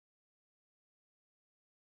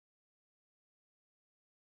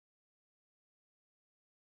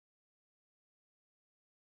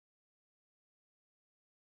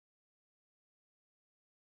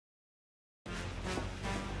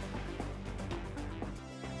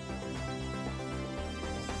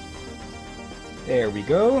There we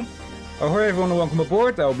go. Ahoy everyone and welcome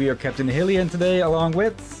aboard. I'll be your Captain Hillyan today along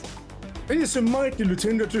with... It is a mighty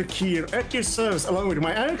Lieutenant Cread at your service along with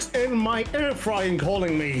my axe and my air frying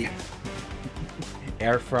calling me.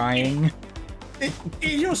 Air frying? It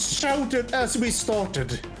just shouted as we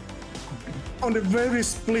started. On the very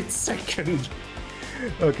split second.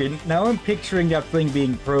 Okay, now I'm picturing that thing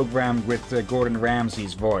being programmed with Gordon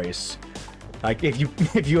Ramsay's voice. Like if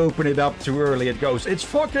you open it up too early, it goes, "It's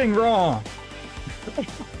fucking raw."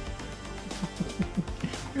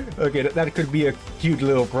 Okay, that could be a cute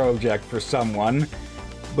little project for someone.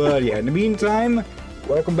 But yeah, in the meantime,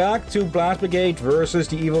 welcome back to Brigade versus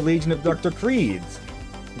the Evil Legion of Dr. Cread.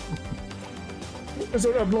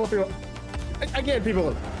 So I'm not, again,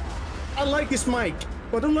 people, I like this mic,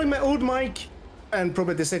 but I don't like my old mic. And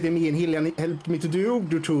probably the setting me and Hillyan helped me to do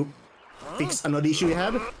due to fix another issue we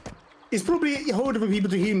had. It's probably hard for people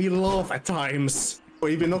to hear me laugh at times, or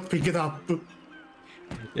even not pick it up.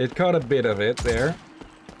 It caught a bit of it there.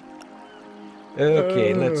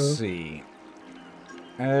 Okay, let's see.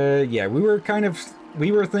 Yeah, we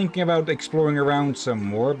were thinking about exploring around some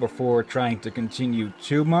more before trying to continue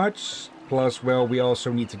too much. Plus, well, we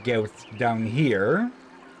also need to go down here.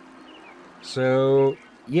 So,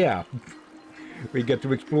 yeah. We get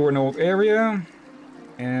to explore an old area.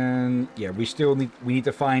 And, yeah, we need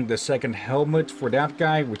to find the second helmet for that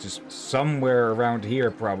guy, which is somewhere around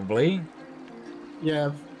here, probably.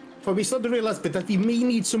 Yeah. For we started to realize that we may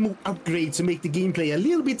need some more upgrades to make the gameplay a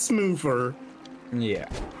little bit smoother. Yeah.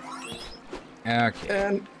 Okay.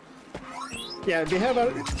 And yeah,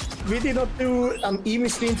 we did not do an evening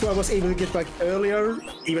stream, so I was able to get back earlier,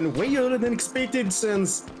 even way earlier than expected.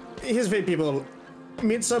 Since here's the way, people,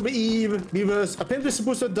 Midsummer Eve, we were apparently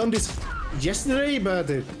supposed to have done this yesterday, but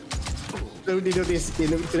so we did this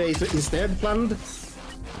today instead planned.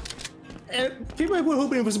 And people were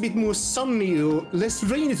hoping it was a bit more sunny or less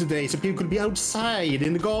rainy today, so people could be outside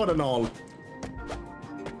in the garden all.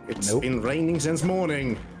 It's been raining since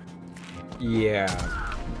morning. Yeah.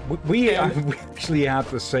 We actually had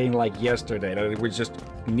the same like yesterday, that it was just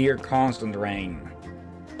near constant rain.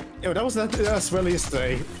 Yeah, that was that as well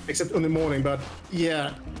yesterday, except in the morning, but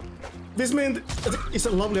yeah. This meant it's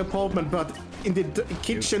a lovely apartment, but in the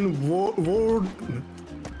kitchen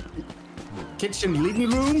kitchen living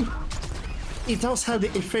room, it does have the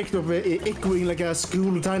effect of echoing like a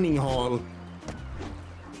school dining hall.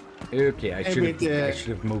 Okay, I should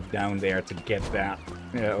have moved down there to get that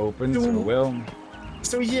open, so well.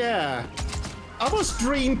 So yeah, I was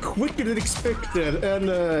drained quicker than expected,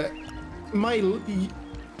 and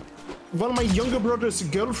one of my younger brother's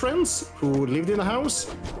girlfriends, who lived in the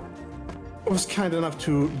house, was kind enough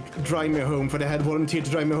to drive me home, for they had volunteered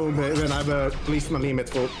to drive me home when I released my limit.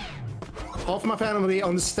 For half my family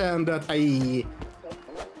understand that I,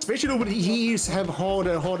 especially over the years, have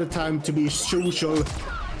harder time to be social,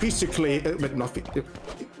 physically, but not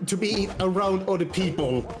to be around other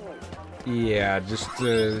people. Yeah, just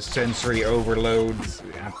sensory overloads.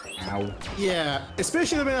 Ow. Yeah,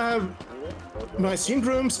 especially when I have my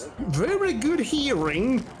syndromes, very good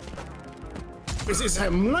hearing. This is a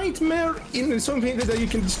nightmare in something that you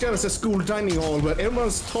can describe as a school dining hall, where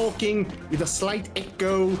everyone's talking with a slight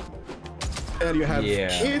echo, and you have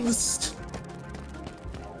kids.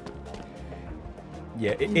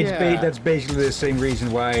 Yeah, that's basically the same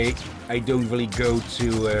reason why I don't really go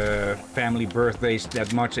to family birthdays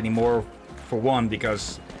that much anymore, for one,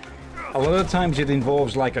 because a lot of times it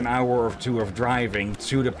involves like an hour or two of driving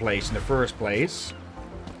to the place in the first place.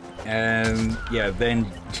 And yeah, then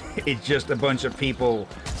it's just a bunch of people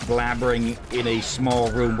blabbering in a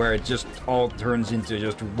small room where it just all turns into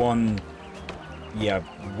just one,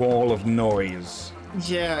 wall of noise.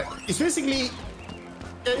 Yeah, it's basically,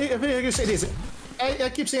 I think I can say this, I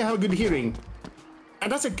keep saying I have good hearing,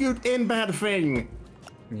 and that's a good and bad thing.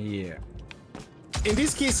 Yeah. In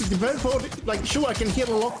this case, the bad part, like, sure, I can hear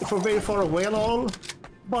a lot from very far away and all,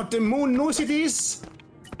 but the more noise it is,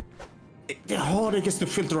 the harder it gets to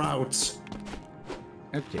filter out.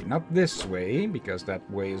 Okay, not this way, because that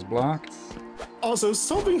way is blocked. Also,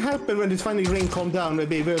 something happened when it finally rain calmed down, and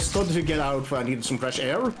they were starting to get out where I needed some fresh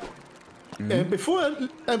air. Before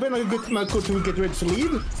when I got my coat to get ready to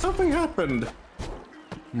leave, something happened.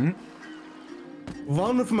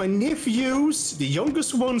 One of my nephews, the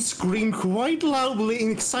youngest one, screamed quite loudly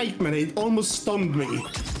in excitement. It almost stunned me.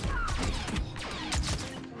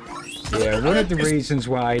 Yeah, one of the reasons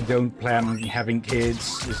why I don't plan on having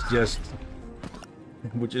kids is just...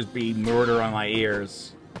 would just be murder on my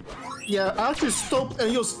ears. Yeah, I actually stopped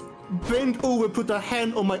and just bent over, put a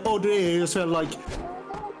hand on my other ear as well, like...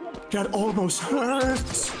 That almost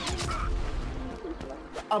hurts.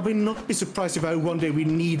 I will not be surprised if one day we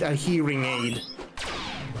need a hearing aid.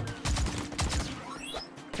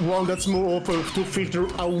 One that's more open to filter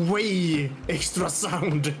away extra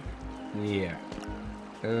sound. Yeah.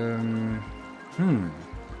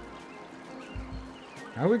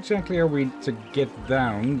 How exactly are we to get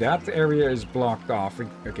down? That area is blocked off.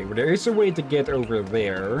 Okay, well, there is a way to get over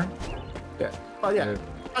there. Yeah. But yeah,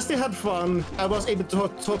 I still had fun. I was able to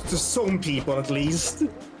talk to some people at least.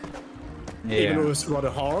 Yeah. Even though it was rather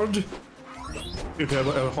hard. Because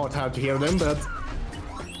I had a hard time to hear them, but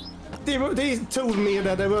they told me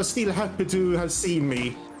that they were still happy to have seen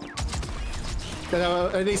me. That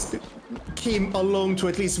I at least came along to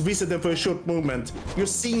at least visit them for a short moment. You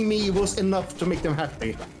seeing me was enough to make them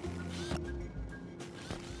happy.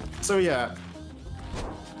 So yeah.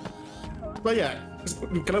 But yeah,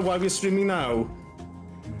 can I why we're streaming now?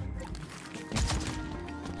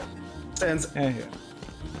 And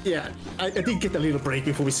yeah, I did get a little break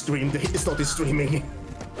before we started streaming.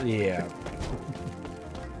 Yeah.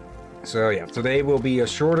 So yeah, today will be a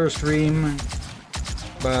shorter stream,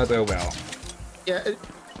 but oh well. Yeah,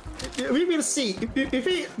 we will see. If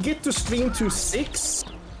we get to stream to 6,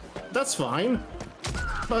 that's fine.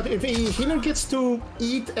 But if Hillyan gets to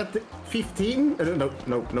eat at 15, no,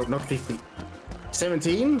 not 15,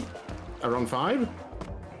 17, around 5,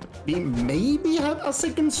 we maybe have a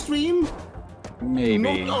second stream.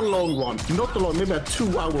 Maybe. Not a long one. Not a long, maybe a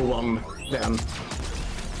 2-hour one then.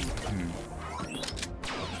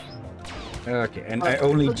 Okay, and I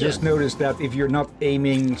only just noticed that if you're not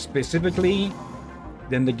aiming specifically,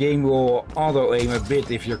 then the game will auto-aim a bit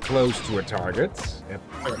if you're close to a target.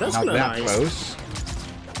 That's not that nice. close.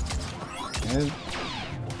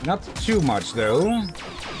 Not too much, though.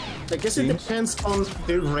 I guess it depends on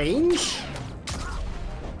the range.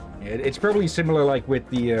 It's probably similar like with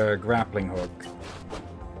the grappling hook.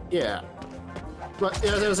 Yeah. But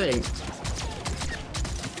as I was saying,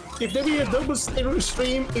 if there be a double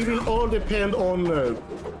stream, it will all depend on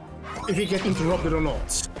if you get interrupted or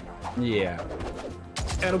not. Yeah.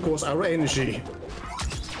 And of course, our energy.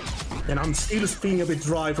 And I'm still feeling a bit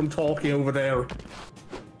dry from talking over there.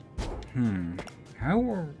 How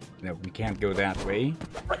are... No, we can't go that way.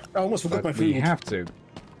 I almost forgot my food. We have to.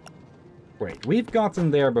 Wait, we've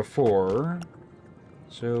gotten there before.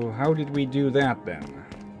 So how did we do that then?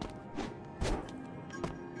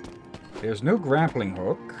 There's no grappling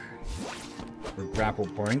hook. Or grapple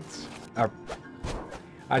point.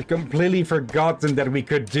 I'd completely forgotten that we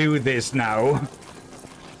could do this now.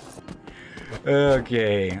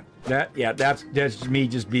 Okay. That's me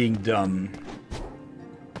just being dumb.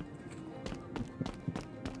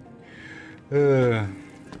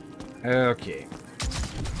 Okay.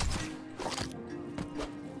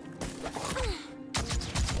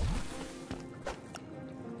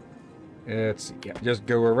 Let's see. Yeah, just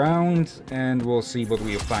go around and we'll see what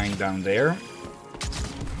we'll find down there.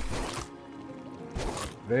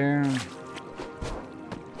 There.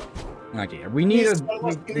 Okay, we need a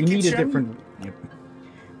different. Yep.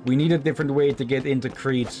 We need a different way to get into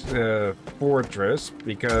Cread's fortress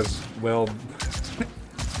because, well,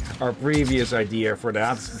 our previous idea for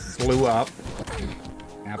that blew up.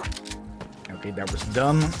 Yep. Okay, that was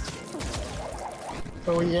dumb.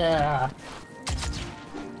 Oh yeah.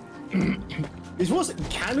 This was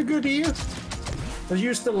kind of good here. They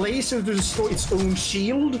used the laser to destroy its own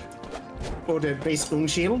shield, or the base own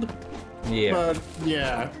shield. Yeah. But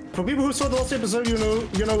yeah, for people who saw the last episode, you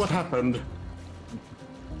know what happened.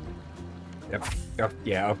 Yep.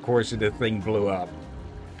 Yeah, of course the thing blew up.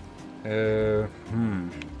 At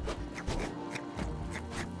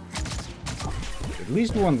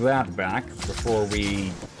least want that back before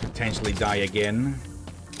we potentially die again.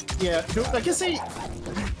 Yeah, like I say,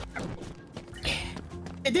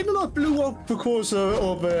 it did not blow up because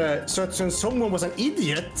of certain someone was an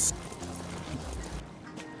idiot.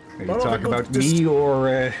 Are you talking about me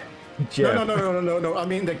or Jeff? No. I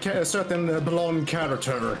mean the certain blonde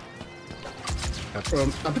character. I'm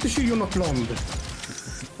pretty sure you're not blonde.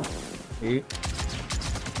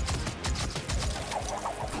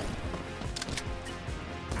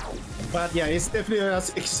 But yeah, it's definitely a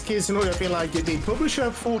case scenario. I feel like they probably should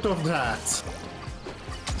have thought of that.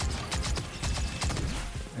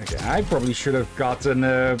 Okay, I probably should have gotten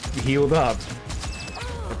healed up.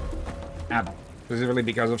 Specifically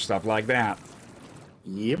because of stuff like that.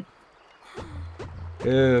 Yep.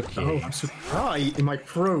 Okay. Oh, I'm so dry in my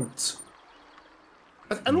throat.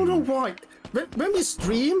 I don't know why. When we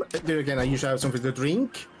stream, there again, I usually have something to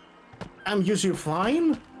drink. I'm usually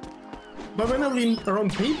fine. But when I'm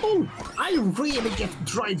around people, I really get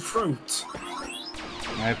dry throat.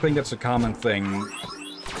 I think that's a common thing.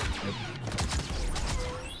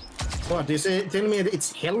 What, is it telling me that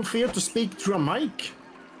it's healthier to speak through a mic?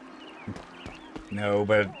 No,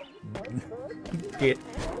 but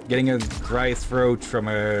getting a dry throat from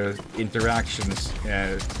interactions,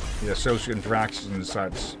 social interactions and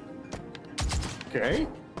such. Okay.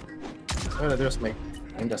 Well, that does make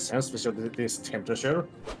in the sense with this temperature.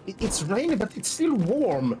 It's rainy, but it's still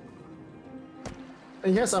warm.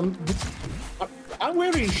 And yes, I'm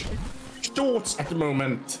wearing shorts at the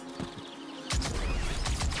moment.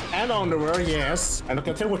 And underwear, yes. And I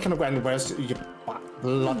can tell what kind of underwear you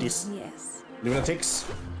bloody lunatics.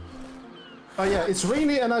 Oh yeah, it's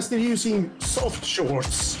rainy and I'm still using soft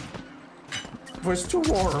shorts. But it's too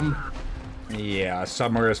warm. Yeah,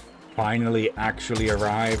 summer has finally actually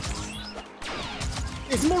arrived.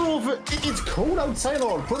 It's more of it's cold outside.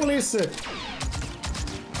 Or problem is,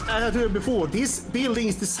 I had heard before, this building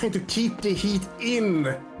is designed to keep the heat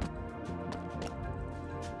in.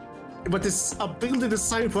 But it's a building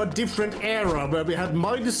designed for a different era where we had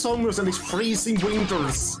mighty summers and these freezing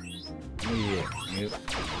winters. Yeah. Yep.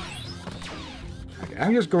 Okay,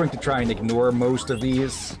 I'm just going to try and ignore most of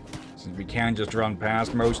these, since we can just run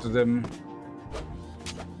past most of them.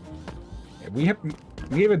 Yeah, we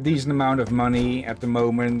have a decent amount of money at the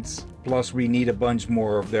moment, plus we need a bunch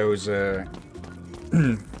more of those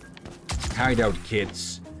hideout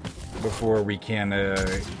kits before we can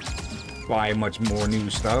buy much more new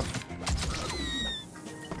stuff.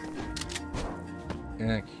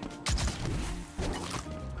 Okay.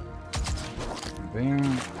 There.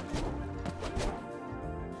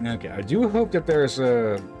 Okay, I do hope that there's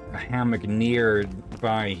a hammock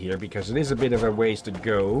nearby here, because it is a bit of a ways to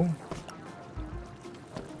go.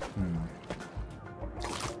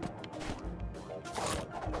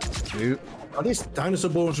 These dinosaur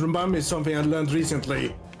bones remind me of something I learned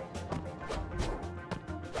recently.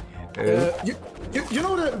 You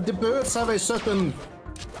know that the birds have a certain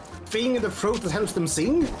thing in the throat that helps them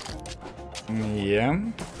sing? Yeah.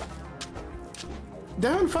 They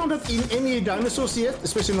haven't found that in any dinosaurs yet,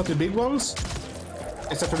 especially not the big ones.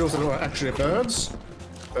 Except for those that are actually birds.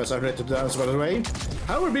 Birds are related to dinosaurs, by the way.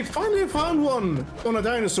 However, we finally found one on a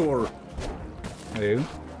dinosaur. Hello.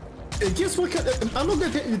 Guess what? I'm not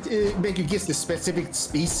going to make you guess the specific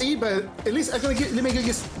species, but at least I'm going to make you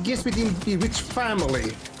guess within which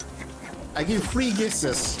family. I give 3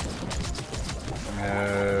 guesses.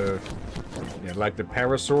 Yeah, like the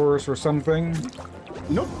parasaurs or something?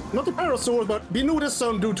 Nope, not the parasaur, but we know there's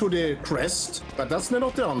some due to the crest, but that's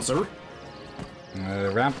not the answer.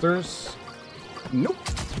 Raptors? Nope.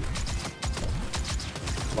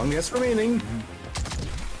 1 guess remaining.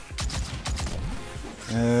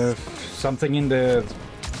 Something in the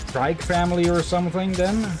trike family or something,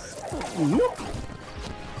 then? Nope.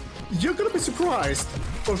 You're gonna be surprised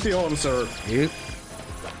of the answer. Yep.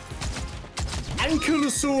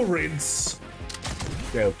 Ankylosaurids.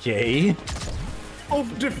 Okay.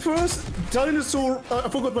 Of the first dinosaur, I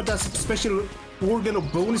forgot what that special organ or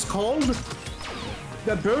bone is called.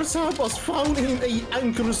 That birds have was found in a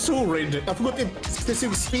ankylosaurid. I forgot the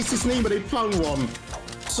specific species name, but they found one.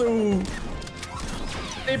 So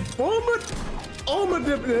they armored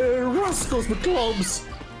the rascals with clubs.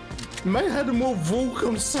 May have had more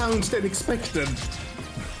vocal sounds than expected.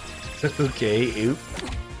 Okay, oop.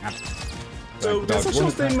 So that's a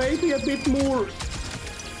shot they may be a bit more,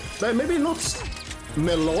 maybe not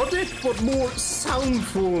melodic, but more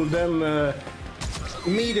soundful than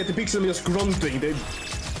me that depicts them just grunting. They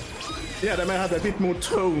may have a bit more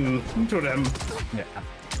tone to them. Yeah.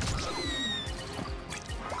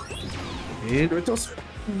 It does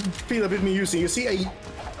feel a bit amusing. You see a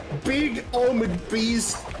big armored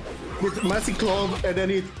beast with massive club, and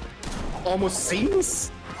then it almost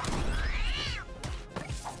sings.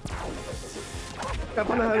 That's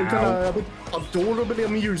kind of a bit adorably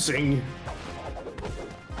amusing.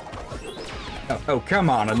 Oh, come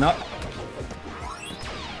on, enough.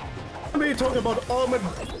 We're talking about armored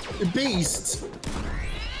beasts.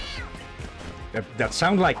 That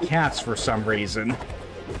sound like cats for some reason.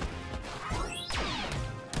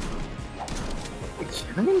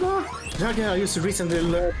 I used to recently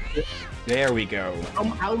learn. There we go.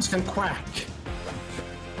 Some owls can quack.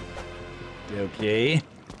 Okay.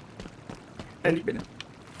 And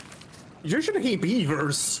usually he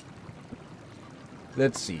beavers.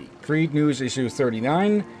 Let's see. Cread News issue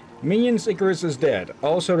 39. Minions, Icarus is dead.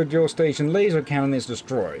 Also, the Joe Station laser cannon is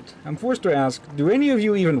destroyed. I'm forced to ask, do any of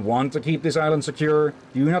you even want to keep this island secure?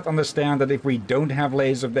 Do you not understand that if we don't have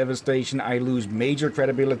lasers of devastation, I lose major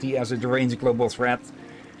credibility as a deranged global threat?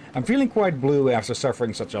 I'm feeling quite blue after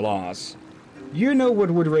suffering such a loss. You know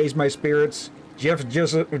what would raise my spirits?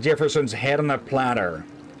 Jefferson's head on a platter.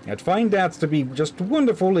 I'd find that to be just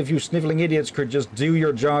wonderful if you sniveling idiots could just do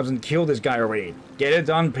your jobs and kill this guy already. Get it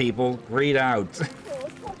done, people. Read out.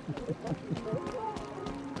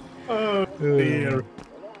 Oh, dear.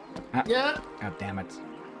 Yeah. God damn it.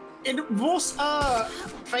 It was a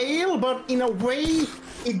fail, but in a way,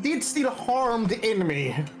 it did still harm the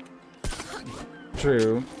enemy.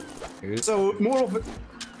 True. So, more of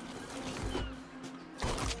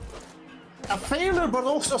a failure, but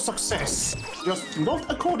also a success. Just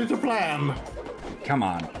not according to plan. Come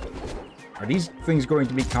on. Are these things going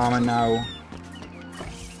to be common now?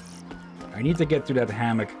 I need to get to that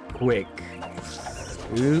hammock quick.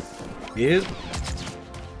 Oop. Oop.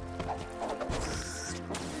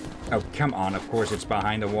 Oh, come on. Of course it's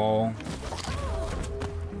behind the wall.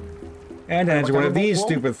 And then it's one of these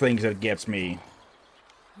stupid things that gets me.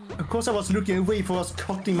 Of course I was looking away for us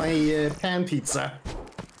cutting my pan pizza.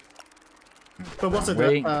 But was it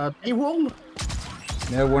a paywall?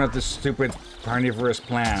 No, one of the stupid carnivorous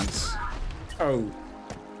plants. Oh.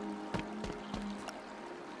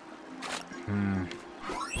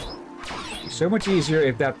 So much easier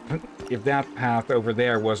if that path over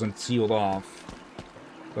there wasn't sealed off.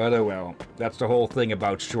 But oh well, that's the whole thing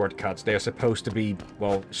about shortcuts. They're supposed to be,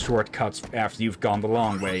 well, shortcuts after you've gone the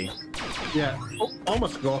long way. Yeah,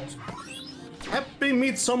 almost got. Happy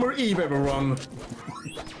Midsummer Eve, everyone.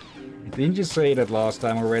 Didn't you say that last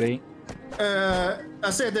time already? I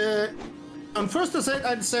said, first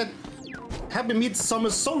I said Happy Midsummer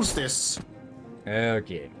Solstice.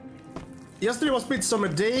 Okay. Yesterday was Midsummer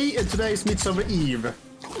Day, and today is Midsummer Eve.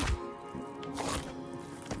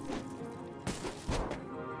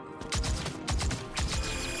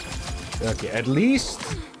 Okay, at least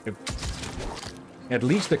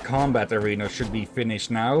the combat arena should be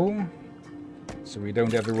finished now, so we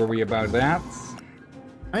don't have to worry about that.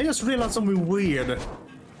 I just realized something weird.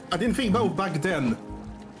 I didn't think about back then.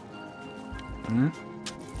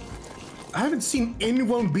 I haven't seen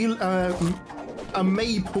anyone build a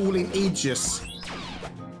maypole in ages.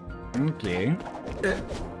 Okay.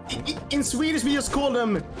 In Swedish, we just call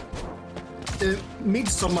them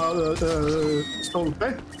midsummer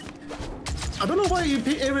stolpe. I don't know why in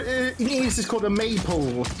English it's called a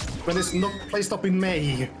maypole when it's not placed up in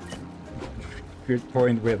May. Good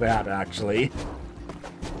point with that, actually.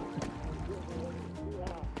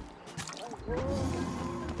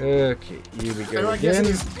 Okay, here we go. I guess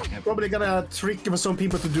it's probably got a trick for some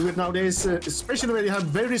people to do it nowadays, especially when you have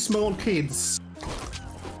very small kids.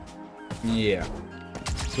 Yeah.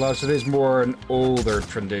 Plus, it is more an older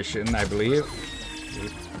tradition, I believe.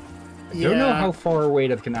 I don't know how far away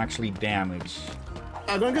that can actually damage.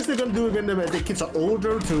 I guess they're gonna do it when the kids are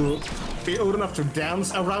older, to be old enough to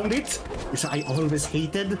dance around it, which I always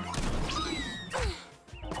hated.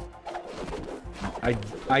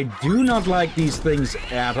 I do not like these things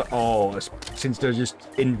at all, since they're just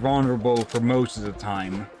invulnerable for most of the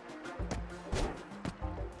time.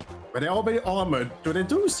 But they're all very armored, so they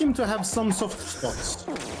do seem to have some soft spots.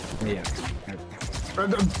 Yeah.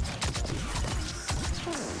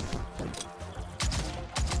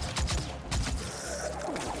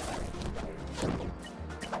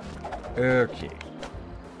 Okay.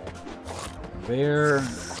 There. Of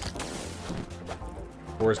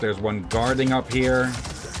course, there's one guarding up here.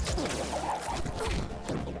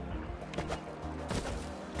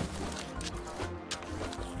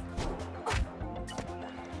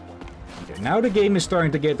 Okay, now the game is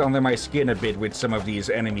starting to get under my skin a bit with some of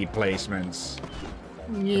these enemy placements.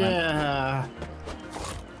 Yeah.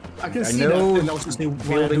 I can see know that.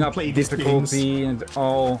 Building up difficulty and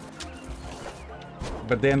all.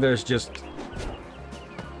 But then there's just...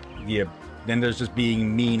 Yeah, then there's just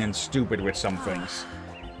being mean and stupid with some things.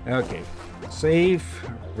 Okay, save,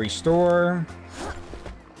 restore.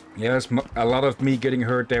 Yes, a lot of me getting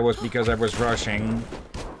hurt there was because I was rushing.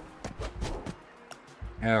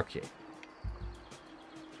 Okay.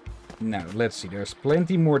 Now, let's see, there's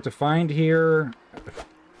plenty more to find here.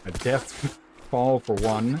 A death fall for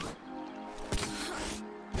one.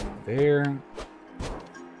 There.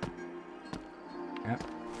 Yep.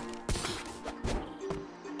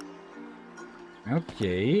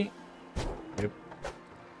 Okay. Yep.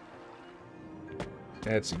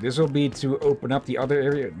 Let's see. This will be to open up the other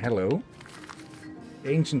area. Hello.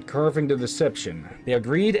 Ancient carving the deception. Their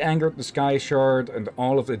greed angered the sky shard, and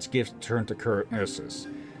all of its gifts turned to curses.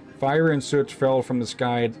 Fire and soot fell from the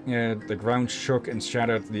sky. The ground shook and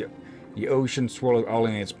shattered. The ocean swallowed all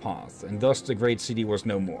in its path, and thus the great city was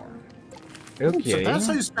no more. Okay. So that's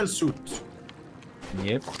how you spell soot.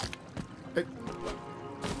 Yep.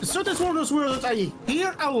 Soot is one of those words that I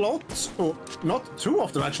hear a lot, or not too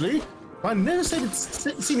often actually, but I've never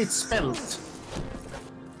seen it spelled.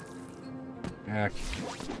 Okay.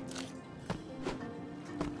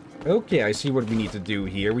 Okay, I see what we need to do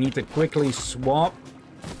here. We need to quickly swap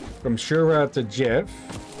from Shura to Jeff.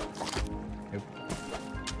 Nope.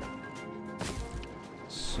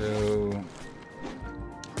 So...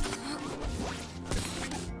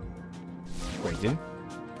 Wait, didn't...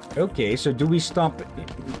 Okay, so do we stop...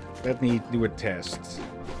 Let me do a test.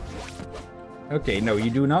 Okay, no,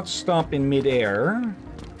 you do not stop in mid-air.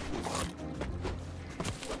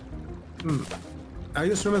 I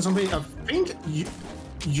just remember something. I think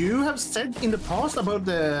you have said in the past about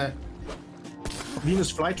the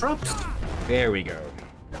Venus flytraps. There we go.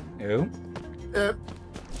 Oh.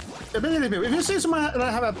 If you say someone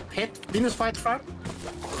I have a pet Venus flytrap,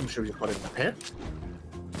 I'm sure you call it a pet.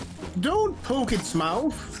 Don't poke its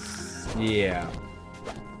mouth. Yeah.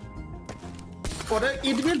 For that,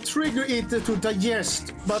 it will trigger it to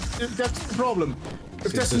digest, but that's the problem.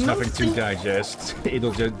 If Since there's nothing to digest,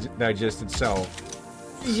 it'll just digest itself.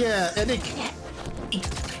 Yeah, and it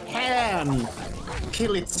can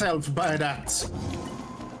kill itself by that.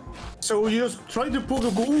 So you just try to poke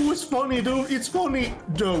it, go, oh, it's funny, dude, it's funny.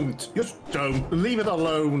 Don't. Just don't. Leave it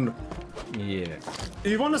alone. Yeah.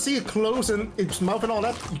 If you want to see it close and its mouth and all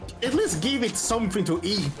that, at least give it something to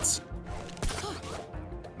eat.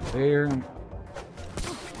 There.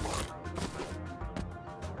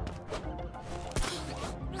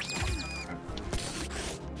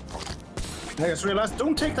 I just realized,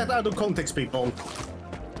 don't take that out of context, people.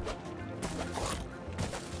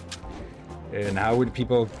 And how would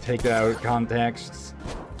people take that out of context?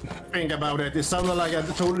 Think about it. It sounded like I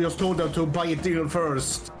just told them to buy it deal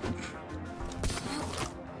first.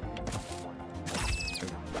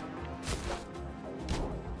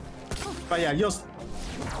 But yeah, just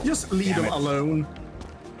leave them alone.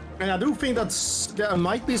 And I do think that there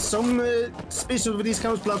might be some species with these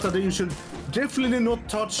kind of plants that you should definitely not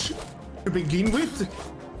touch to begin with.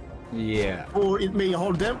 Yeah. Or it may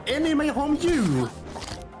harm them, and it may harm you.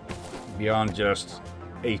 Beyond just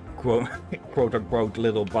a quote-unquote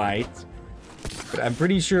little bite. But I'm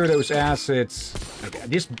pretty sure those acids... Like,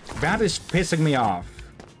 that is pissing me off.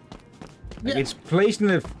 Like, Yeah. it's placed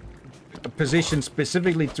in a position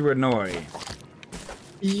specifically to annoy.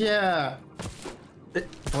 Yeah.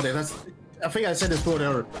 Okay, I think I said this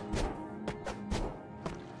before.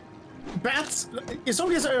 Bats, it's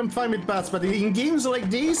obvious I'm fine with bats, but in games like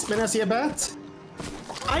these, when I see a bat,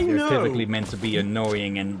 I They're know. typically meant to be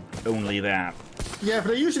annoying and only that. Yeah, but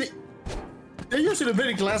they're usually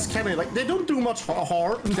very glass cannon. Like, they don't do much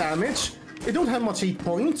harm and damage. They don't have much hit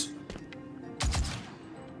point.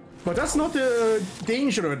 But that's not the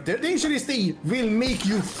danger. The danger is they will make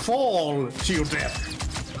you fall to your death.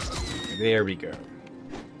 There we go.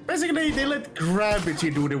 Basically, they let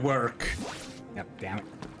gravity do the work. Yep, damn it.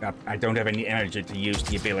 I don't have any energy to use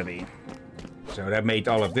the ability. So that made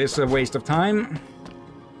all of this a waste of time.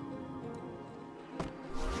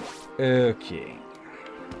 Okay.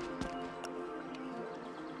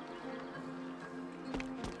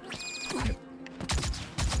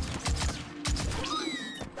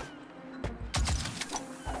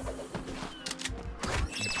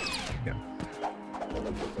 Yep.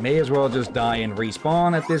 May as well just die and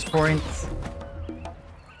respawn at this point.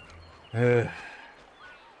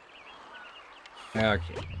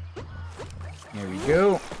 Okay. Here we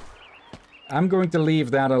go. I'm going to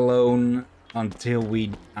leave that alone until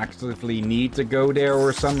we actively need to go there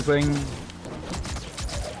or something.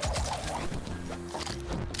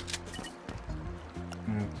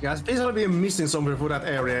 Guys, basically we're missing something for that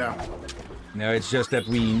area. No, it's just that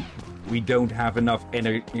we don't have enough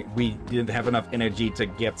energy. We didn't have enough energy to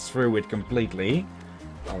get through it completely.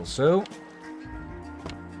 Also,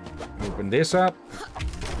 open this up.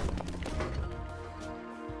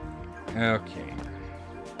 Okay.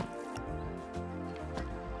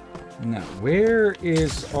 Now, where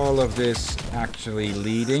is all of this actually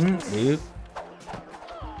leading? Oop.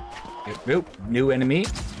 Nope. New enemy.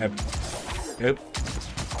 Nope.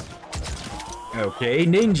 Okay,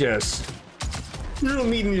 ninjas. You don't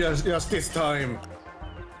need ninjas just this time.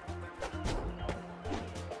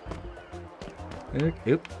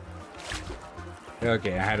 Oop.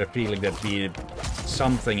 Okay, I had a feeling that the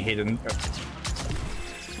something hidden.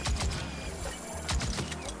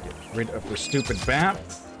 Get rid of the stupid bat.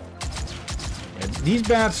 And these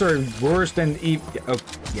bats are worse than oh,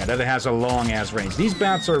 yeah, that has a long ass range. These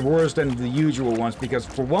bats are worse than the usual ones because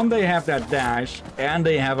for one they have that dash and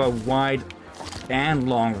they have a wide and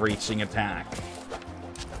long reaching attack.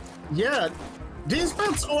 Yeah, these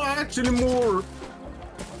bats are actually more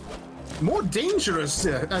dangerous,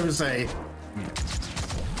 I would say.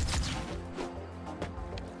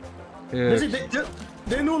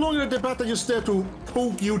 They're no longer the battle just there to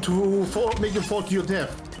poke you to make you fall to your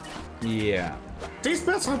death. Yeah. These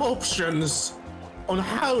bats have options on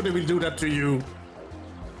how they will do that to you.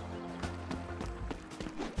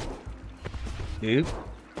 Oop.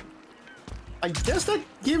 I guess that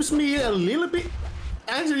gives me a little bit.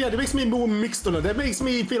 Actually, yeah, that makes me more mixed on it. That makes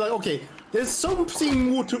me feel like, okay, there's something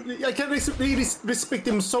more to. I can really respect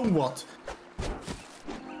him somewhat,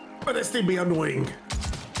 but I still be annoying.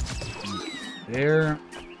 There.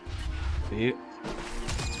 Yeah.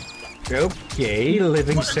 Okay,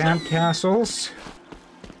 living sandcastles.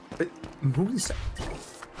 Who is that?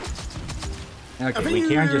 Okay, we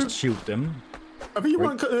can't just shoot them. I think you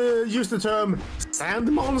want to use the term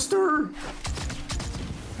sand monster.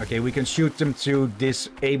 Okay, we can shoot them to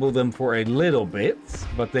disable them for a little bit,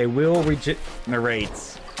 but they will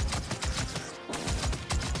regenerate.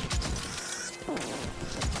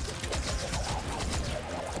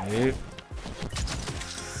 Yep.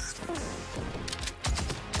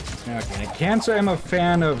 Okay, I can't say I'm a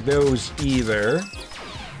fan of those either.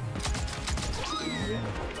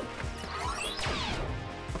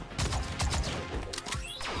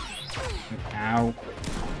 Ow.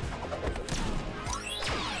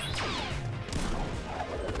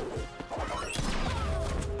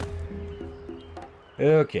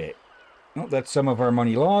 Okay. Well, that's some of our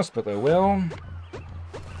money lost, but oh well.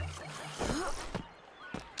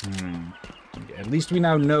 Okay, at least we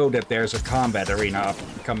now know that there's a combat arena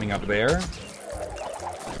coming up there.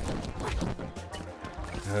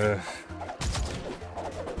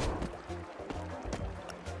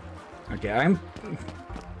 Okay,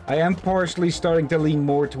 I am partially starting to lean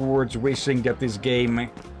more towards wishing that this game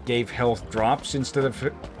gave health drops instead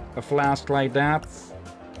of a flask like that.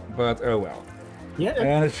 But oh well.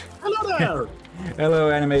 Yeah. Hello there. Hello,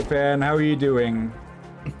 anime fan. How are you doing?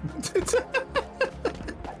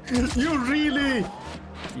 You really?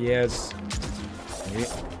 Yes.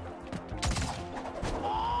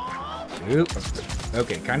 Oop.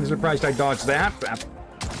 Okay, kind of surprised I dodged that.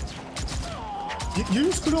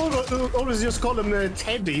 You could always just call him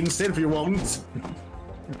Teddy instead if you want.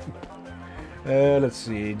 Let's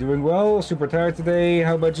see. Doing well. Super tired today.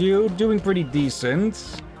 How about you? Doing pretty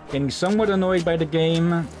decent. Getting somewhat annoyed by the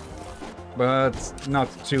game, but not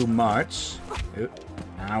too much.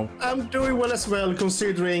 Ow. I'm doing well as well,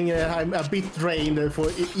 considering I'm a bit drained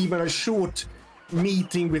for even a short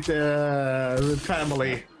meeting with the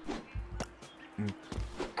family.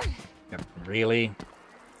 Really?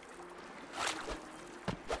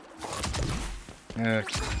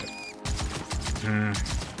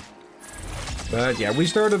 But yeah, we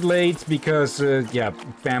started late because, yeah,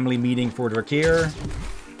 family meeting for Drakir.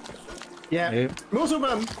 Yeah, most of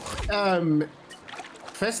them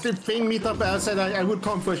festive thing meetup. I said I would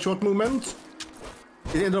come for a short moment.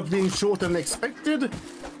 It ended up being shorter than expected,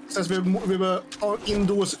 since we were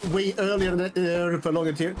indoors way earlier than for a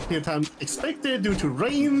longer period of time expected due to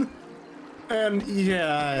rain. And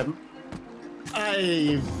yeah,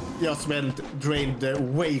 I just went drained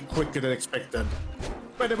way quicker than expected.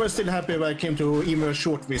 But I was still happy when I came to even a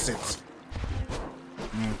short visit.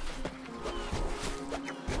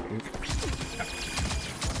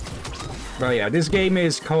 Well, yeah, this game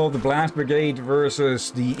is called the Blast Brigade versus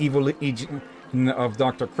the Evil Legion of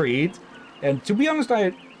Dr. Cread. And to be honest,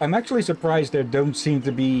 I'm actually surprised there don't seem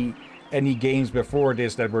to be any games before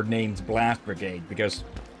this that were named Blast Brigade, because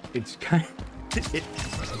it's kind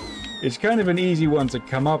of an easy one to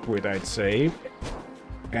come up with, I'd say.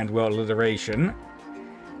 And well, alliteration.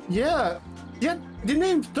 Yeah, the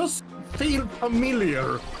name does feel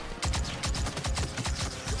familiar.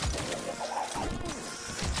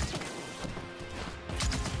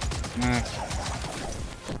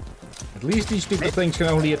 At least these stupid things can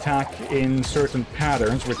only attack in certain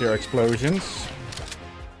patterns with their explosions.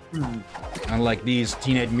 Unlike these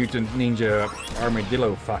Teenage Mutant Ninja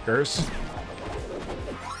Armadillo fuckers.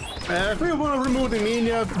 If we want to remove the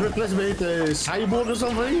ninja, replace it with a cyborg or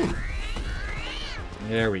something.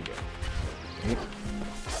 There we go.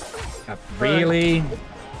 Really?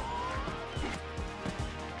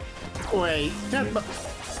 Wait,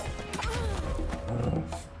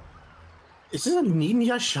 is this a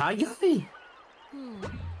ninja shy guy?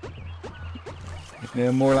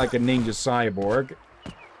 Yeah, more like a ninja cyborg,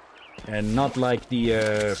 and not like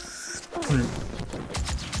the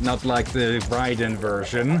not like the Raiden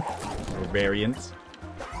version or variant.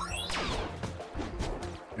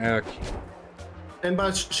 Okay. And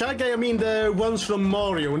by shy guy, I mean the ones from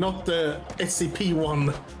Mario, not the SCP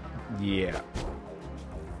one. Yeah.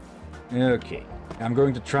 Okay. I'm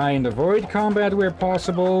going to try and avoid combat where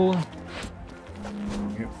possible.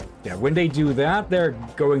 Yeah, when they do that, they're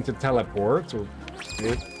going to teleport. Or,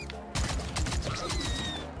 getting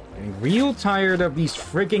real tired of these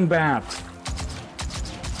freaking bats.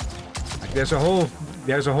 Like there's a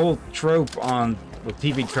whole trope on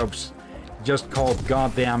TV tropes just called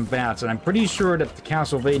goddamn bats, and I'm pretty sure that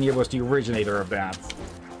Castlevania was the originator of that.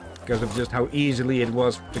 Because of just how easily it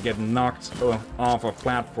was to get knocked off of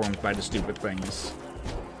platforms by the stupid things.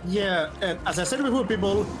 Yeah, and as I said before,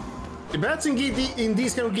 people, the bats in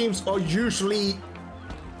these kind of games are usually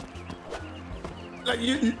like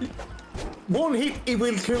one hit, it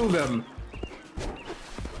will kill them,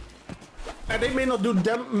 and they may not do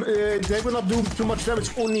they will not do too much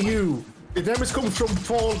damage on you. The damage comes from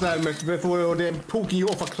fall damage before them poking you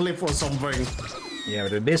off a cliff or something. Yeah,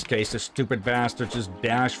 but in this case, the stupid bastard just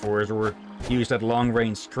dash for it or use that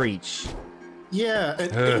long-range screech. Yeah,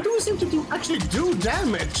 and they do seem to actually do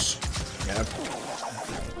damage. Yep.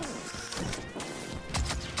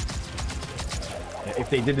 Yeah, if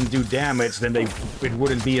they didn't do damage, then it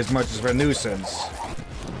wouldn't be as much of a nuisance.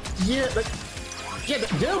 Yeah,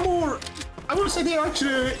 they're more. I would say they're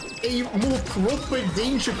actually a more proper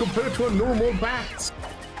danger compared to a normal bat.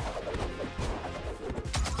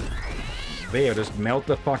 There, just melt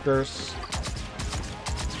the fuckers.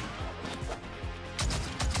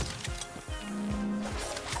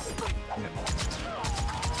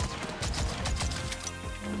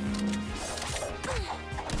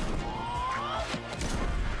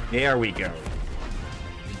 There we go.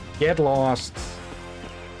 Get lost.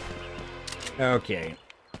 Okay.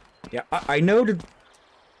 Yeah, I know that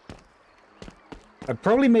I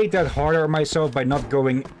probably made that harder on myself by not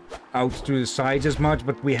going out to the sides as much,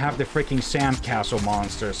 but we have the freaking sandcastle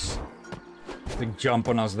monsters to jump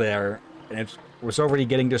on us there, and it was already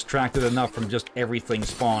getting distracted enough from just everything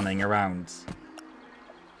spawning around.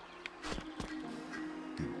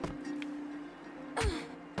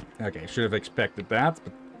 Okay, should have expected that,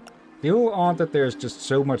 but still odd that there's just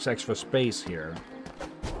so much extra space here.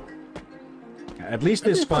 At least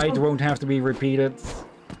this fight won't have to be repeated.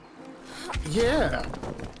 Yeah.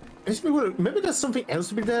 Maybe there's something else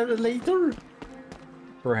to be there later?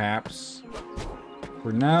 Perhaps.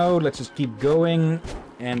 For now, let's just keep going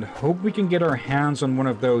and hope we can get our hands on one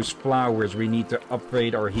of those flowers we need to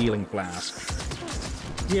upgrade our healing flask.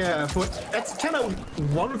 Yeah, but that's kind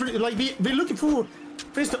of wonderful. Like, we're looking for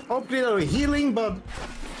ways to upgrade our healing, but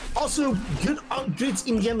also good upgrades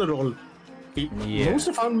in general. We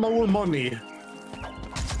also found more money.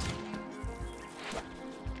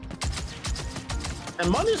 And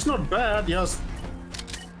money's not bad, just...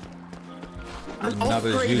 Not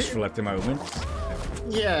as useful at the moment.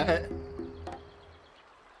 Yeah.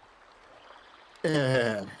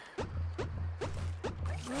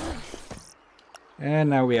 And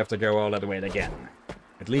now we have to go all that way again.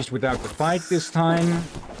 At least without the fight this time.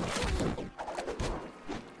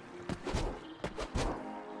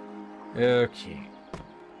 Okay.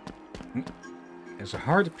 There's a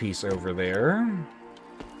heart piece over there.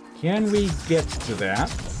 Can we get to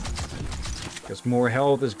that? Because more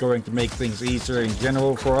health is going to make things easier in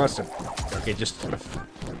general for us. Okay, just a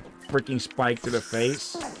freaking spike to the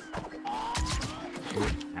face.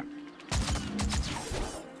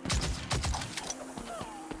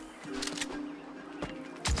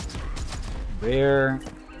 There.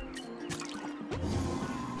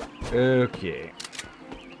 Okay.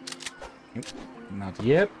 Not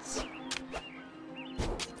yet.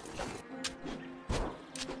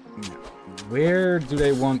 Where do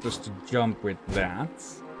they want us to jump with that?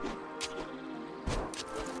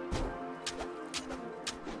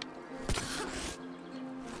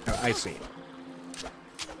 Oh, I see.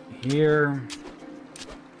 Here.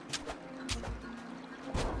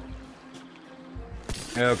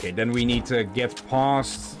 Okay, then we need to get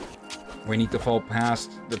past... We need to fall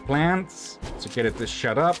past the plants to get it to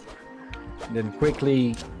shut up. Then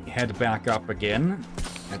quickly head back up again.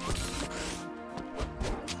 Okay.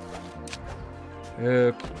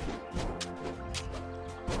 There.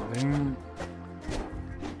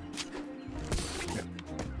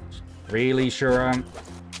 Really sure.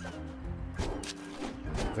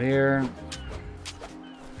 There.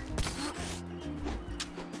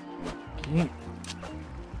 Okay.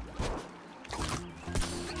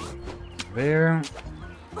 There.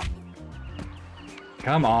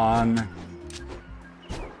 Come on.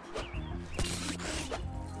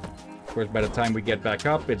 Of course, by the time we get back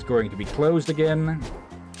up, it's going to be closed again.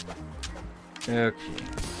 Okay.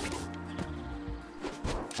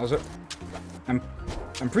 Also, I'm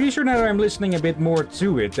pretty sure now that I'm listening a bit more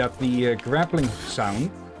to it, that the grappling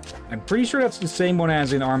sound, I'm pretty sure that's the same one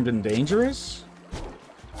as in Armed and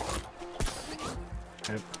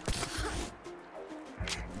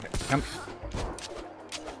Come.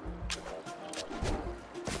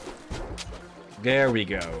 There we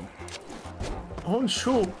go. Oh,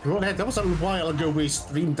 sure. Well, that was a while ago we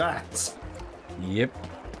streamed that. Yep.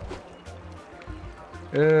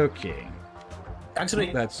 Okay.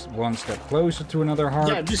 Actually, that's one step closer to another heart.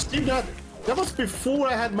 Yeah, we streamed that. That was before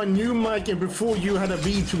I had my new mic and before you had a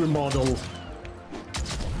VTuber model.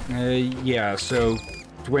 Yeah, so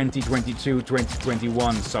 2022,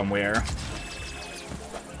 2021 somewhere.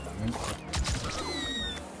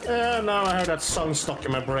 Now I have that song stuck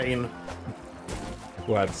in my brain.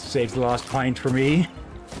 What, saves the last pint for me?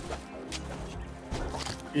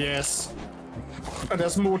 Yes. And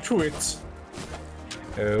there's more to it.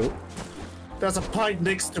 Oh. There's a pint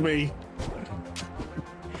next to me.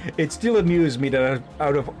 It still amused me that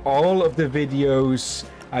out of all of the videos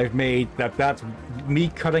I've made, that's me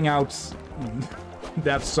cutting out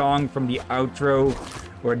that song from the outro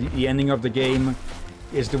or the ending of the game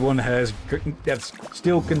is the one that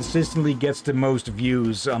still consistently gets the most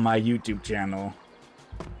views on my YouTube channel.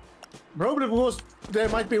 Probably because there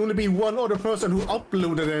might be only one other person who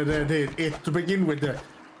uploaded it to begin with.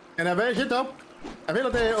 And I measured it up. I feel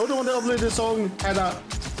like the other one that uploaded the song had a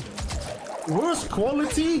worse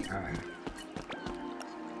quality.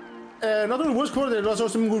 Not only worse quality, it was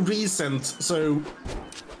also more recent. So,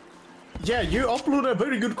 yeah, you uploaded a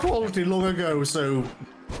very good quality long ago. So,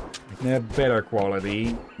 better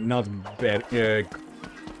quality, not the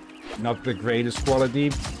greatest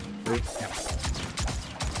quality.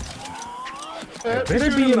 There better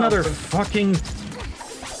be another fucking.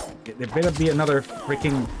 There better be another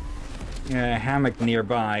freaking hammock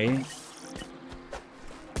nearby.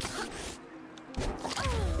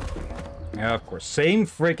 Yeah, of course, same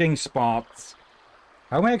freaking spot.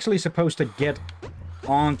 How am I actually supposed to get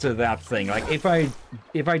onto that thing? Like, if I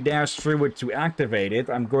dash through it to activate it,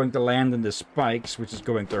 I'm going to land in the spikes, which is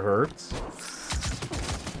going to hurt.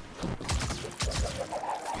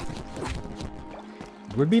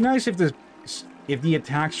 It would be nice if the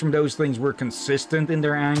attacks from those things were consistent in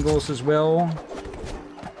their angles as well.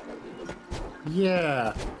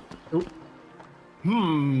 Yeah. Okay,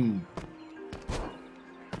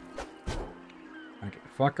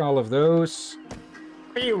 fuck all of those.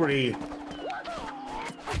 Theory.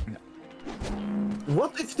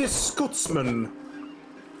 What if this Scotsman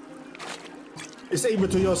is able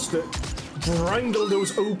to just wrangle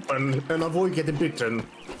those open and avoid getting bitten?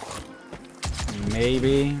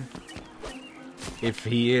 Maybe. If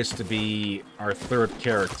he is to be our third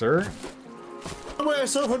character. Well,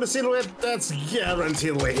 so for the silhouette, that's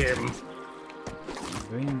guaranteedly him.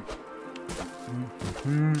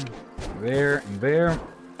 There and there.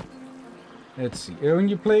 Let's see. Oh, and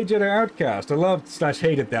you played Jedi Outcast. I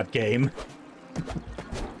loved/hated that game.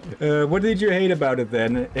 What did you hate about it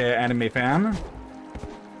then, anime fan?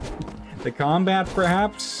 The combat,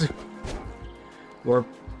 perhaps? Or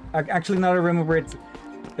actually, now I remember it.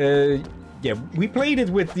 Yeah, we played it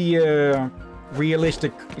with the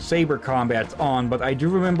realistic saber combat on, but I do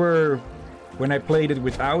remember when I played it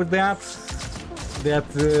without that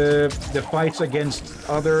the fights against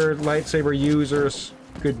other lightsaber users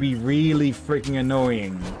could be really freaking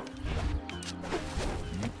annoying.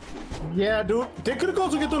 Yeah, dude, they could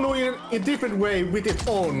also get annoying in a different way with it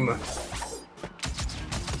on.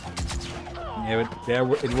 Yeah, but there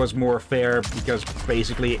it was more fair because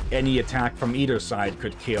basically any attack from either side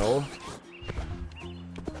could kill.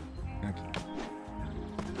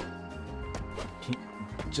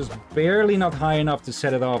 Just barely not high enough to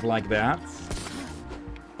set it off like that.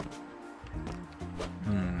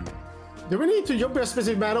 Do we need to jump a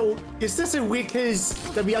specific manner? Is this a weak case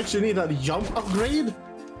that we actually need a jump upgrade?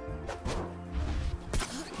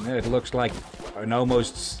 Yeah, it looks like an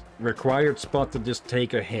almost required spot to just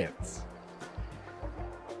take a hit.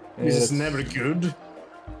 This is never good.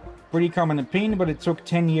 Pretty common opinion, but it took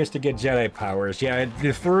 10 years to get Jedi powers. Yeah,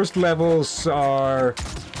 the first levels are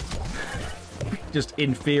just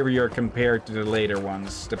inferior compared to the later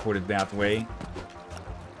ones, to put it that way.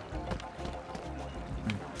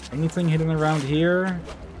 Anything hidden around here?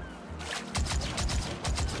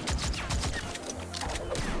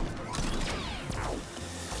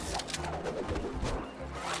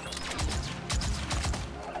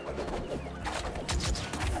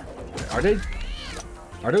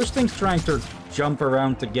 Are those things trying to jump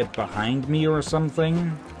around to get behind me or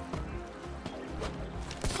something?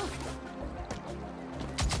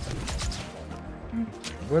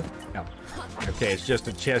 What? No. Okay, it's just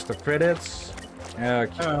a chest of credits.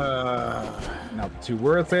 Okay. Not too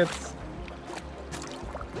worth it.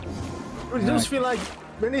 I just feel like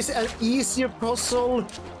when it's an easier puzzle,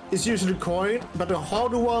 it's usually coin, but the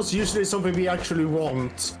harder ones usually something we actually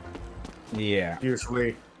want. Yeah.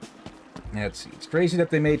 Usually. Let's see. It's crazy that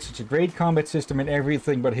they made such a great combat system and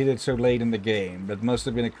everything, but hit it so late in the game. That must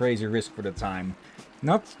have been a crazy risk for the time.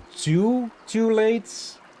 Not too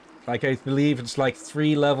late. Like, I believe it's like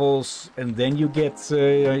 3 levels, and then you get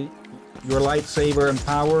your lightsaber and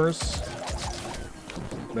powers.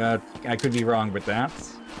 But I could be wrong with that.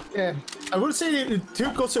 Yeah, I would say it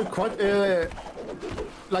took also quite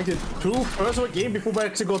like the 2 first of the game before we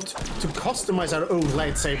actually got to customize our own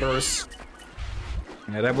lightsabers.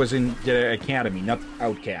 Yeah, that was in the Academy, not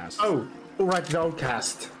Outcast. Oh, alright, the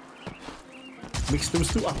Outcast. Mixed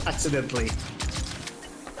those 2 up accidentally.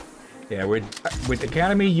 Yeah, with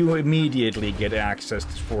Academy, you immediately get access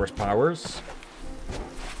to Force powers.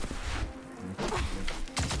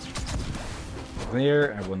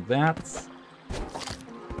 There, I want that.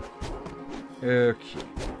 Okay.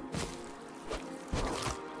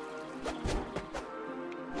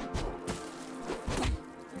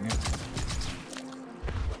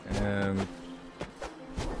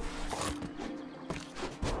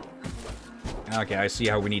 Okay, I see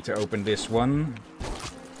how we need to open this one.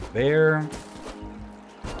 There.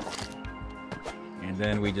 And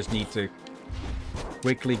then we just need to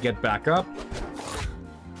quickly get back up.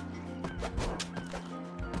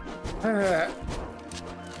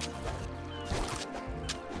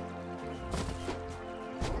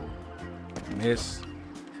 Miss.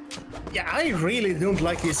 Yeah, I really don't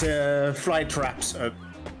like these fly traps.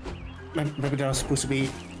 Maybe they're supposed to be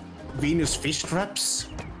Venus fish traps?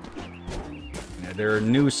 Yeah, they're a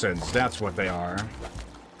nuisance, that's what they are.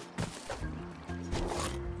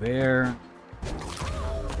 There.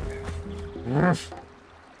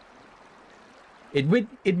 It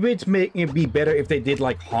would make it be better if they did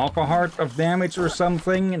like half a heart of damage or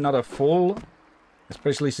something, not a full.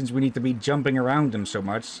 Especially since we need to be jumping around them so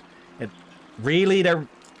much. Really, they're...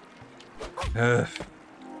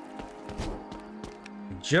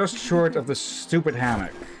 just short of the stupid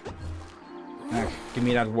hammock. Give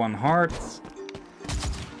me that 1 heart.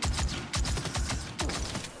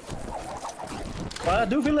 I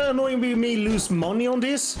do feel annoying we may lose money on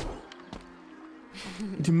this.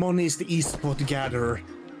 The money is the easy spot to gather.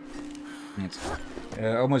 It's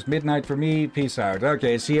almost midnight for me. Peace out.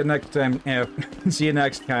 Okay, see you next time. See you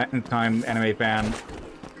next time, anime fan.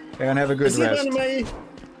 And have a good rest. Anime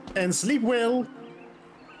and sleep well.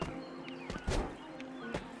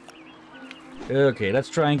 Okay, let's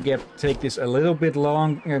try and take this a little bit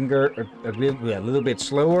longer, a little bit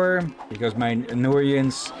slower, because my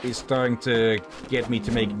annoyance is starting to get me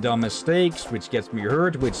to make dumb mistakes, which gets me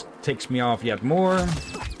hurt, which ticks me off yet more.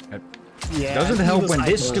 Yeah, doesn't help when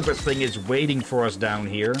this stupid thing is waiting for us down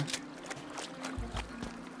here.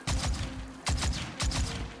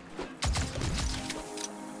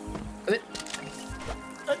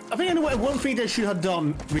 I think anyway, one thing they should have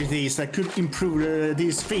done with these that could improve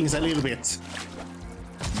these things a little bit.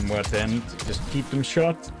 What then? Just keep them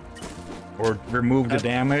shut? Or remove the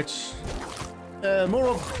damage? More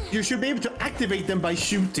of, you should be able to activate them by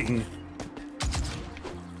shooting.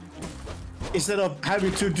 Instead of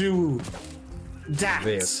having to do that.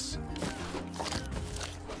 This.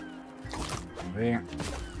 There.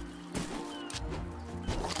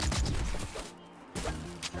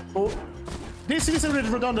 Oh, this is already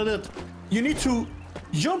redundant. You need to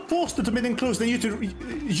jump past it to make them close, then you need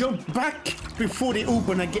to jump back before they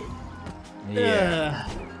open again. Yeah.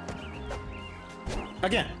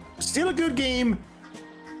 Again, still a good game.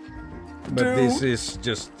 But this is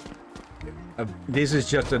just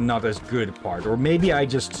a not as good part. Or maybe I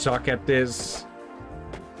just suck at this.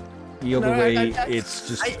 Either way, it's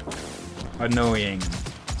just annoying.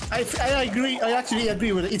 I agree. I actually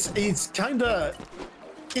agree with it. It's kinda...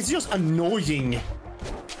 It's just annoying.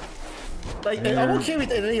 Like, I'm okay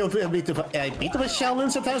with a bit of a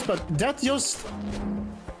challenge sometimes, but that just...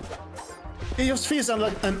 It just feels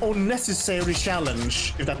like an unnecessary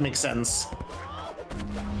challenge, if that makes sense.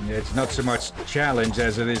 It's not so much challenge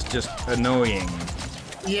as it is just annoying.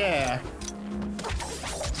 Yeah.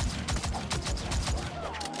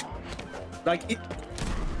 Like,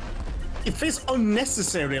 it feels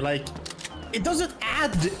unnecessary, like, it doesn't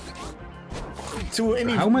add to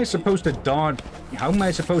any... How am I supposed to dodge? How am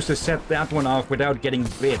I supposed to set that one off without getting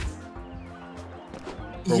bit?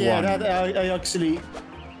 Yeah, that I actually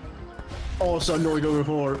also annoyed over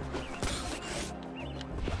before.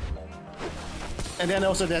 And then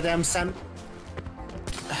also the damn sand...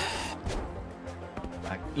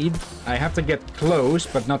 I have to get close,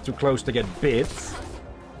 but not too close to get bit.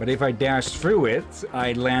 But if I dash through it,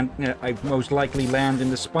 I most likely land in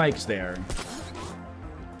the spikes there.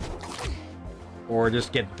 Or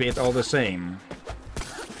just get bit all the same.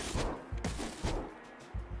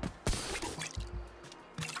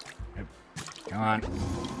 Come on.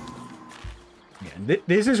 Yeah,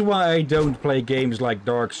 this is why I don't play games like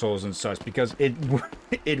Dark Souls and such, because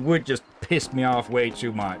it would just piss me off way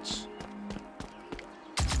too much.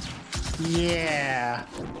 Yeah.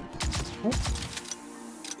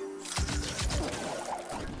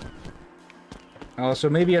 Also,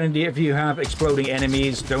 maybe an idea, if you have exploding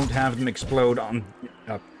enemies, don't have them explode on...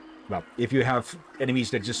 well, if you have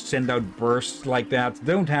enemies that just send out bursts like that,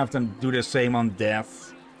 don't have them do the same on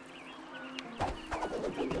death.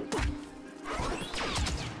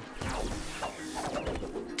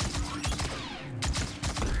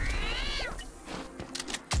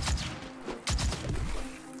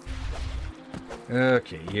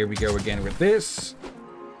 Okay, here we go again with this.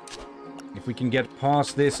 If we can get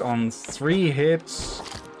past this on 3 hits...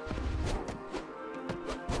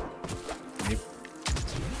 Yep.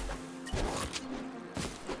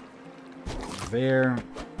 There.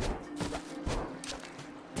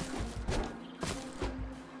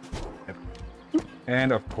 Yep.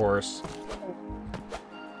 And of course...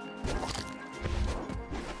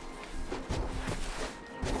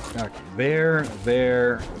 Okay,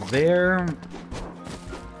 there.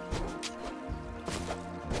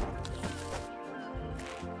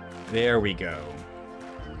 There we go.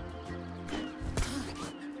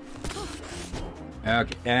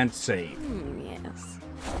 Okay, and save. Yes.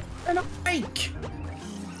 And a bike!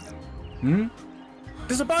 Hmm?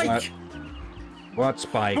 There's a bike! What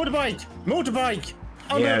spike? Motorbike! Motorbike!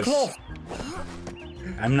 Under Yes. a cloth!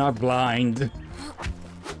 I'm not blind.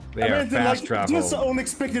 They are fast travel. Just an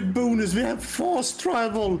unexpected bonus. We have fast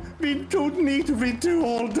travel. We don't need to redo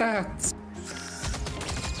all that.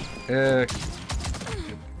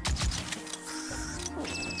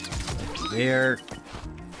 There.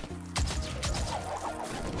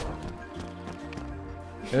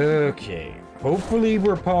 Okay. Hopefully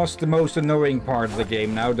we're past the most annoying part of the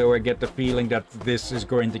game now, though I get the feeling that this is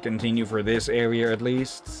going to continue for this area at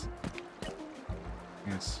least.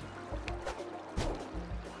 Yes.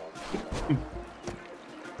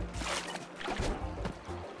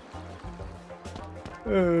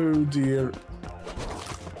 Oh dear.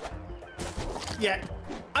 Yeah,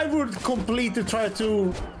 I would completely try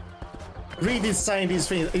to redesign these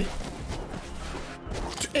things.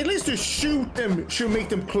 At least to shoot them should make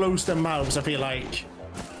them close their mouths, I feel like.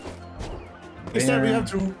 Instead we have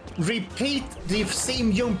to repeat the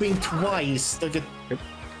same jumping twice.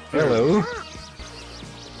 Hello.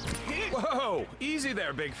 Whoa, easy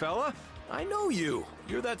there, big fella. I know you.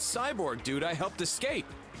 You're that cyborg dude I helped escape.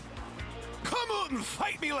 Come out and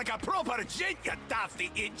fight me like a proper gent, you dafty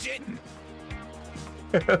idiot!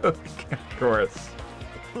 Of course.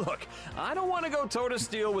 Look, I don't want to go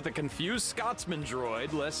toe-to-steel with a confused Scotsman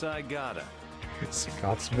droid, less I gotta.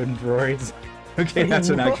 Scotsman droids? Okay, that's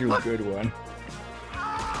an actual good one.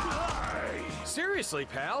 Seriously,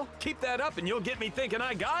 pal, keep that up and you'll get me thinking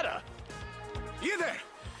I gotta. You there!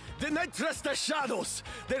 Do not trust the shadows!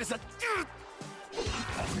 There's a...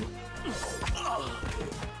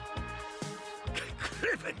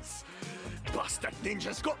 Cribbins! Bastard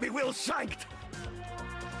ninjas got me well shanked!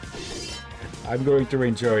 I'm going to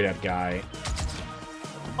enjoy that guy.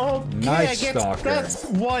 Okay, Nice stalker. That's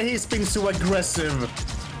why he's been so aggressive.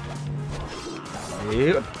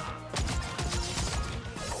 Yep.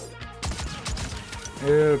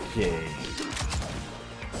 Okay.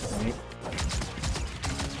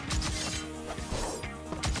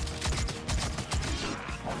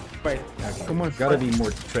 Wait, Okay. come on. Gotta be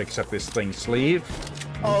more tricks up this thing's sleeve.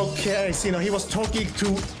 Okay, I see now. He was talking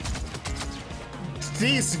to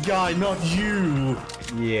this guy, not you.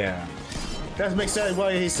 Yeah. That makes sense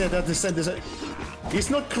why he said that. He's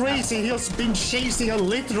not crazy. He's been chasing a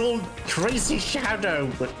literal crazy shadow.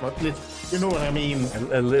 But what? You know what I mean?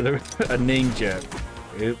 A ninja.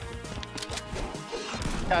 Yep.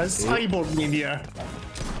 A cyborg ninja.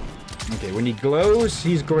 Okay, when he glows,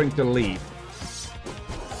 he's going to leave.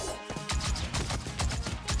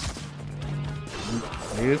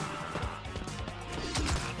 Yep.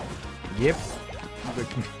 Yep.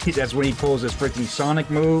 That's when he pulls his freaking Sonic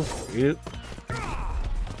move. Yep.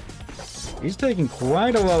 He's taking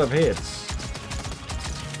quite a lot of hits.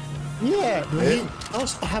 Yeah, he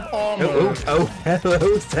does have armor. Oh,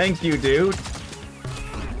 hello. Thank you, dude.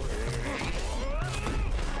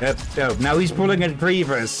 Oh, now he's pulling at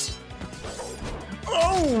Grievous.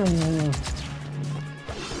 Oh!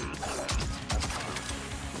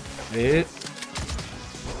 Yep.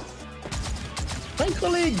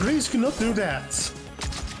 Thankfully, Grease cannot do that.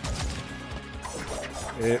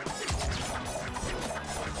 Yep.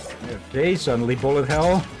 Okay, suddenly bullet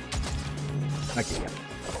hell. Okay.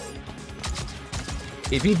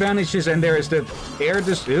 If he vanishes and there is the air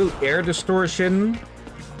distortion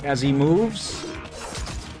as he moves.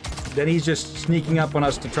 Then he's just sneaking up on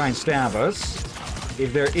us to try and stab us.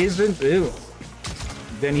 If there isn't,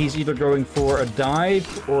 then he's either going for a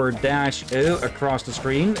dive or a dash across the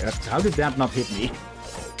screen. How did that not hit me?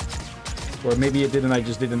 Or maybe it didn't, I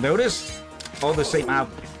just didn't notice. All the same. Ow.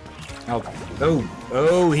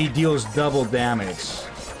 Oh, he deals double damage.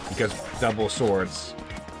 Because double swords.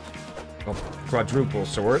 Well, quadruple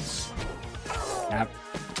swords.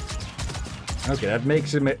 Okay, that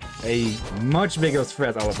makes him a much bigger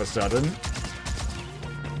threat all of a sudden.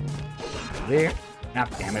 There. Ah,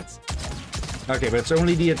 damn it. Okay, but it's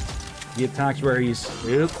only the attacks where he's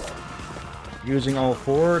using all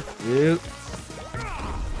four.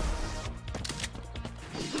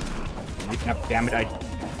 Ah, damn it,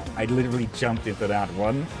 I literally jumped into that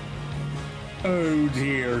one. Oh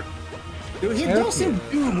dear. He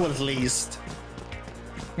doesn't do at least.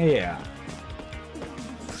 Yeah.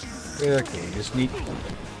 Okay, just need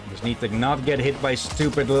to not get hit by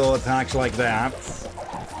stupid little attacks like that.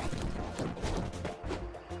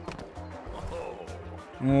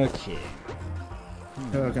 Okay.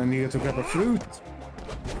 Okay, I need to grab a fruit.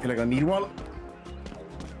 I feel like I need one.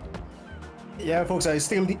 Yeah, folks, I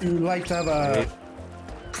still like to have a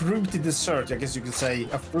fruity dessert. I guess you could say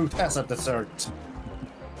a fruit as a dessert.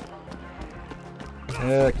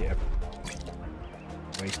 Okay.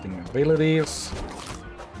 Wasting abilities.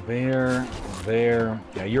 There.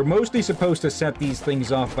 Yeah, you're mostly supposed to set these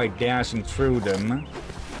things off by dashing through them.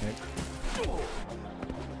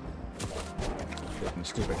 Taking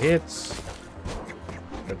stupid hits.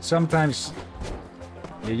 But sometimes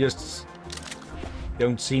you just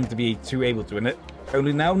don't seem to be too able to. And it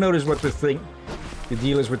only now notice what the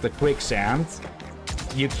deal is with the quicksand.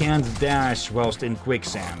 You can't dash whilst in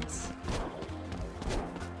quicksand.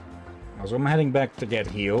 So I'm heading back to get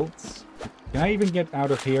healed. Can I even get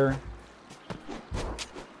out of here?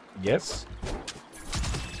 Yes.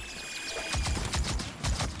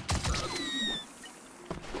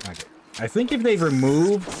 Okay. I think if they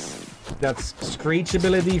removed that screech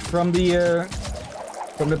ability from the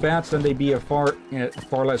bats, then they'd be far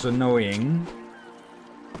less annoying.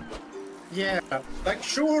 Yeah, like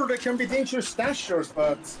sure there can be dangerous dashers,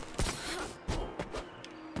 but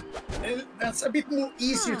that's a bit more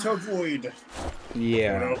easier to avoid.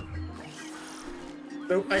 Yeah. You know?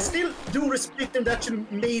 So I still do respect them that actually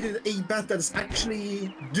made it a bat that's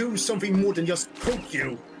actually do something more than just poke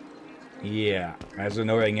you. Yeah, as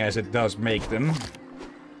annoying as it does make them.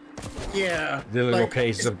 Yeah. The little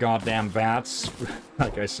cases of goddamn bats,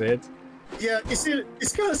 like I said. Yeah, it's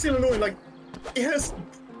kind of still annoying. Like, it has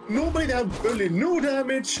nobody that have barely no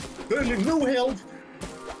damage, barely no health,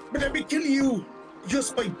 but they be killing you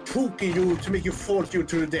just by poking you to make you fall you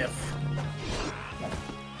to death.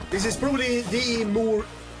 This is probably the more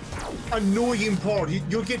annoying part.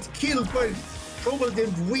 You get killed by probably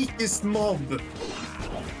the weakest mob.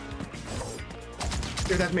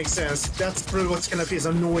 If that makes sense. That's probably what's gonna be so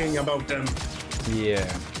annoying about them. Yeah.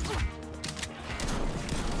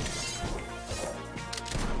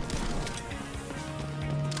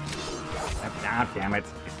 Ah, damn it.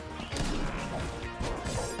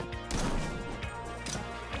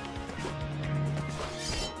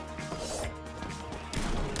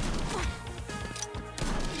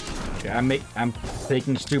 Okay, I'm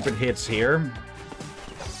taking stupid hits here.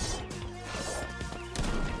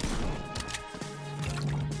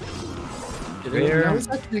 There. Now it's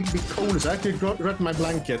actually a bit cold, so I actually got my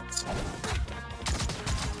blanket.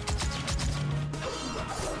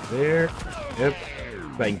 There. Yep.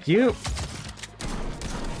 Thank you.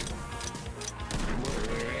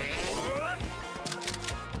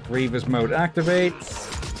 Grievous mode activates.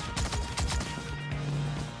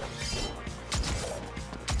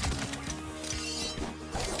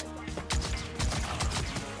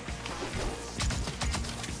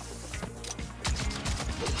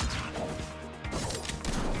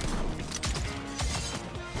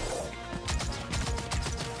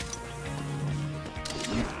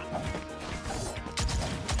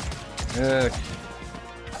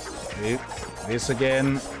 This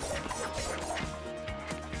again.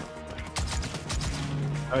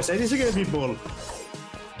 I say this again, people.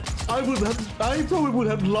 I probably would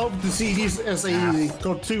have loved to see this as a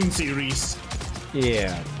cartoon series.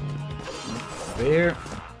 Yeah. There.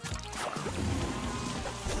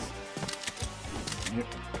 Yep.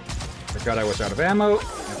 Forgot I was out of ammo.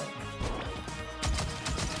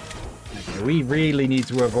 Okay, we really need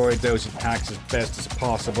to avoid those attacks as best as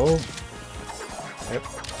possible. Yep.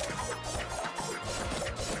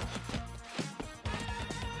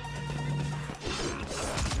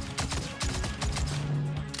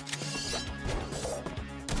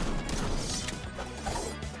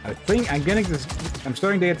 I think I'm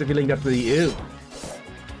starting to get the feeling that the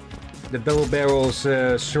double barrel's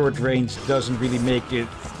short range doesn't really make it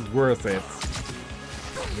worth it.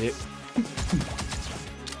 Yep.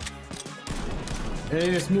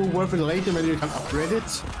 It is more worth it later when you can upgrade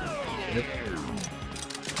it. Yep.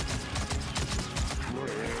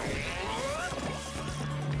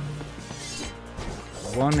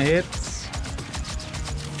 One hit.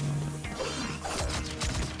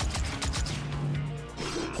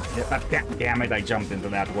 Yeah, damn it, I jumped into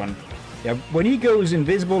that one. Yeah, when he goes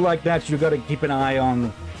invisible like that, you gotta keep an eye on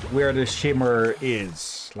where the shimmer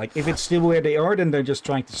is. Like, if it's still where they are, then they're just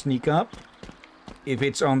trying to sneak up. If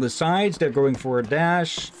it's on the sides, they're going for a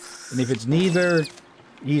dash. And if it's neither,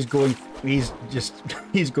 he's going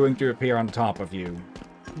to appear on top of you.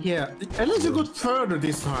 Yeah, at least you got further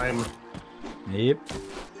this time. Yep.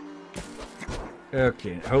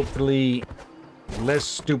 Okay, hopefully less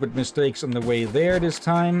stupid mistakes on the way there this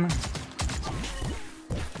time.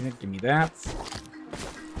 Yeah, give me that.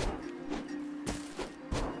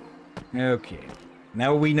 Okay.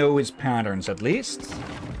 Now we know his patterns at least.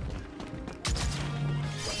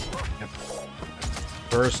 Yep.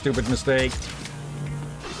 First stupid mistake.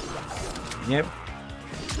 Yep.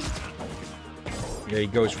 Here he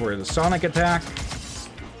goes for the sonic attack.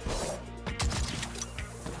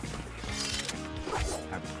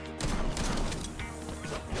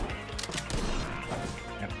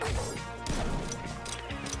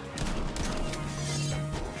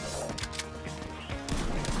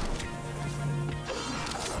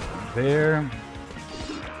 There.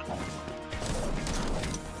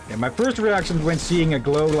 Yeah, my first reaction when seeing a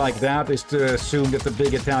glow like that is to assume that the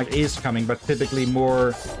big attack is coming, but typically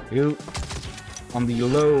more on the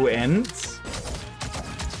low end.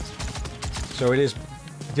 So it is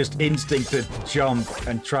just instinct to jump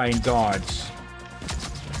and try and dodge.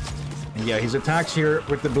 And yeah, his attacks here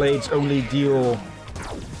with the blades only deal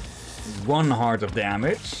 1 heart of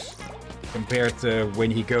damage, compared to when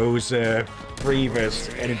he goes Previous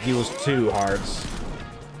and it deals 2 hearts.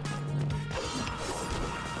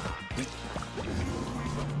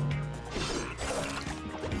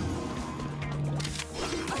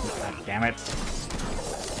 God damn it.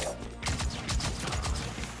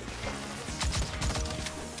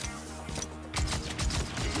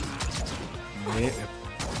 Yeah.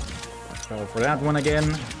 Go for that one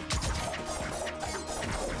again.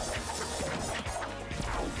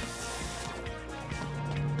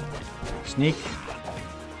 Sneak.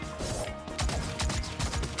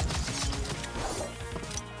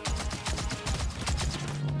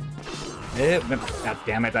 God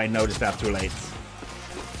damn it, I noticed that too late.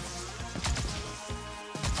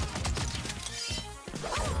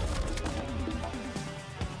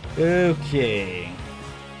 Okay.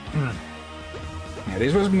 Yeah,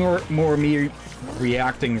 this was more me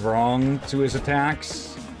reacting wrong to his attacks.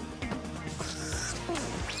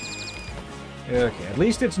 Okay, at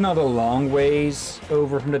least it's not a long ways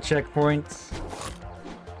over from the checkpoint.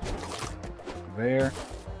 There.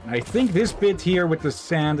 I think this bit here with the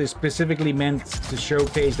sand is specifically meant to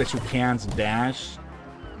showcase that you can't dash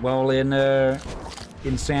while in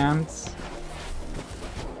sand.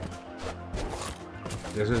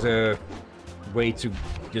 This is a way to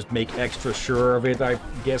just make extra sure of it, I'm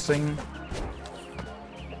guessing.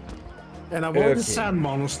 And avoid the sand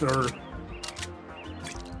monster.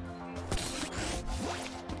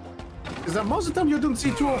 Is that most of the time you don't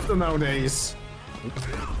see too often nowadays? Oops.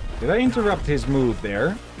 Did I interrupt his move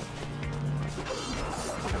there?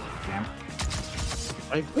 Damn.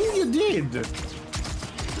 I think you did.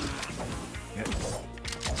 Yeah.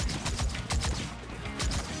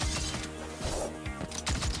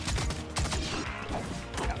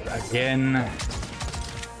 Again.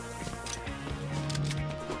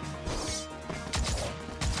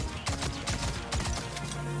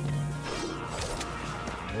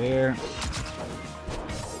 There.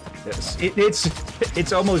 Yes,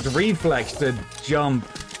 it's almost reflex to jump.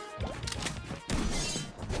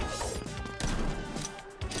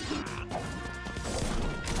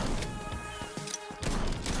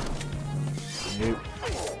 Nope.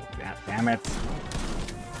 God damn it.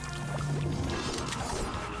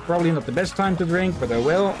 Probably not the best time to drink, but I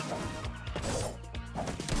will.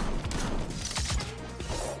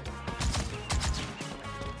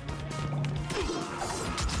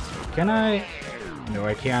 Can I? No,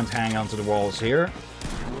 I can't hang onto the walls here.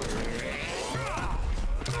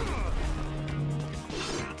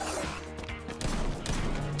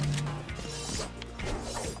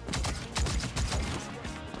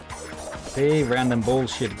 Okay, random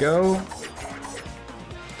bullshit go.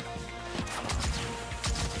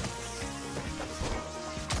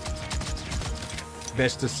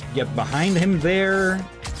 best to get behind him there.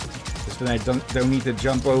 Just then I don't need to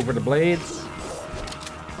jump over the blades.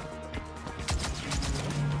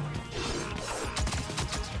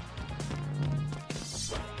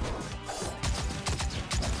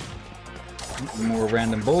 More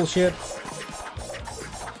random bullshit.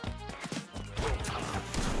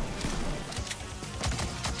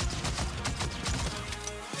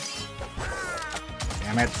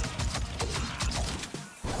 Damn it.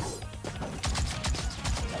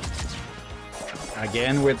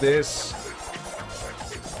 Again with this.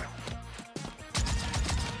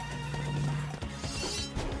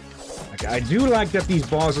 Okay, I do like that these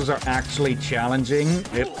bosses are actually challenging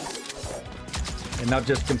it and not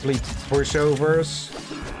just complete pushovers.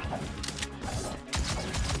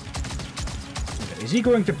 Okay, is he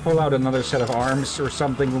going to pull out another set of arms or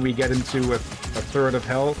something when we get into a third of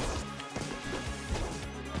health?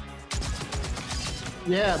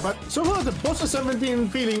 Yeah, but so far the bosses haven't been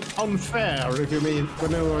feeling unfair, if you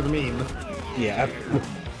know what I mean. Yeah.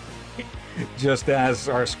 Just as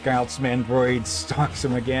our Scoutsman droid stalks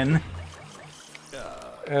him again.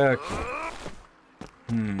 Okay.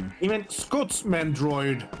 Even Scotsman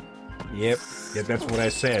droid. Yep. Yeah, that's what I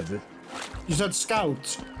said. You said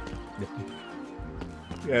scout.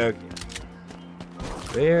 Okay.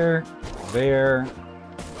 There. There.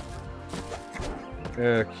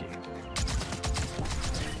 Okay.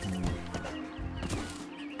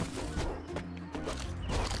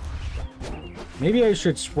 Maybe I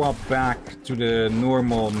should swap back to the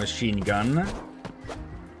normal machine gun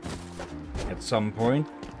at some point.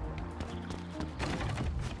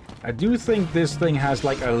 I do think this thing has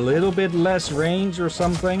like a little bit less range or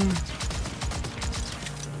something.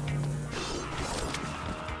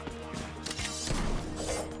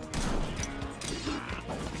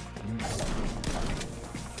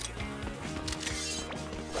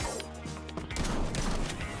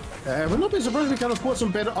 We're not be surprised we can afford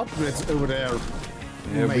some better upgrades over there.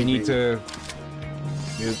 Yeah,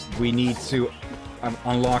 we need to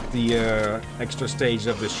unlock the extra stage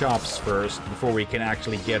of the shops first before we can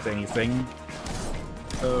actually get anything.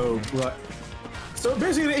 Oh, right. So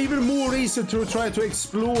basically, even more reason to try to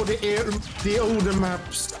explore the older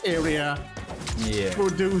maps area. Yeah. For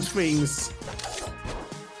those things.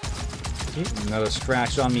 Okay, not a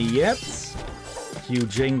scratch on me yet. Cue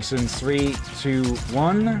Jinx in 3, 2,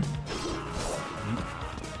 1.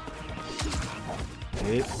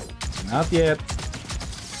 Okay, not yet.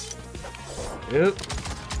 Oop.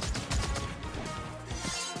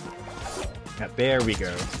 Yeah, there we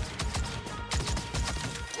go.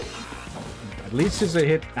 At least it's a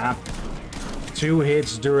hit. 2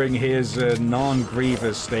 hits during his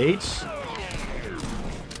non-grievous stage.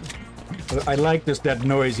 I like that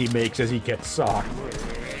noise he makes as he gets socked.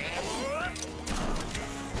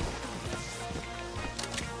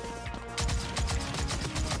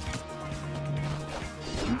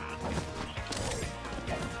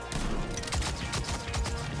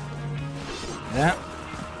 Yeah.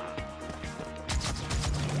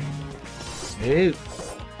 Ew.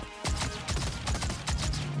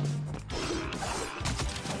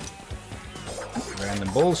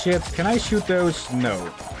 Random bullshit. Can I shoot those? No.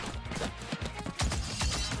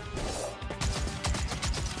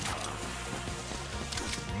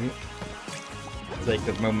 Take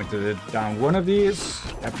that moment to down one of these.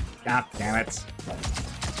 Yep. God damn it.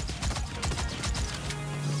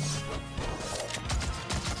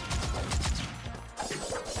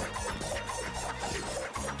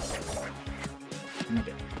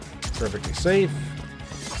 Okay. Perfectly safe.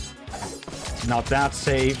 Not that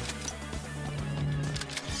safe.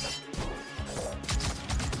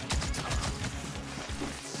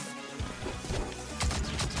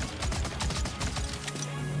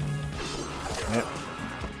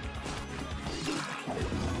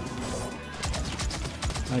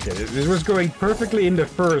 Okay, this was going perfectly in the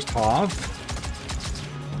first half.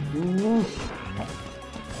 Ooh.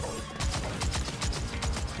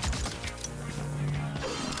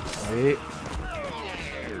 Okay.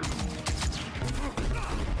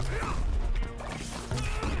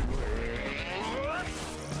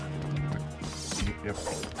 Yep.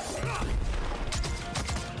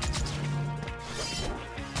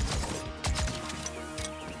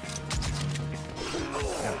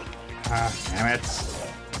 Ah, damn it.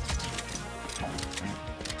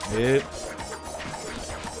 Yep.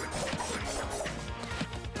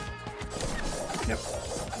 Yep.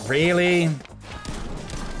 Really?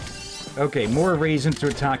 Okay, more reason to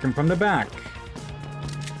attack him from the back.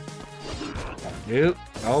 Yep.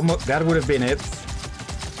 Almost. That would have been it.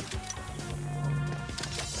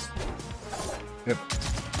 Yep.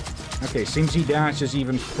 Okay, seems he dashes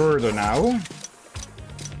even further now.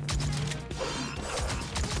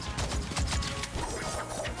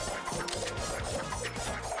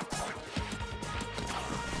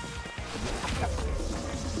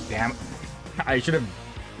 I should have...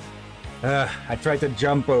 I tried to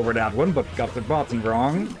jump over that one, but got the button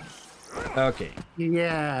wrong. Okay.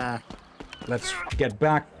 Yeah. Let's get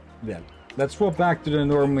back then. Let's swap back to the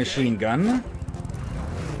normal machine gun.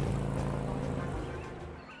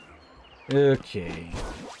 Okay.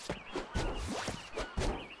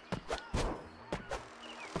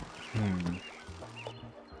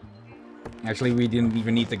 Actually, we didn't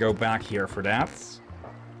even need to go back here for that.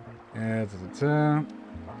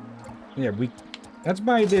 Yeah, let's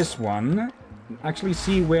buy this one. Actually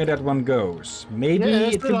see where that one goes. Maybe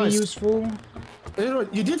it could be useful.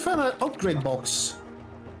 You did find an upgrade box.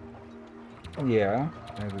 Yeah.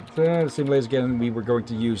 The simulator again we were going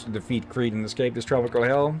to use to defeat Cread and escape this tropical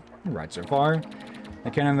hell. Right so far.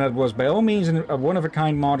 A cannon that was by all means a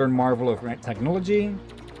one-of-a-kind modern marvel of technology.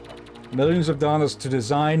 Millions of dollars to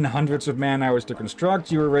design, hundreds of man-hours to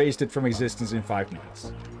construct, you erased it from existence in 5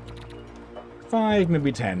 minutes. 5,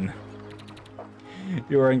 maybe 10.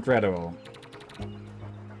 You are incredible.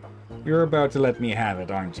 You're about to let me have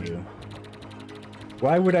it, aren't you?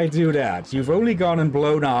 Why would I do that? You've only gone and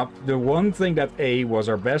blown up the one thing that A, was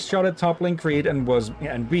our best shot at toppling Cread, and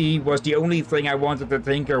B, was the only thing I wanted to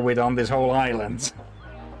tinker with on this whole island.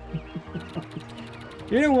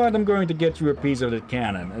 You know what? I'm going to get you a piece of that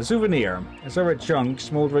cannon. A souvenir. I saw a chunk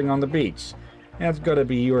smoldering on the beach. That's gotta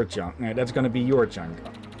be your chunk. That's gonna be your chunk.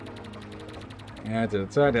 Yeah, to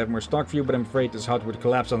the side, I have more stock for you, but I'm afraid this hut would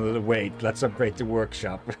collapse under the weight. Let's upgrade the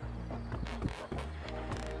workshop.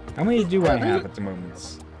 How many do I have at the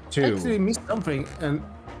moment? 2. I actually missed something, and...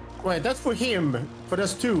 Wait, that's for him. But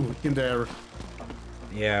there's 2 in there.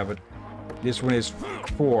 Yeah, but this one is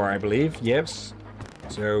 4, I believe. Yes.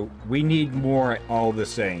 So, we need more all the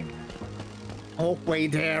same. Oh,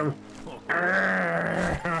 wait there.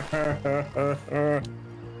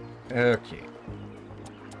 Okay.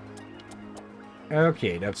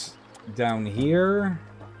 Okay, that's down here.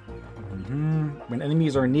 When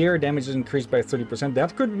enemies are near, damage is increased by 30%.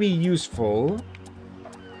 That could be useful.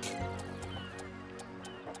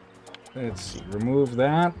 Let's see, remove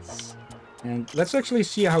that. And let's actually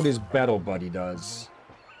see how this battle buddy does.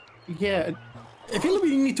 Yeah, I feel like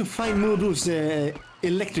we need to find more of those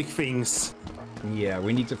electric things. Yeah,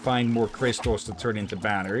 we need to find more crystals to turn into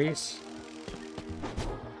batteries.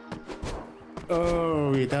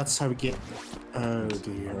 Oh, yeah, that's how we get... Oh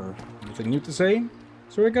dear. Anything new to say?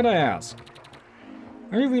 So I gotta ask.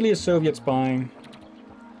 Are you really a Soviet spy?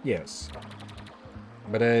 Yes.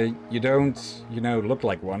 But you don't, you know, look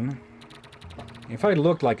like one. If I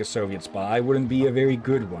looked like a Soviet spy, I wouldn't be a very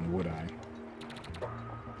good one, would I?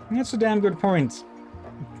 That's a damn good point.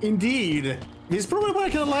 Indeed. It's probably why I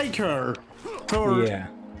kind of like her. Or yeah.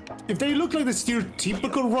 If they look like the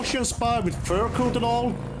stereotypical Russian spy with fur coat and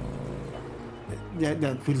all,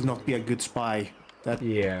 that will not be a good spy. That...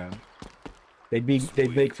 Yeah. They'd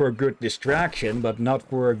make for a good distraction, but not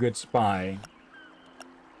for a good spy.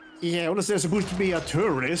 Yeah, unless they're supposed to be a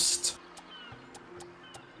tourist.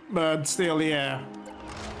 But still, yeah.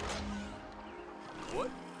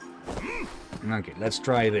 Okay, let's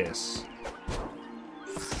try this.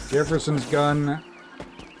 Jefferson's gun.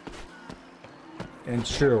 And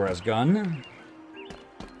Shura's gun.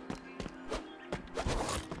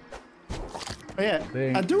 Oh,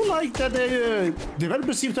 yeah, I do like that the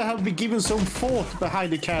developers seem to have been given some thought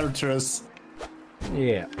behind the characters.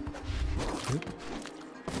 Yeah.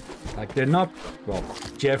 Like, they're not... Well,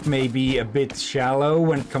 Jeff may be a bit shallow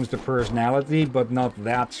when it comes to personality, but not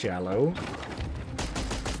that shallow.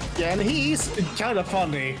 Yeah, and he's kind of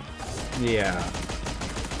funny. Yeah.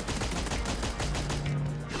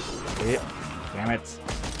 Damn it.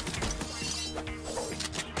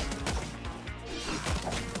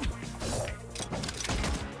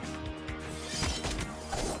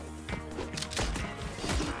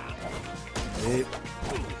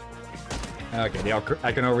 Okay,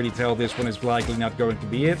 I can already tell this one is likely not going to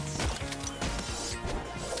be it.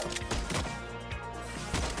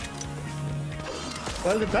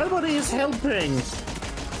 Well, the bell body is helping,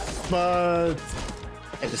 but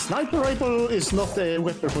the sniper rifle is not a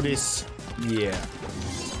weapon for this. Yeah.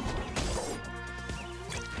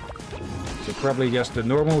 So probably just a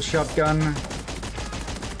normal shotgun.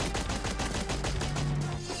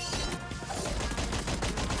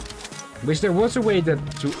 Wish there was a way to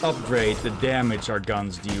upgrade the damage our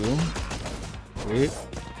guns do.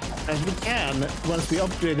 As we can once we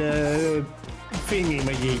upgrade the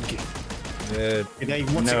thingy-majig.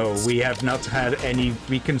 No, we have not had any.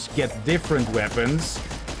 We can get different weapons,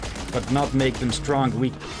 but not make them strong.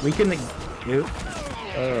 We can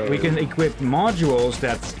equip modules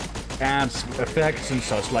that adds effects and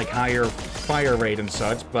such, like higher fire rate and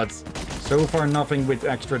such, but so far nothing with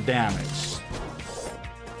extra damage.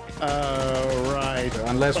 Right. So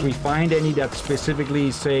unless we find any that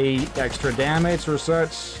specifically say extra damage or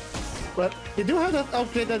such. But you do have that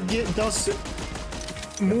upgrade that does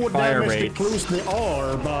more fire damage rate. the closer they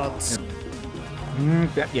are, but...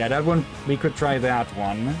 Yeah, that one, we could try that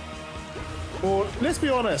one. Or, let's be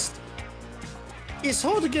honest, it's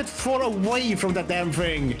hard to get far away from that damn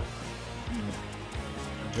thing.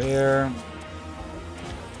 There.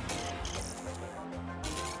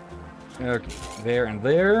 Okay, there and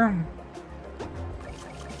there.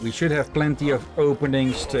 We should have plenty of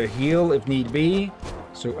openings to heal if need be.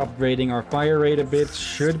 So upgrading our fire rate a bit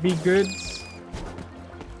should be good.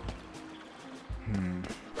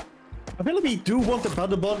 I feel like we do want the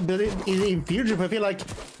battle body in future, but I feel like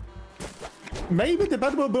maybe the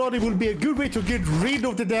battle body will be a good way to get rid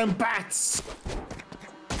of the damn bats.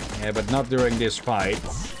 Yeah, but not during this fight.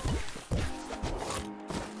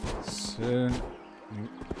 So...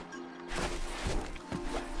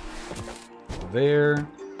 there.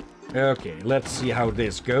 Okay, let's see how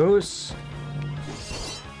this goes.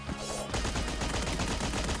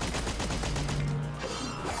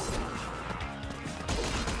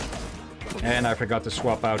 And I forgot to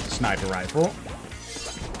swap out the sniper rifle.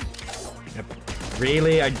 Yep.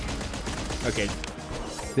 Really? Okay.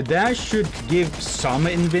 The dash should give some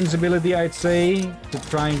invincibility, I'd say, to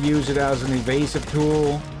try and use it as an evasive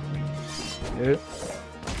tool. Yep.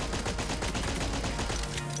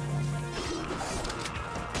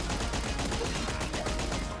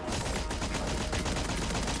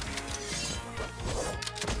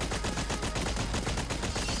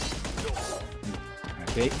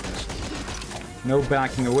 Okay. No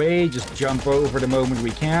backing away, just jump over the moment we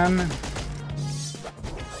can.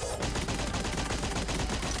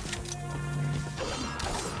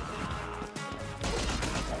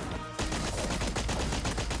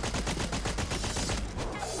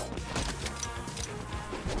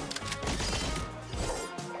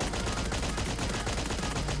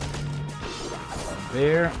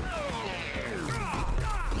 There.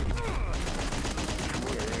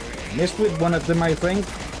 Missed with one of them, I think.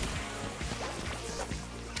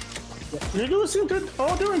 You do seem to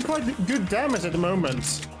doing quite good damage at the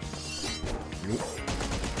moment.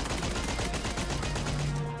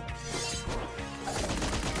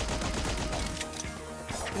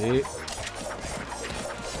 Okay.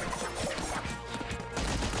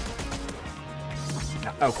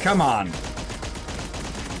 Oh, come on.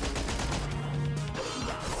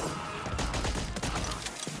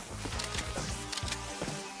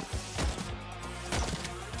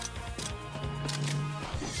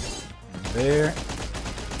 There.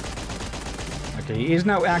 Okay, he is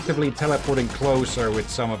now actively teleporting closer with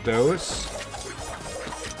some of those.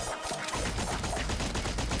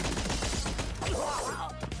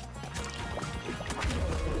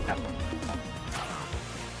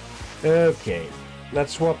 Okay,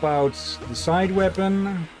 let's swap out the side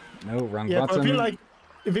weapon. No, wrong button. But I feel like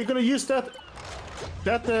if we're gonna use that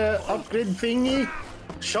upgrade thingy,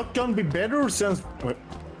 shotgun be better since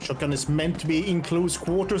shotgun is meant to be in close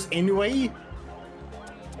quarters anyway.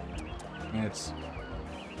 It's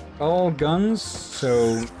all guns,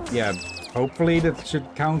 so yeah, hopefully that should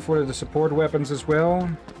count for the support weapons as well.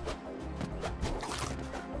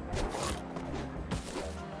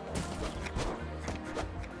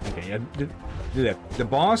 Okay, the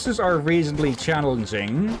bosses are reasonably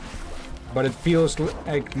challenging, but it feels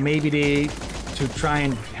like maybe to try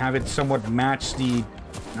and have it somewhat match the,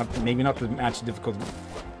 maybe not to match the difficulty.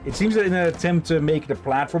 It seems that in an attempt to make the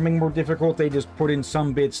platforming more difficult, they just put in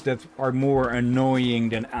some bits that are more annoying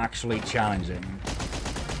than actually challenging.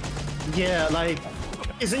 Yeah, like,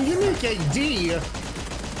 it's a unique idea,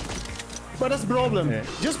 but that's the problem. Yeah.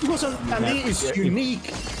 Just because an idea is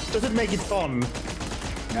unique doesn't make it fun.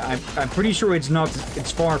 Yeah, I'm pretty sure it's not.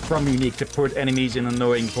 It's far from unique to put enemies in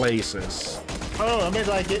annoying places. Oh, I mean,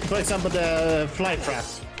 like, for example, the fly trap,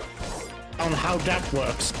 on how that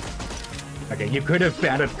works. Okay, you could have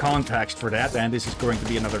added context for that, and this is going to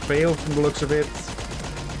be another fail from the looks of it.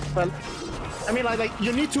 Well, I mean, like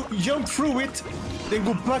you need to jump through it, then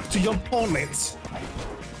go back to jump on it.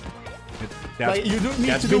 Like, you don't need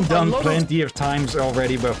that's to been do done plenty of times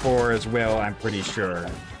already before as well, I'm pretty sure.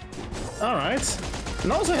 Alright.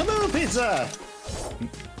 And also, hello, Pizza!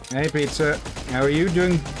 Hey, Pizza. How are you?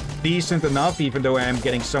 Doing decent enough, even though I am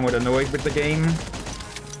getting somewhat annoyed with the game.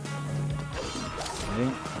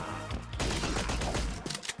 Okay.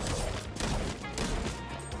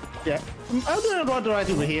 Yeah, I'm doing right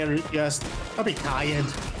over here, just a bit tired.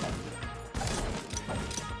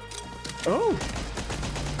 Oh!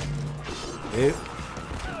 Here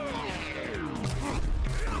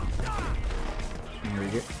we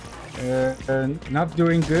go. Not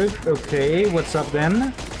doing good. Okay, what's up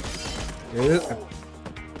then?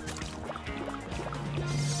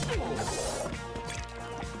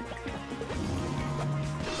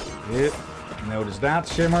 Notice that,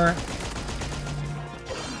 Shimmer.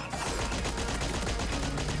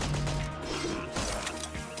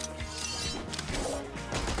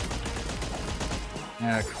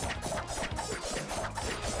 Okay.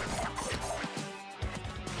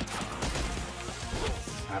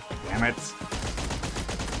 Ah, damn it.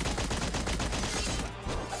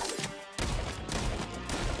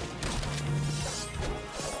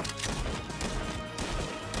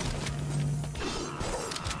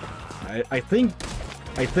 I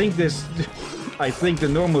think this I think the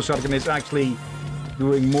normal shotgun is actually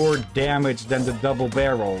doing more damage than the double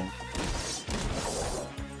barrel.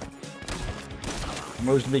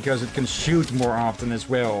 Mostly because it can shoot more often as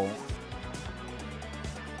well.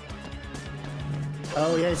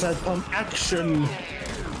 Oh yeah, it's like on action.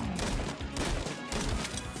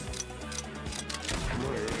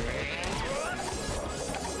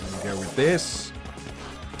 Go with this.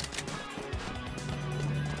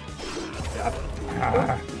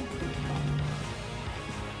 Ah.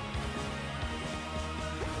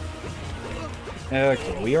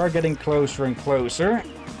 Okay, we are getting closer and closer.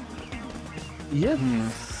 Yeah.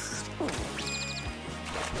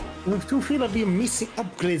 I do feel like we're missing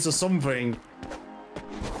upgrades or something.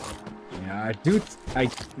 Yeah, I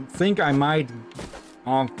think I might.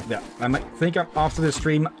 I might think after the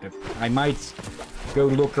stream, I might go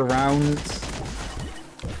look around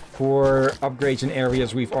for upgrades in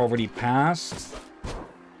areas we've already passed.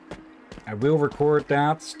 I will record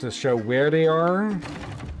that to show where they are.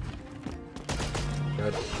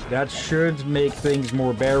 That should make things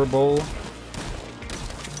more bearable.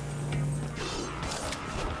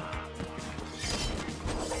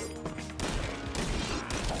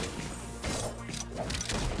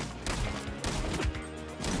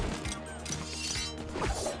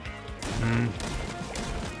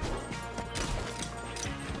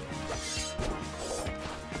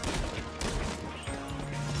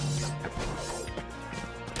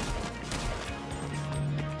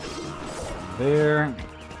 There.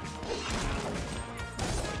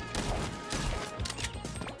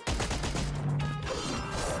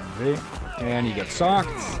 Okay. And he gets socked.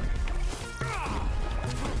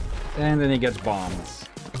 And then he gets bombed.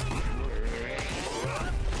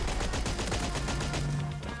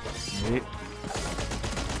 Okay.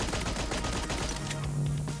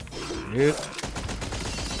 Good.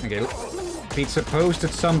 Okay. Pizza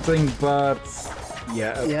posted something, but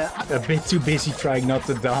yeah, a bit too busy trying not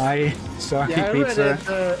to die. Sorry, yeah, Pizza.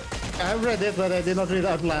 I read it, but I did not read it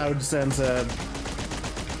out loud since yeah,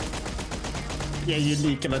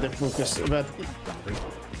 unique and other focus. But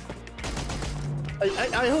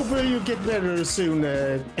I hope you get better soon,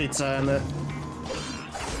 Pizza. And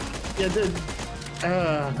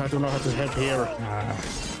yeah, I don't know how to help here.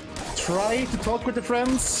 Try to talk with the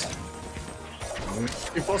friends,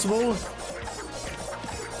 if possible.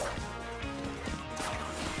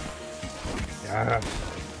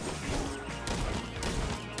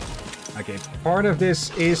 Okay, part of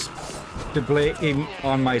this is to blame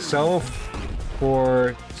on myself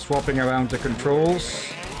for swapping around the controls.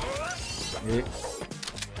 Okay.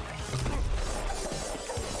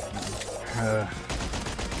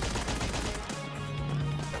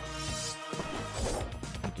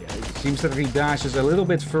 It seems that he dashes a little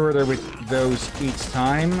bit further with those each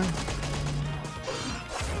time.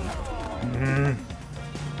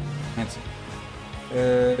 That's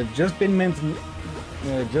just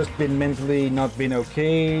been mentally not been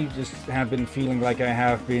okay. Just have been feeling like I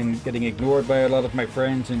have been getting ignored by a lot of my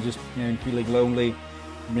friends and just feeling lonely.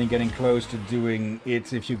 I've been getting close to doing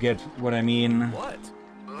it, if you get what I mean. What?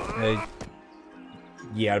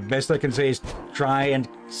 Yeah, the best I can say is try and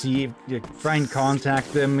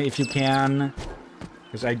contact them if you can,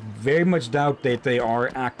 because I very much doubt that they are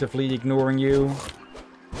actively ignoring you.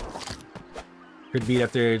 Could be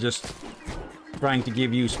that they're just trying to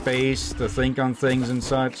give you space to think on things and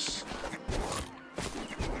such.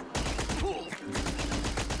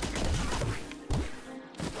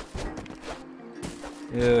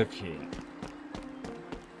 Okay.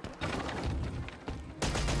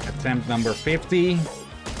 Attempt number 50.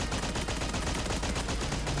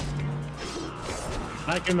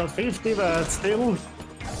 I cannot 50, but still.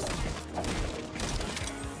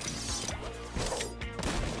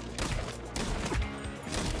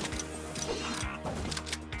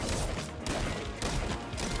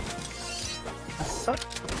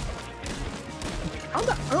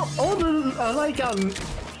 Like an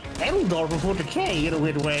Eldor before the K in a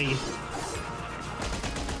weird way.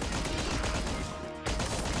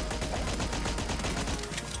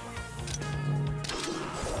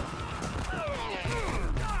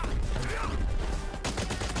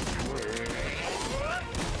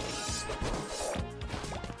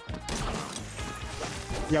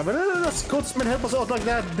 Yeah, but the Scotsman help us out like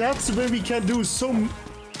that. That's where we can do some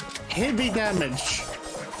heavy damage.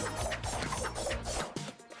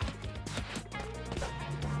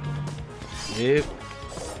 Yep.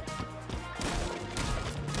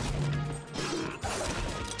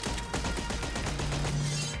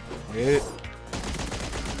 Yep.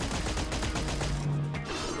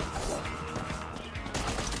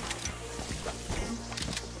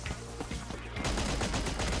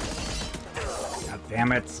 God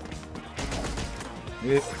damn it.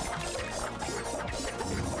 Yep.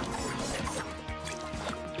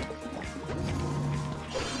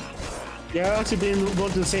 Yeah, I actually didn't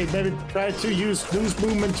want to say maybe try to use those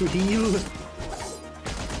movements to heal.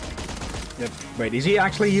 Yep. Wait, is he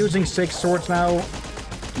actually using 6 swords now?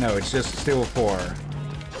 No, it's just still 4.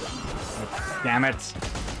 Damn it.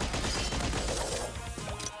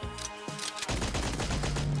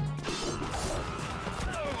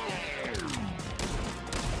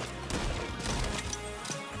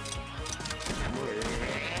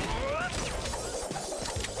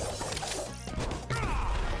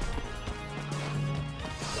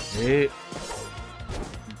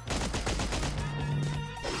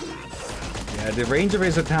 Yeah, the range of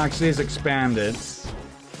his attacks is expanded.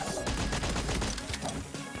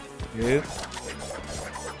 Good.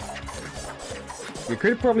 You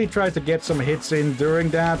could probably try to get some hits in during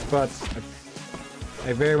that, but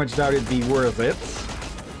I very much doubt it'd be worth it.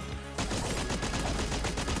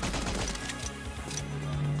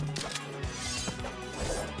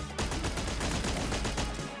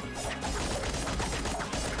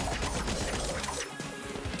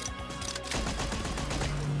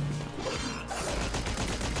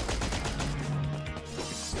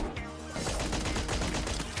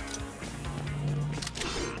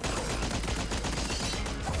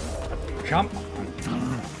 Come.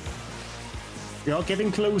 You're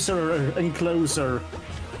getting closer and closer.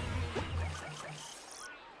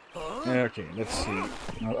 Okay, let's see.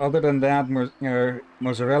 Now, other than that,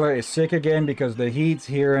 Mozzarella is sick again because the heat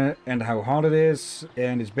here and how hot it is,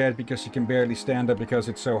 and it's bad because she can barely stand up because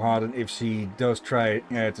it's so hot, and if she does try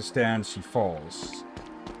to stand, she falls.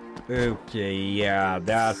 Okay, yeah,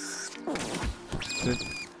 that's...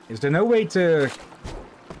 Is there no way to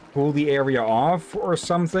cool the area off or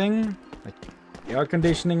something? Like air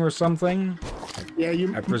conditioning or something? Yeah,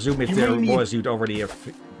 I presume if there was, you'd already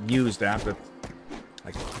have used that, but...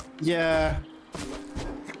 Like, yeah.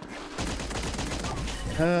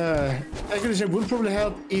 Air conditioning would probably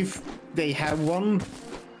help if they have one.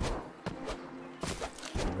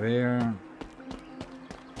 There.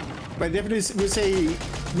 But definitely, we say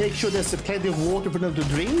make sure there's plenty of water for them to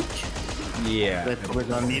drink. Yeah. They probably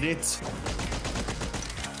don't need it.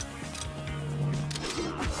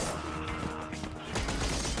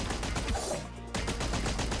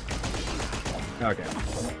 Okay.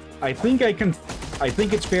 I think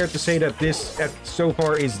it's fair to say that this so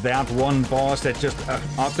far is that one boss that's just an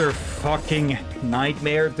utter fucking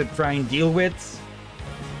nightmare to try and deal with.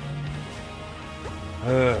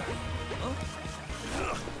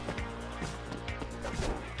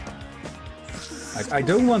 I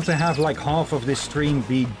don't want to have like half of this stream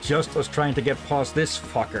be just us trying to get past this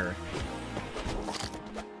fucker.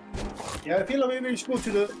 Yeah, I feel like maybe we should go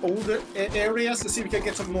to the older areas to see if we can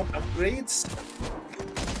get some more upgrades.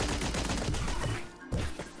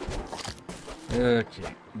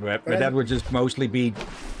 Okay, but that would just mostly be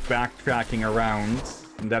backtracking around,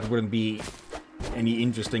 and that wouldn't be any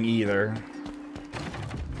interesting either.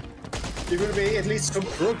 There will be at least some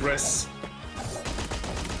progress.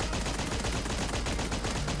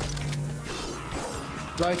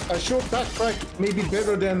 Like a short backtrack may be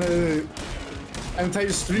better than an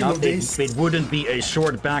entire stream of this. It wouldn't be a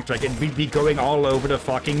short backtrack, it'd be going all over the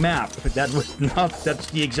fucking map. That would not, that's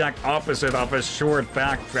the exact opposite of a short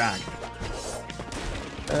backtrack.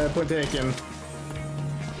 Point taken.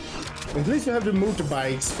 At least you have the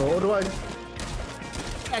motorbikes, for otherwise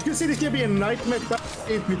I can see this can be a nightmare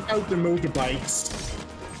without the motorbikes.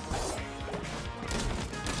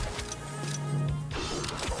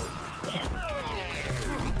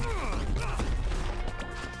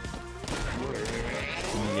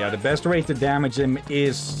 Yeah, the best way to damage him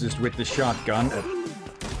is just with the shotgun.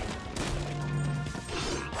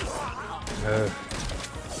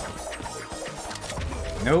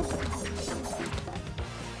 Nope.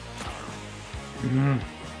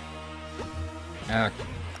 Okay.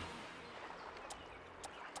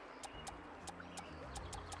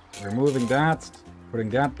 Removing that,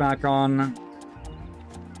 putting that back on,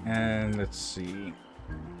 and let's see.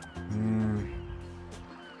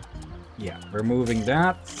 Yeah, removing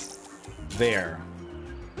that. There.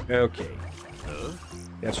 Okay.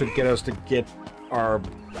 That should get us to get our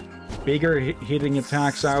bigger hitting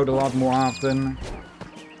attacks out a lot more often.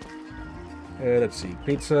 Let's see.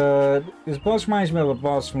 Pizza. This boss reminds me of a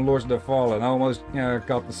boss from Lords of the Fallen. Almost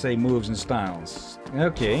got the same moves and styles.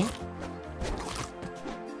 Okay.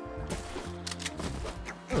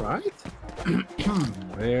 Alright.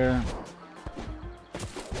 There.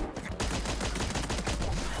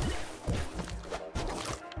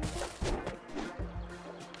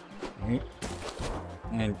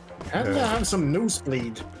 And I have some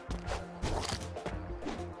nosebleed.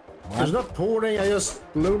 It's not pouring, I just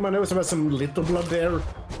blew my nose about some little blood there.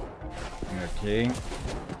 Okay.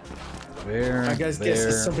 There. I guess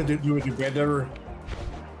it's something to do with the weather.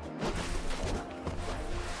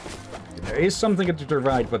 There is something to the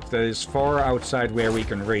right, but that is far outside where we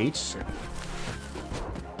can reach.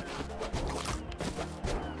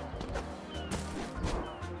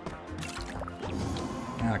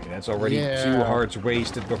 Okay, that's already 2 hearts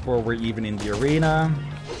wasted before we're even in the arena.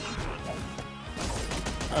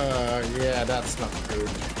 Yeah, that's not good.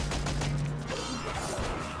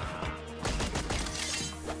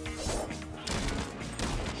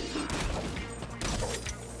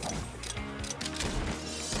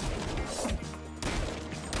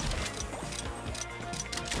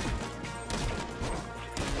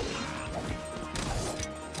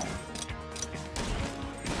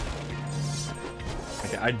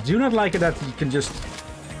 Okay, I do not like it that you can just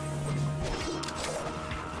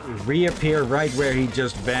reappear right where he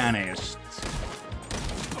just vanished.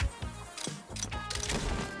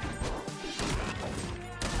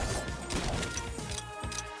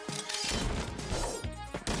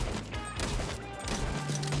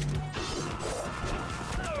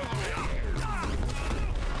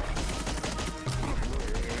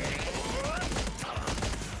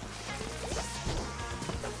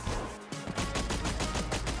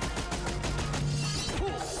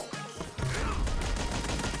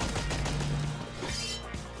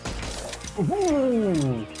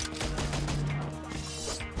 Ooh.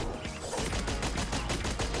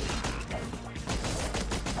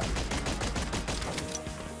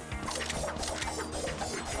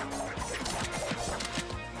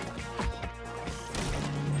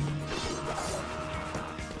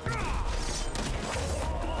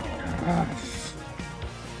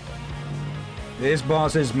 This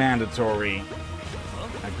boss is mandatory.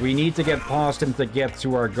 Like, we need to get past him to get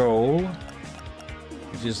to our goal.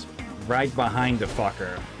 Which is right behind the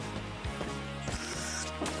fucker.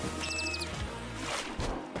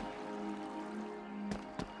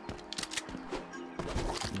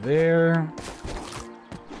 There.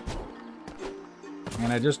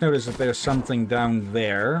 And I just noticed that there's something down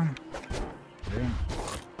there.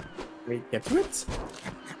 We get to it?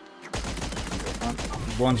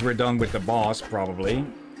 Once we're done with the boss, probably.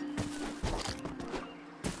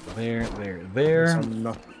 There. I'm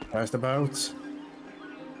not surprised about.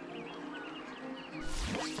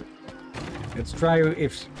 Let's try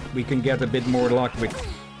if we can get a bit more luck with...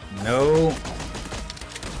 No.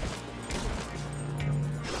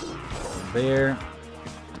 There.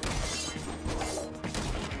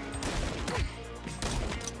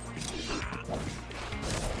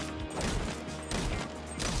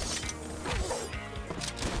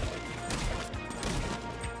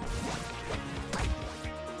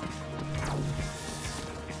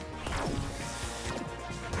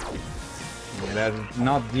 That's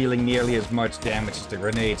not dealing nearly as much damage as the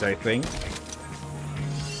grenades, I think.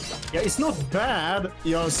 Yeah, it's not bad,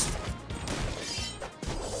 just...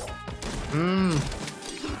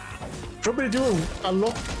 Probably do a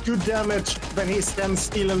lot good damage when he stands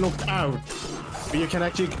still and knocked out. But you can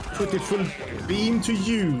actually put the full beam to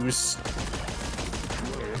use.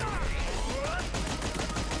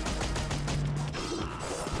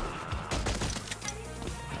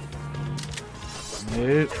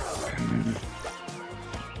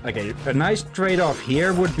 Okay, a nice trade-off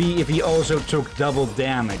here would be if he also took double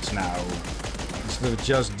damage now. Instead of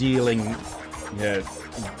just dealing... Yeah,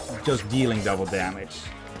 just dealing double damage.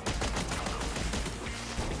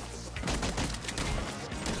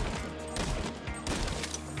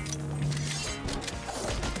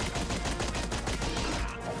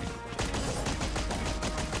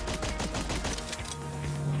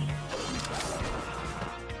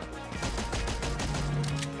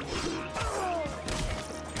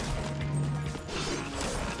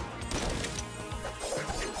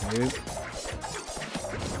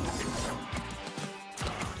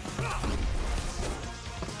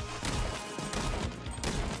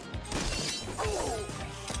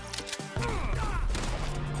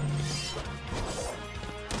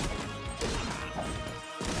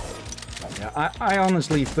 I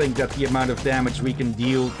honestly think that the amount of damage we can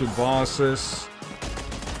deal to bosses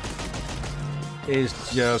is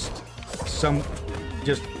just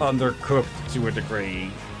undercooked to a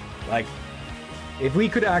degree. Like, if we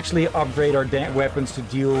could actually upgrade our weapons to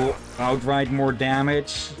deal outright more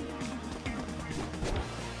damage,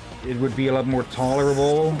 it would be a lot more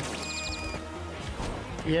tolerable.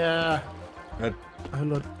 Yeah. But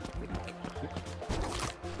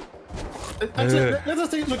actually, let us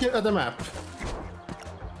take a look at the map.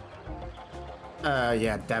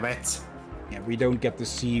 Yeah, damn it. Yeah, we don't get to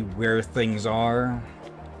see where things are.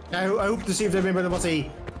 I hope to see if there was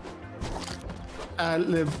a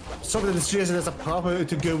something that suggested as a proper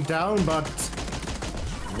to go down, but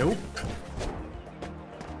nope.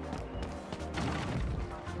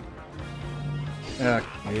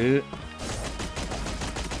 Okay.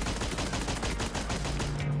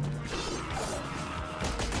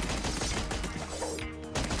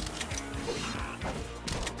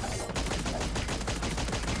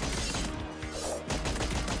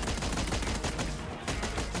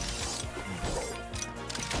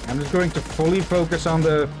 I'm just going to fully focus on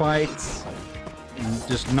the fights and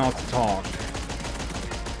just not talk.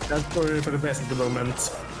 That's probably for the best at the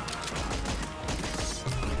moment.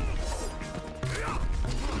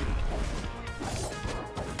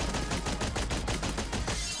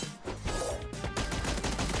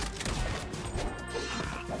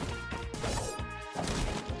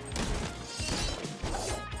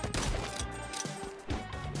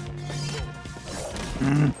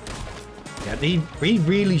 We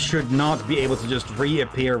really should not be able to just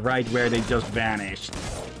reappear right where they just vanished.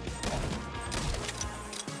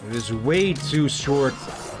 It is way too short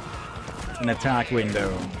an attack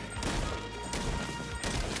window.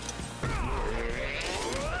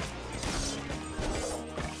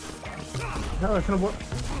 No, I kind of what?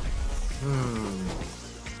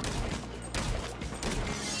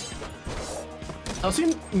 I've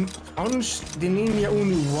seen punch the ninja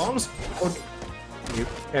only once, or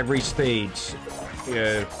every stage.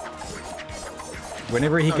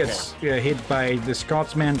 Whenever he gets hit by the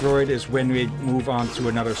Scotsman droid is when we move on to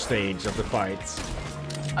another stage of the fight.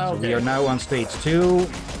 So we are now on stage 2.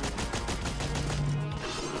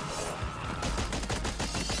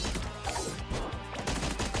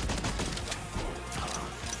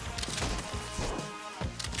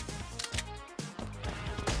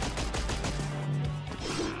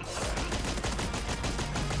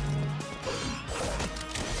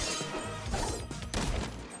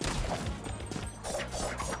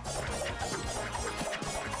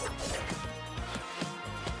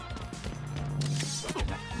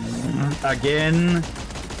 Again.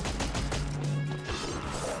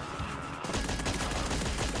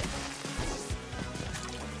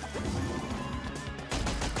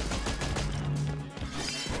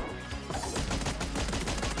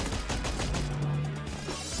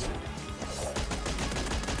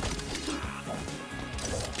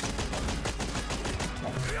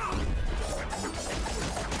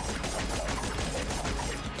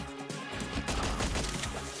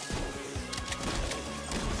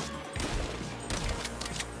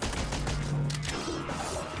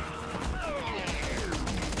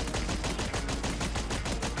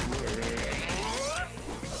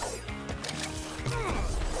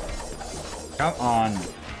 Come on.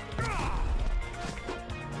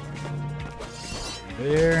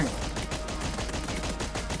 There.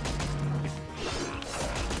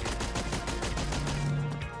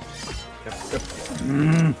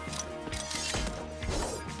 Yep.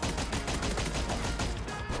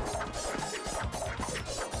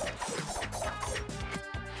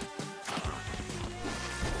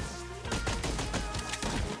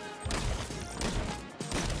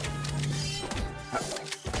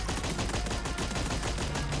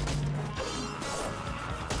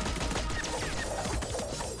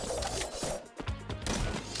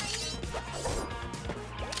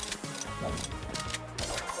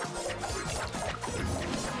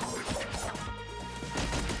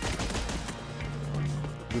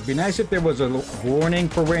 It'd be nice if there was a warning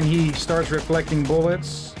for when he starts reflecting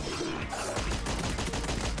bullets.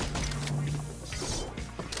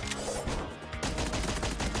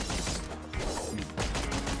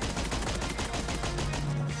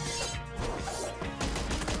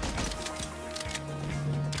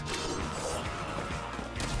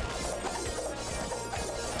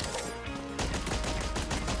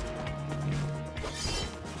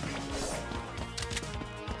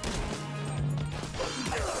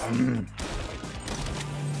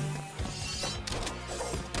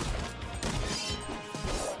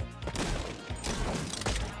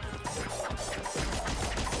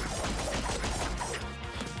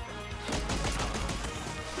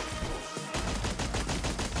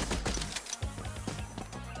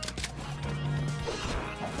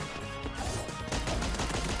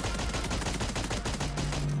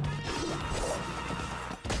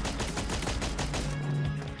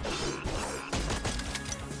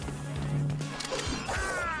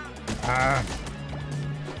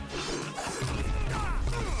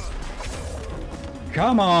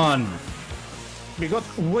 Come on! We got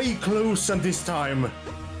way closer this time.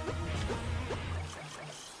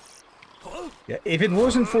 Yeah, if it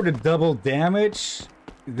wasn't for the double damage,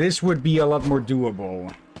 this would be a lot more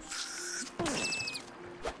doable.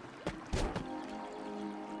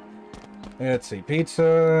 Let's see,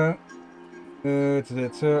 pizza.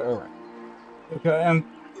 Alright. Okay, and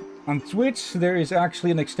on Twitch there is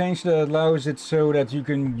actually an extension that allows it so that you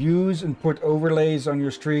can use and put overlays on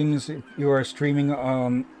your streams if you are streaming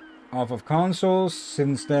off of consoles.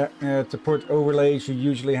 Since that to put overlays you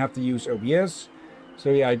usually have to use OBS.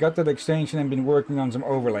 So yeah, I got that extension and been working on some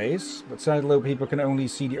overlays, but sadly people can only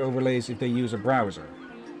see the overlays if they use a browser.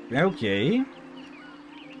 Okay.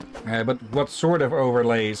 But what sort of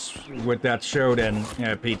overlays would that show then,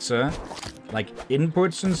 Pizza? Like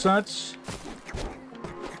inputs and such?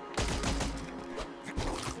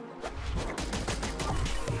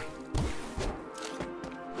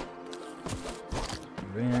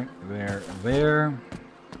 There.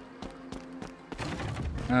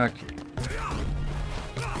 Okay.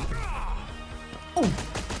 Oh.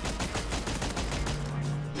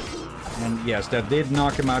 And yes, that did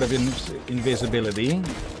knock him out of invisibility.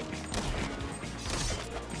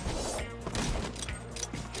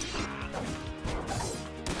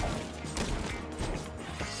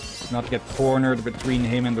 Not get cornered between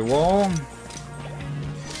him and the wall.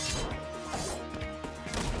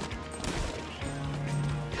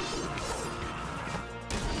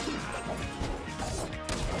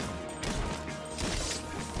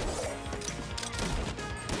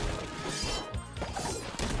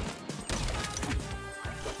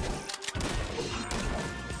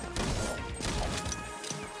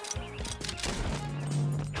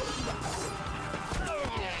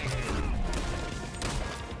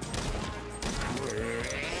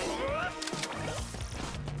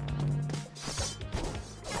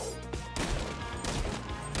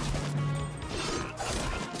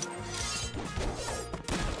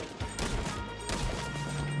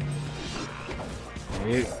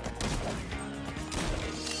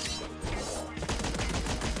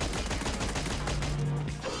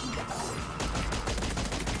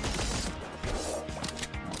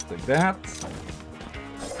 That.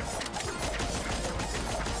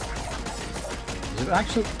 Is it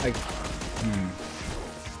actually like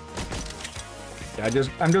yeah,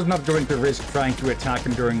 I'm just not going to risk trying to attack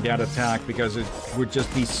him during that attack because it would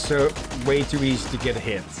just be so way too easy to get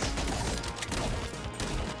hit.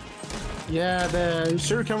 Yeah, the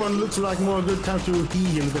shuriken one looks like more a good time to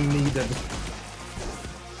heal than needed.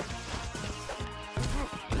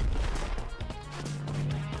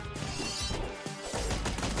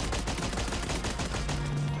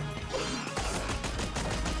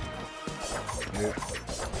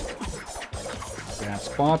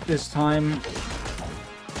 Spot this time.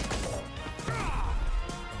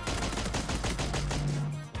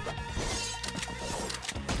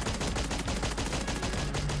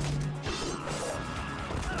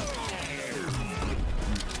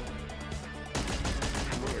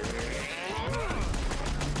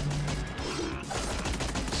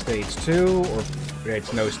 Stage 2, or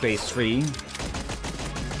it's no stage 3.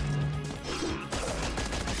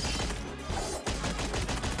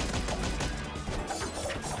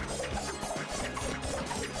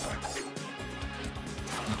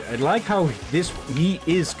 I like how he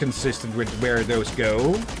is consistent with where those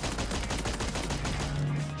go.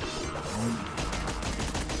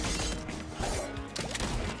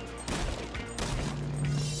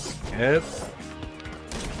 Yep.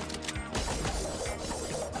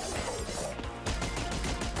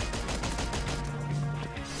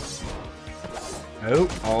 Oh,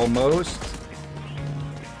 almost.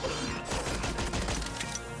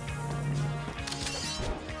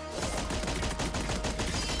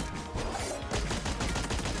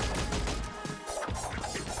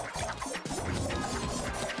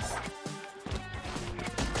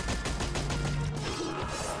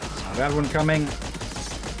 That one coming.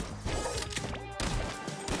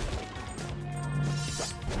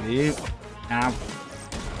 Yep. Ow.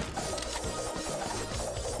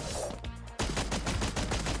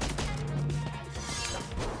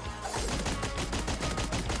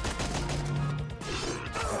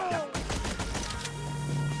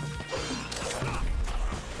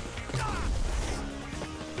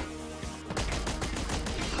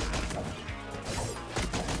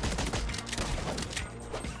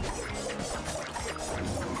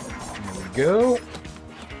 Go.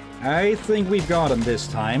 I think we got him this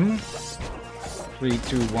time. 3,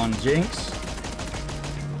 2, 1, Jinx.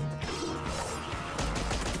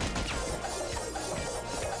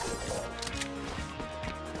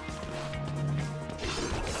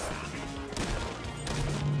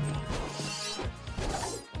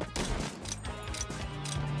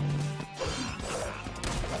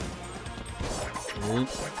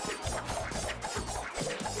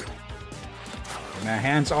 My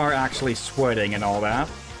hands are actually sweating and all that.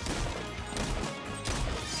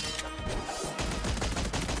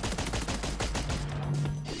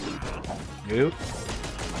 Nope.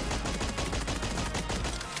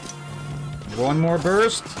 One more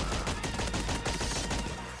burst.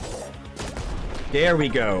 There we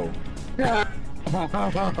go.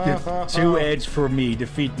 2 edge for me.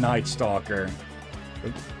 Defeat Night Stalker.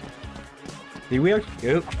 Did we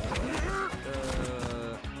actually...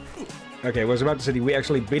 Okay, I was about to say, did we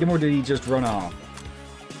actually beat him or did he just run off?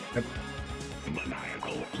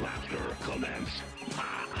 Maniacal laughter commence.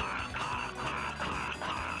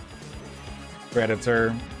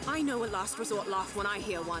 Predator. I know a last resort laugh when I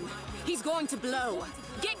hear one. He's going to blow.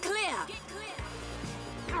 Get clear!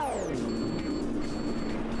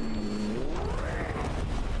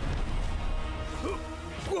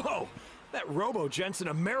 Whoa! That Robo-Gent's an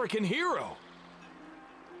American hero!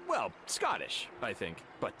 Well, Scottish, I think,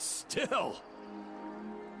 but still.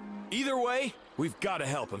 Either way, we've got to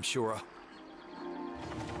help him, Shura.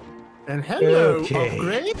 And hello, Okay.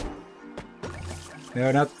 Upgrade?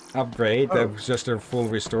 No, not upgrade. That was just a full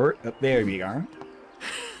restore. There we are.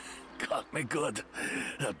 Got me good.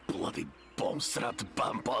 That bloody bomb-strapped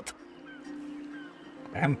bampot.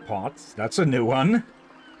 Ampots? That's a new one.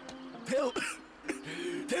 Tell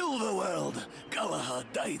the world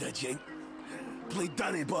Galahad died a jink. Played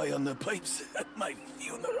Danny Boy on the pipes at my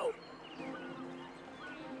funeral.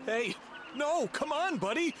 Hey, no, come on,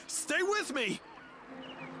 buddy! Stay with me!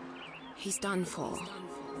 He's done for.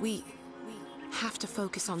 We have to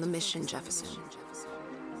focus on the mission, Jefferson.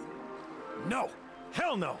 No!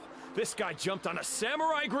 Hell no! This guy jumped on a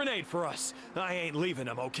samurai grenade for us! I ain't leaving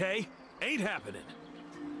him, okay? Ain't happening.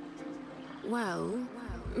 Well,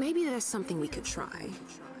 maybe there's something we could try.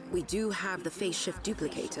 We do have the phase shift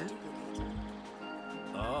duplicator.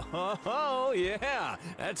 Oh, yeah,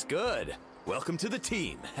 that's good. Welcome to the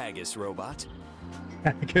team, Haggis Robot.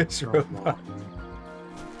 Haggis Robot.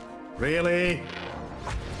 Really?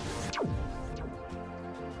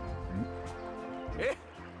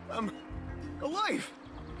 I'm alive!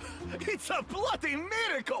 It's a bloody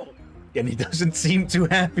miracle! And he doesn't seem too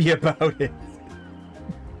happy about it.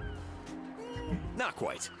 Not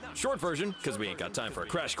quite. Short version, because we ain't got time for a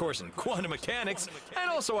crash course in quantum mechanics,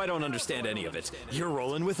 and also I don't understand any of it. You're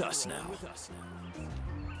rolling with us now.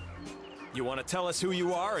 You want to tell us who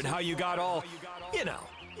you are and how you got all, you know,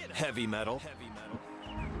 heavy metal?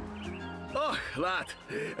 Oh, lad.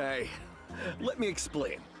 Hey, let me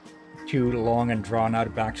explain. Too long and drawn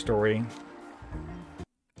out backstory.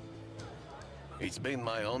 It's been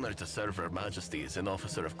my honor to serve Her Majesty as an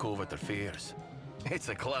officer of covert affairs. It's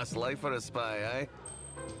a class life for a spy, eh?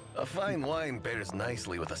 A fine wine pairs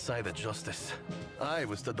nicely with a side of justice. I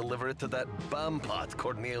was to deliver it to that bampot,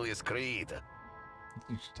 Cornelius Cread.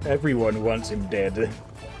 Everyone wants him dead.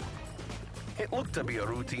 It looked to be a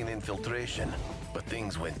routine infiltration, but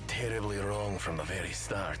things went terribly wrong from the very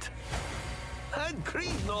start. Had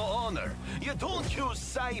Creed no honor? You don't use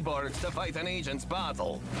cyborgs to fight an agent's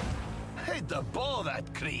battle. Head to ball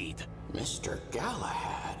that Creed. Mr.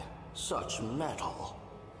 Galahad, such metal.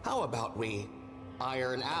 How about we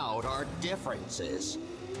iron out our differences?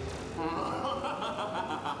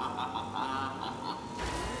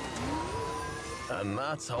 And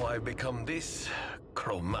that's how I've become this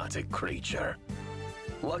chromatic creature.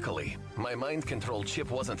 Luckily, my mind control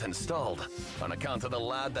chip wasn't installed on account of the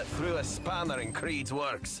lad that threw a spanner in Creed's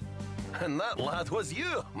works. And that lad was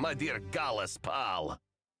you, my dear Gallus pal.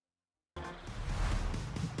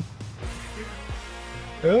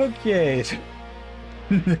 Okay.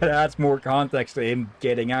 That adds more context to him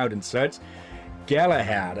getting out and such.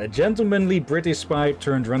 Galahad, a gentlemanly British spy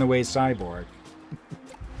turned runaway cyborg.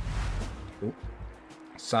 Ooh.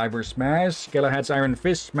 Cyber Smash. Galahad's iron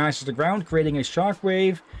fist smashes the ground, creating a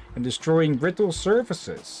shockwave and destroying brittle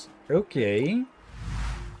surfaces. Okay.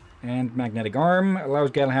 And Magnetic Arm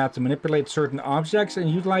allows Galahad to manipulate certain objects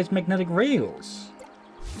and utilize magnetic rails.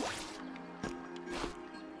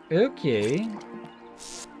 Okay.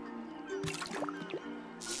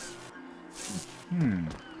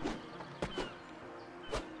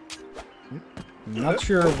 Not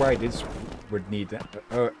sure why this would need that.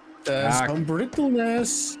 Some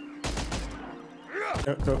brittleness.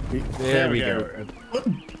 There we go.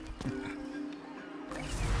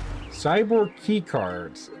 Cyborg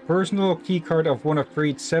keycards. Personal keycard of one of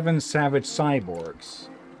Creed's 7 savage cyborgs.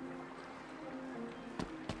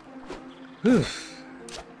 Oof.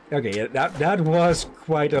 Okay, that was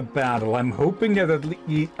quite a battle. I'm hoping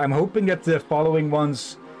that the following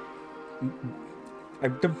ones.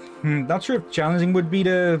 I'm not sure if challenging would be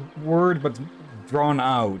the word, but drawn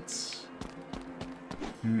out.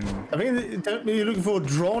 I mean, you're looking for a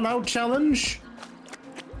drawn out challenge?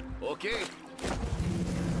 Okay.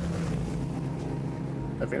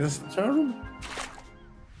 I think that's the term.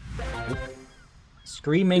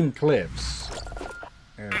 Screaming Cliffs.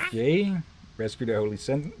 Okay. Rescue the Holy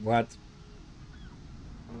Sentinel. What?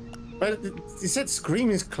 But you said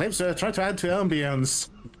Screaming Cliffs, so I tried to add to ambience.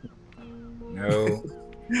 No.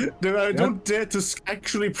 No, I don't dare to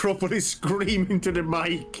actually properly scream into the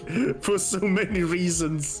mic for so many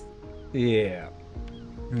reasons. Yeah.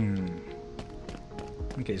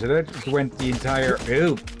 Okay, so that went the entire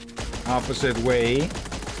opposite way. Yep.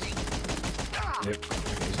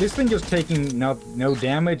 Okay, is this thing just taking no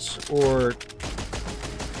damage, or...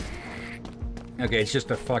 Okay, it's just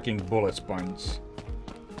a fucking bullet sponge.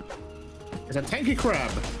 It's a tanky crab.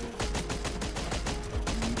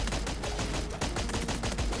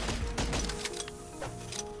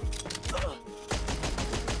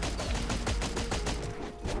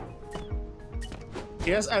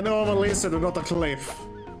 Yes, I know I'm a lizard and not a cliff.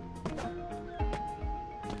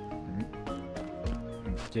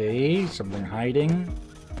 Okay, something hiding.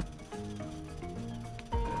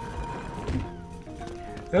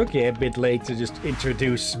 Okay, a bit late to just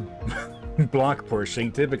introduce block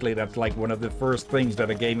pushing. Typically, that's like one of the first things that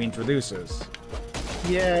a game introduces.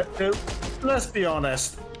 Yeah, let's be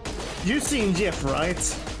honest. You've seen Jeff,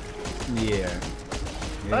 right? Yeah.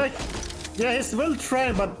 Like, yeah, he's well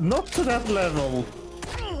tried, but not to that level.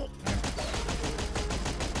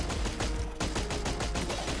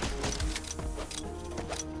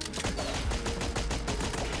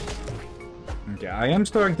 Okay, I am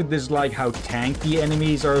starting to dislike how tanky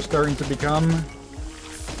enemies are starting to become.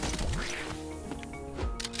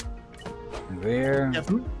 There. Yeah,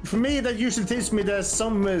 for me, that usually tells me there's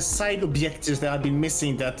some side objectives that I've been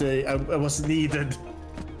missing that I was needed.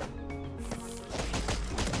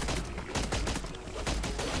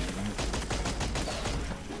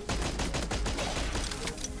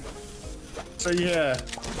 So yeah,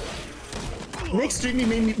 next stream we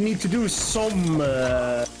may need to do some,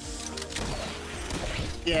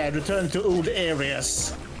 yeah, return to old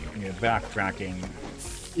areas. Yeah, backtracking.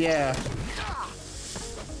 Yeah.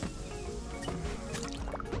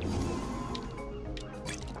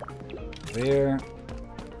 There.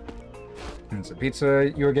 And so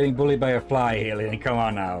pizza, you're getting bullied by a fly, Hillyan. Come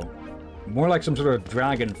on now. More like some sort of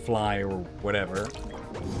dragonfly or whatever.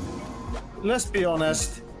 Let's be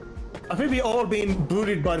honest. I think we all been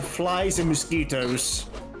bullied by flies and mosquitoes.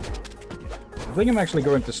 I think I'm actually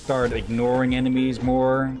going to start ignoring enemies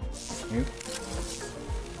more. Yep.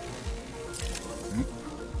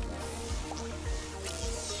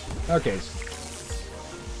 Okay.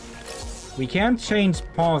 We can't change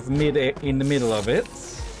path in the middle of it.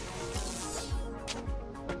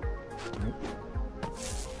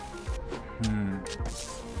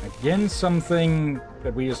 Again, something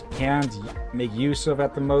that we just can't make use of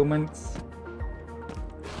at the moment.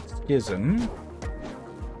 Schism.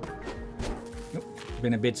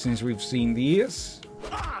 Been a bit since we've seen these.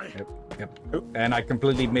 Yep. And I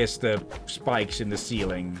completely missed the spikes in the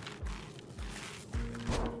ceiling.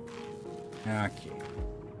 Okay.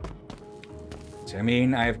 So, I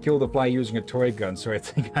mean, I have killed a fly using a toy gun, so I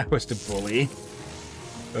think I was the bully.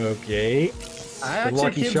 Okay. I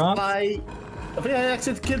actually killed fly. I think I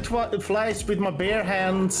actually killed flies with my bare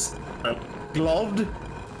hands, gloved,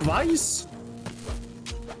 twice.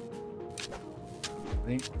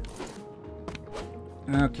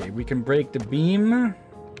 Okay, we can break the beam.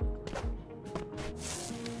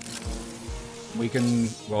 We can,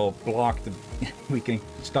 well, block the... we can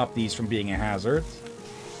stop these from being a hazard.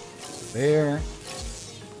 There.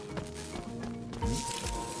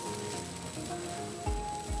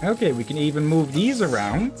 Okay, we can even move these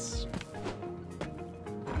around.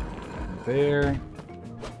 There.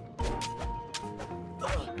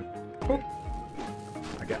 Oh.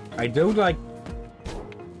 Okay. I don't like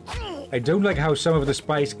how some of the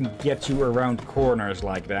spikes can get you around corners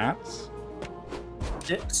like that.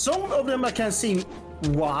 Yeah, some of them I can see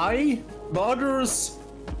why, but others,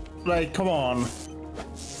 like, come on.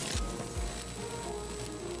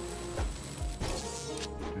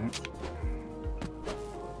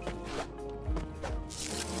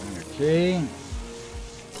 Okay.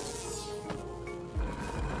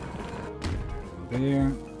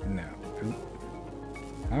 There. No.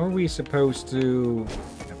 How are we supposed to...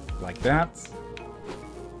 like that?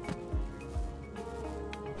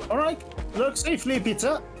 Alright, look safely,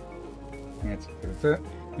 pizza.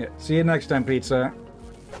 Yeah, see you next time, pizza.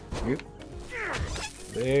 Yep.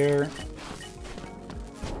 There.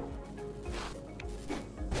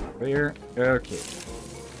 There. Okay.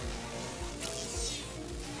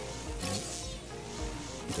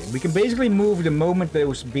 Okay, we can basically move the moment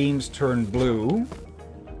those beams turn blue.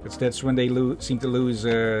 Because that's when they seem to lose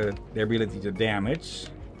their ability to damage.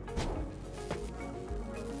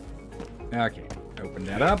 Okay, open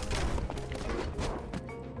that up.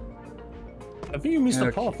 I think you missed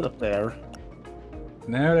a path up there.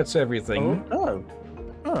 No, that's everything. Oh,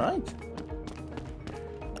 alright.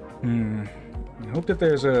 I hope that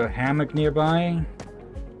there's a hammock nearby.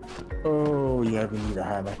 Oh, yeah, we need a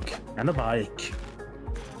hammock. And a bike.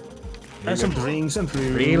 And some drinks and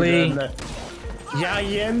food. Really? And,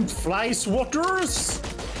 giant fly swatters?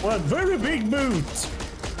 What a very big boot!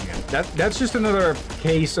 That's just another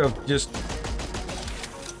case of just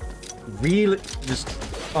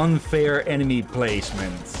unfair enemy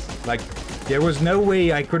placement. Like, there was no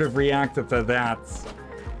way I could have reacted to that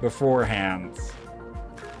beforehand.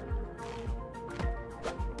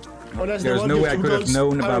 Oh, there's no way I could have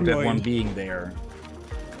known about that one being there.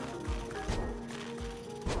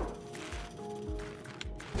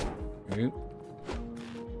 Oop.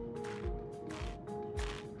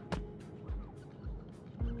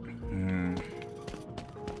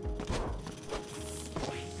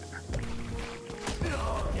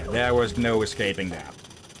 Yeah, there was no escaping that.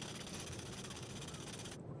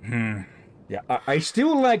 Yeah, I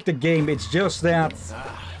still like the game, it's just that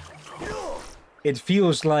it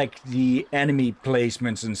feels like the enemy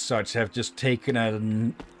placements and such have just taken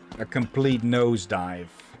a complete nosedive.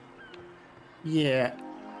 Yeah.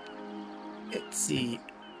 Let's see.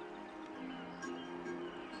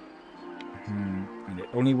 And the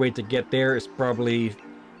only way to get there is probably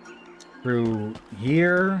through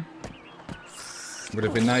here. Would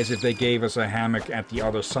have been nice if they gave us a hammock at the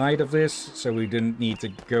other side of this, so we didn't need to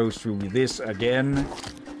go through this again.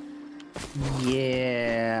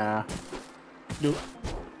 Yeah. No.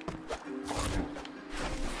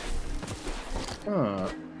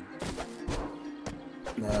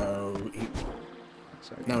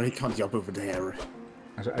 No, he can't jump over there.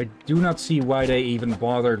 I do not see why they even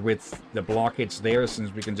bothered with the blockage there,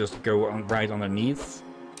 since we can just go on right underneath.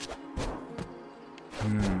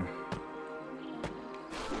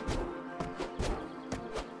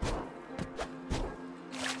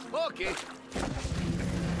 Okay.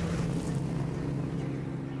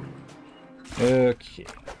 Okay.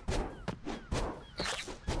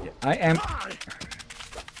 Yeah, I am...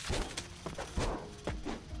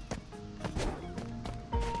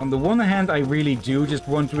 On the one hand, I really do just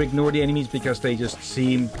want to ignore the enemies because they just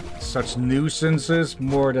seem such nuisances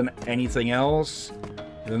more than anything else.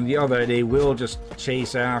 And on the other, they will just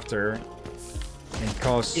chase after and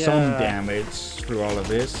cause some damage through all of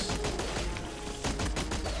this.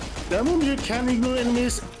 There are moments you can ignore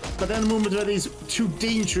enemies, but then the moment that is too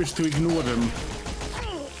dangerous to ignore them.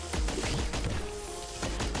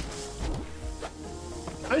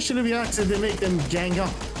 Especially if you accidentally make them gang up.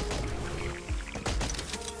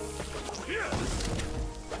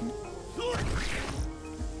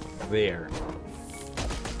 There.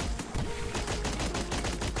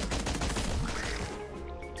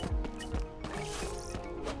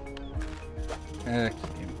 Okay.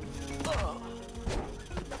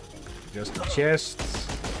 Just a chest.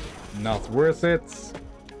 Not worth it.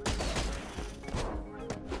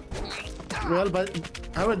 Well, but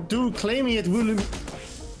I do claiming it will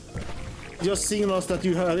just signals that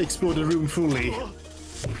you have explored the room fully.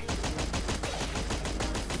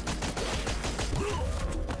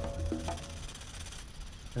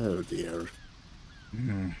 Oh dear.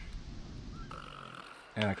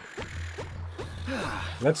 Okay.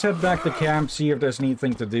 Let's head back to camp, see if there's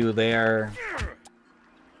anything to do there.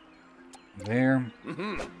 There.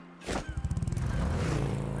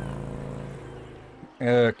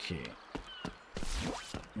 Okay.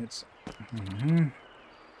 It's...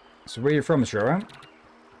 So where are you from, Shura?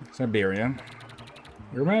 Siberia.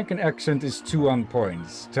 Your American accent is too on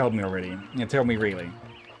point. Tell me already. Yeah, tell me really.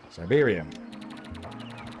 Siberia.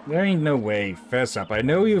 There ain't no way. Fess up. I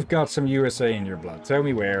know you've got some USA in your blood. Tell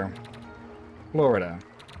me where. Florida.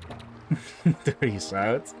 Dirty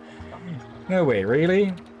South. No way,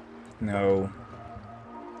 really? No.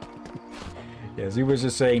 Yes, he was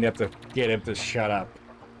just saying that to get him to shut up.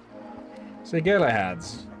 Say,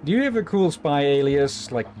 Galahads, do you have a cool spy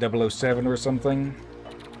alias, like 007 or something?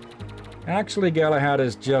 Actually, Galahad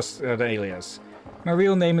is just an alias. My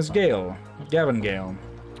real name is Gale. Gavin Gale.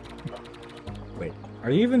 Wait, are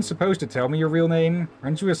you even supposed to tell me your real name?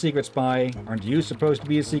 Aren't you a secret spy? Aren't you supposed to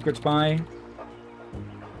be a secret spy?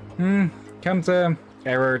 Come to...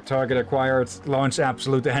 Error, target acquired, launch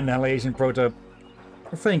absolute annihilation proto...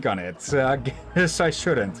 Think on it. I guess I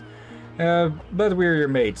shouldn't. But we're your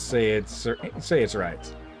mates. Say it's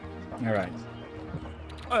right. Alright.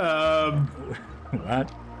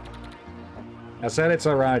 What? I said it's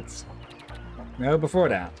alright. No, before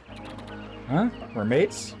that. Huh? We're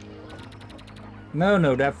mates?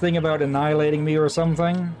 No, that thing about annihilating me or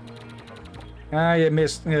something? Ah, you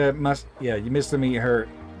missed, you must have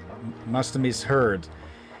misheard.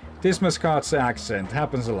 This mascot's accent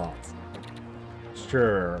happens a lot.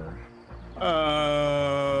 Sure.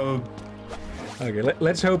 Okay,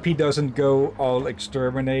 let's hope he doesn't go all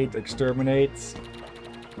exterminate.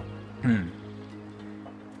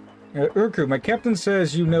 Urku, my captain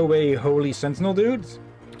says you know a Holy Sentinel, dude?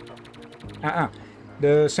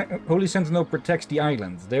 The Holy Sentinel protects the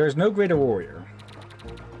island. There is no greater warrior.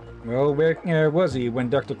 Well, where was he when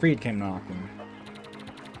Dr. Cread came knocking?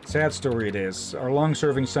 Sad story it is. Our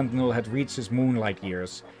long-serving Sentinel had reached his moon-like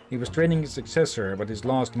years. He was training his successor, but his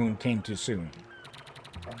lost moon came too soon.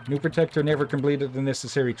 New Protector never completed the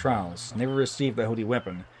necessary trials, never received the holy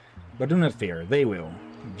weapon. But do not fear, they will.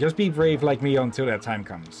 Just be brave like me until that time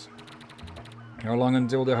comes. How long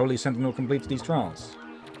until the Holy Sentinel completes these trials?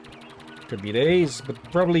 Could be days, but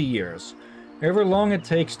probably years. However long it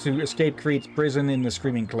takes to escape Creed's prison in the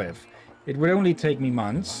Screaming Cliff. It would only take me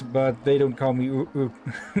months, but they don't call me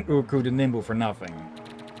Urku the Nimble for nothing.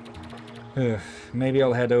 Maybe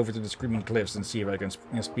I'll head over to the Screaming Cliffs and see if I can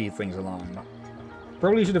speed things along.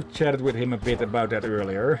 Probably should have chatted with him a bit about that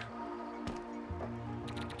earlier.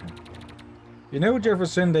 You know,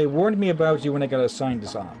 Jefferson, they warned me about you when I got assigned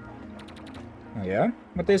this op. Oh yeah?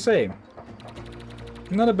 What'd they say?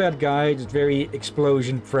 Not a bad guy, just very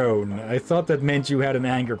explosion-prone. I thought that meant you had an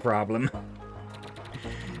anger problem.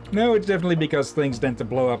 No, it's definitely because things tend to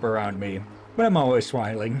blow up around me. But I'm always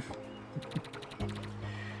smiling.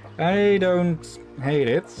 I don't hate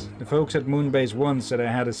it. The folks at Moonbase 1 said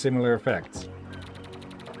I had a similar effect.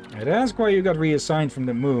 I'd ask why you got reassigned from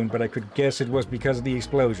the moon, but I could guess it was because of the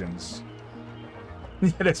explosions.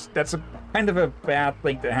 Yeah, that's a kind of a bad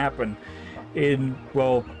thing to happen in,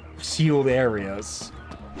 well, sealed areas.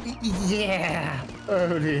 Yeah!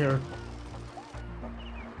 Oh dear.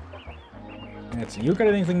 Let's see, you got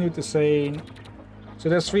anything new to say? So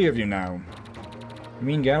there's 3 of you now. You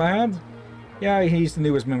mean Galahad? Yeah, he's the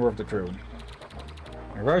newest member of the crew.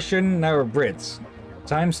 A Russian, now a Brit.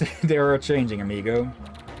 Times they are changing, amigo.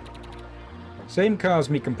 Same cause,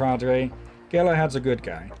 mi compadre. Galahad's a good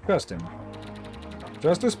guy. Trust him.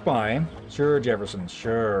 Trust a spy? Sure, Jefferson,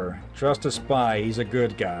 sure. Trust a spy, he's a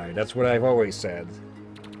good guy. That's what I've always said.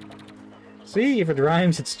 See, if it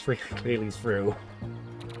rhymes, it's clearly true.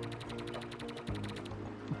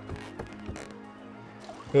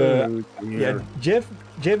 Yeah, Jeff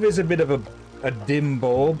is a bit of a dim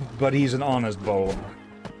bulb, but he's an honest bulb.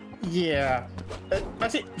 Yeah. I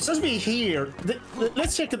think, since we're here,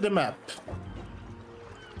 let's check the map.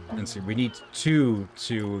 Let's see, we need 2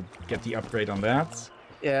 to get the upgrade on that.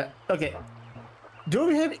 Yeah, okay. Do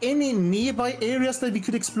we have any nearby areas that we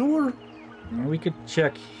could explore? We could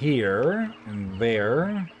check here and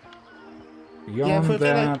there. Beyond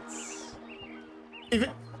that...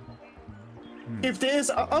 If there's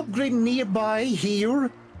an upgrade nearby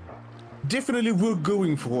here, definitely we're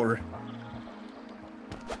going for.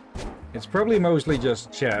 It's probably mostly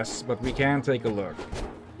just chests, but we can take a look.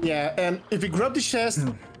 Yeah, and if we grab the chest,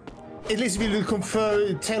 at least we will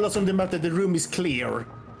tell us on the map that the room is clear.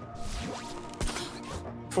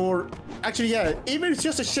 Actually, yeah, even if it's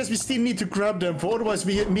just a chest, we still need to grab them, for otherwise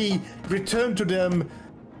me return to them,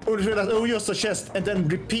 only realize, oh, just a chest, and then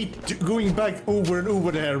repeat going back over and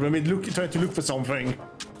over there when we try to look for something.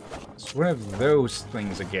 It's one of those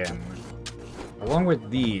things again. Along with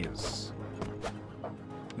these.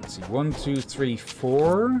 Let's see, 1, 2, 3,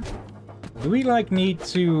 4. Do we, like, need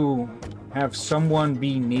to have someone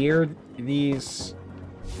be near these?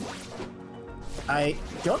 I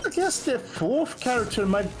gotta guess the 4th character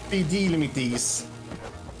might be dealing with these.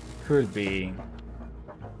 Could be.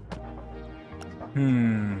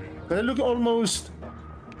 They look almost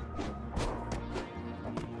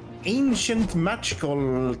ancient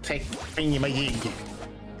magical tech thingy-majig.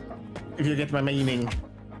 If you get my meaning.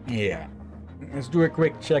 Yeah. Let's do a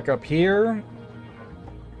quick check up here.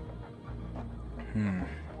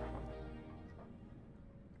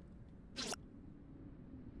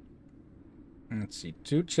 Let's see,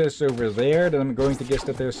 2 chests over there. Then I'm going to guess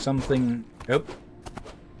that there's something. Oh.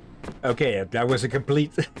 Okay, that was a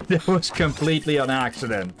complete. That was completely an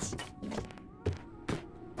accident.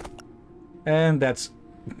 And that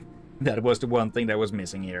was the one thing that was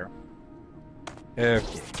missing here. Okay.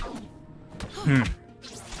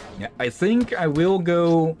 Yeah, I think I will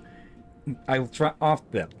go. I'll try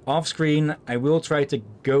off screen. I will try to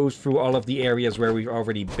go through all of the areas where we've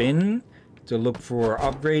already been to look for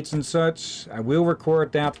upgrades and such. I will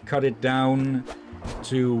record that, cut it down,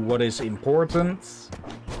 to what is important.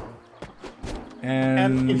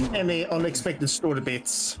 And if any unexpected story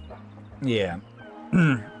bits. Yeah.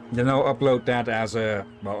 Then I'll upload that as a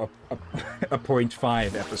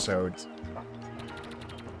 0.5 episode.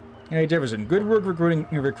 Hey Jefferson, good work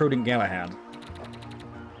recruiting Galahad.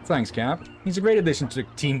 Thanks, Cap. He's a great addition to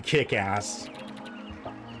Team Kick-Ass.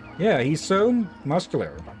 Yeah, he's so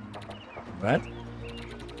muscular. What?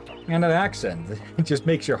 And that accent, it just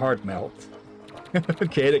makes your heart melt.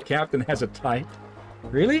 Okay, the captain has a type.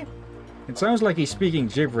 Really? It sounds like he's speaking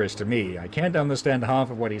gibberish to me. I can't understand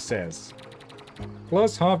half of what he says.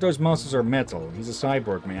 Plus, half those monsters are metal. He's a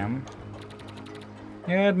cyborg, man.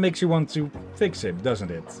 Yeah, it makes you want to fix him,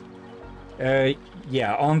 doesn't it?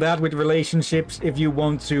 Yeah, on that with relationships, if you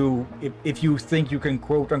want to... If you think you can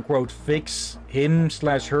quote-unquote fix him,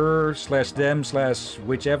 slash her, slash them, slash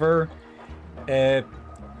whichever...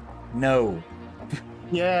 no.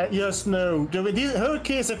 Yeah, yes, no. In her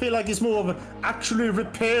case, I feel like it's more of actually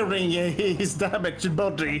repairing his damaged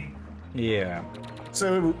body. Yeah.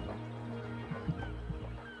 So...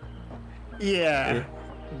 Yeah.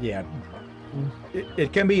 Yeah.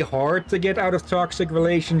 It can be hard to get out of toxic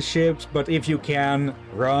relationships, but if you can,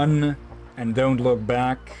 run and don't look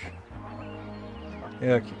back.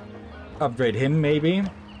 Upgrade him, maybe?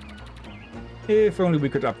 If only we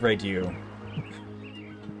could upgrade you.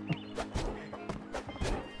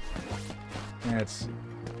 Let's see.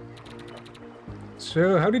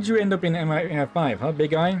 So, how did you end up in MI5, huh,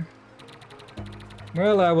 big guy?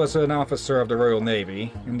 Well, I was an officer of the Royal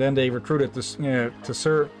Navy, and then they recruited to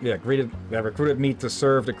serve. Yeah, they recruited me to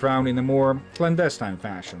serve the crown in a more clandestine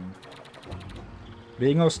fashion.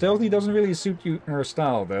 Being all stealthy doesn't really suit your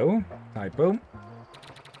style, though. Typo.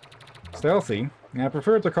 Stealthy? I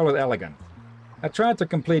prefer to call it elegant. I tried to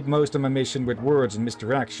complete most of my mission with words and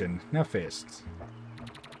misdirection, no fists.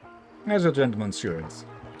 As a gentleman should.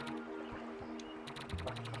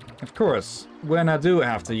 Of course, when I do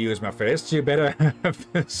have to use my fists, you better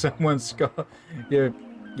have someone's skull. You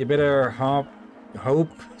better hope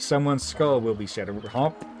someone's skull will be shattered.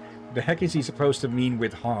 Hop? The heck is he supposed to mean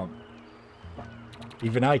with hop?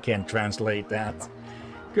 Even I can't translate that.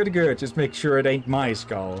 Good, just make sure it ain't my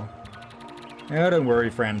skull. Oh, don't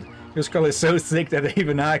worry, friend. Your skull is so thick that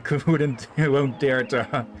even I won't dare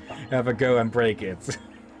to have a go and break it.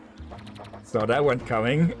 Saw that one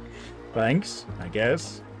coming. Thanks, I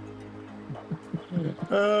guess.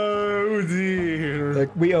 Oh dear.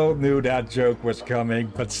 Like, we all knew that joke was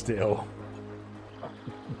coming, but still.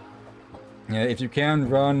 Yeah, if you can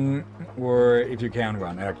run, or if you can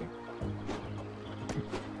run. Okay.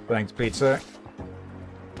 Thanks, pizza.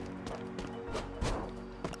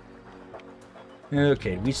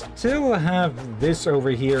 Okay, we still have this over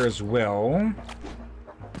here as well.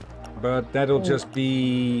 But that'll just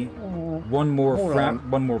be one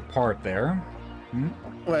more part there. Hmm?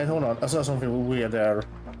 Wait, hold on. I saw something weird there.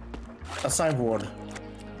 A sideboard.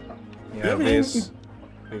 Yeah, this.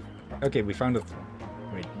 Okay, we found it.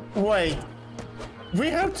 Wait. We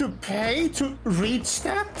have to pay to reach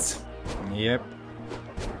that? Yep.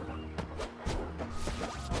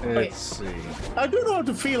 Let's see. I don't know how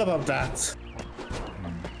to feel about that.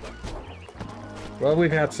 Well,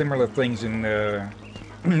 we've had similar things in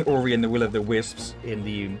Ori and the Will of the Wisps in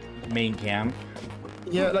the main camp.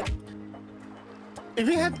 Yeah, like... If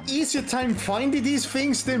we had easier time finding these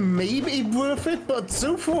things, then maybe it's worth it, but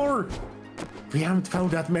so far, we haven't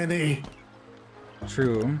found that many.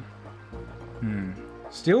 True.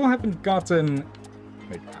 Still haven't gotten...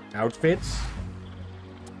 Wait, outfits?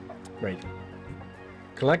 Wait.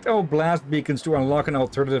 Collect all blast beacons to unlock an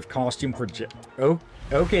alternative costume for Oh,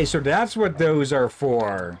 okay, so that's what those are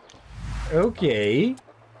for. Okay.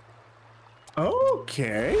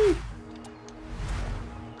 Okay.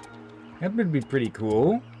 That would be pretty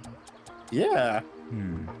cool. Yeah.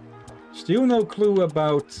 Still no clue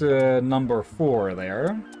about number 4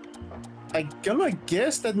 there. I gonna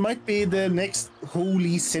guess that might be the next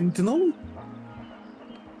Holy Sentinel?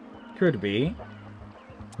 Could be.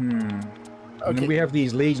 Okay. And we have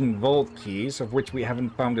these Legion Vault keys, of which we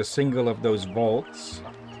haven't found a single of those vaults.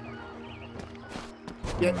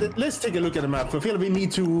 Yeah, let's take a look at the map. I feel we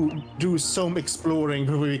need to do some exploring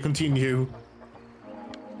before we continue.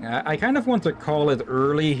 I kind of want to call it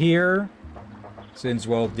early here, since,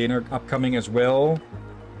 well, dinner upcoming as well.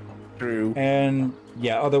 True. And,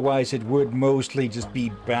 yeah, otherwise it would mostly just be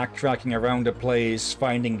backtracking around the place,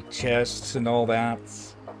 finding chests and all that.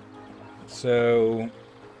 So...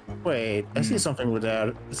 Wait, I see something over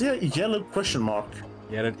there. Is there a yellow question mark?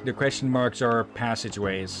 Yeah, the question marks are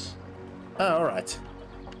passageways. Oh, alright.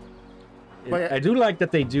 I do like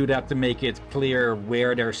that they do that to make it clear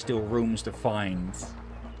where there's still rooms to find.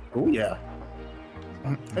 Oh yeah.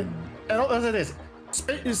 And as it is,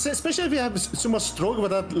 especially if you have so much struggle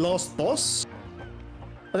with that last boss.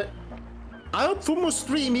 I hope for more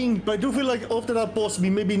streaming, but I do feel like after that boss we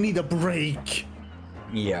maybe need a break.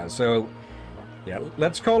 Yeah, so yeah,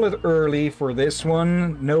 let's call it early for this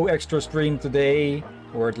one. No extra stream today,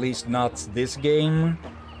 or at least not this game.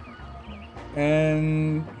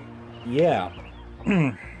 And yeah,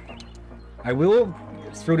 I will,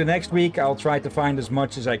 through the next week, I'll try to find as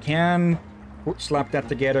much as I can, slap that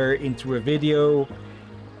together into a video.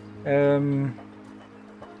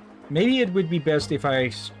 Maybe it would be best if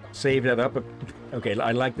I save that up. Okay,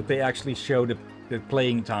 I like that they actually show the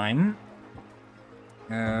playing time.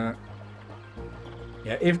 Yeah,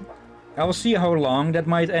 I'll see how long that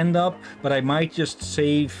might end up, but I might just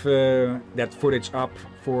save that footage up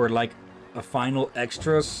for like a final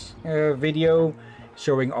extras video,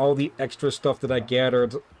 showing all the extra stuff that I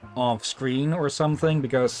gathered off screen or something,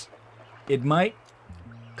 because it might,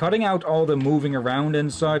 cutting out all the moving around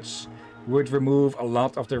and such would remove a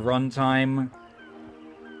lot of the runtime,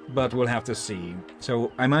 but we'll have to see.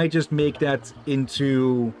 So I might just make that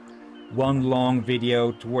into one long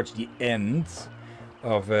video towards the end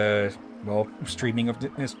of well, streaming of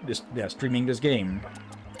streaming this game.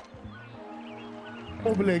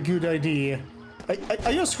 Probably a good idea.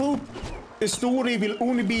 I just hope the story will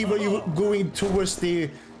only be where you're going towards the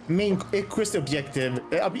main quest objective.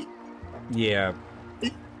 Yeah.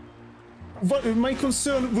 My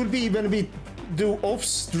concern would be when we do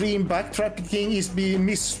off-stream backtracking is the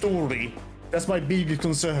missed story. That's my biggest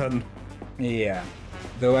concern. Yeah.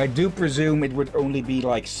 Though I do presume it would only be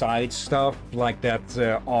like side stuff, like that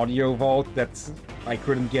audio vault that I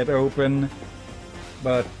couldn't get open.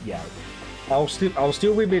 But yeah, I'll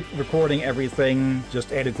still be recording everything,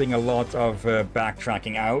 just editing a lot of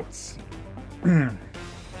backtracking out.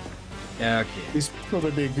 Okay. This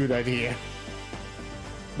probably be a good idea.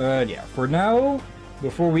 But yeah, for now,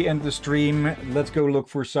 before we end the stream, let's go look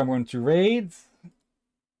for someone to raid.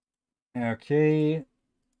 Okay,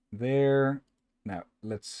 there. Now,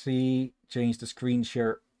 let's see, change the screen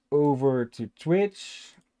share over to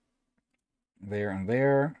Twitch. There and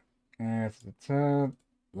there. At the top,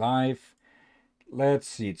 live. Let's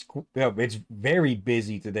see, it's very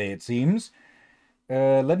busy today, it seems.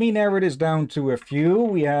 Let me narrow this down to a few.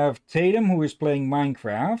 We have Tatum, who is playing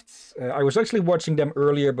Minecraft. I was actually watching them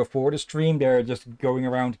earlier before the stream. They're just going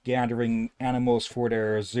around gathering animals for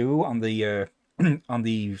their zoo on the on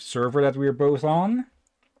the server that we're both on.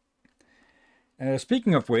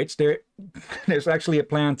 Speaking of which, there's actually a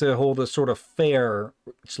plan to hold a sort of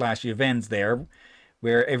fair/event there,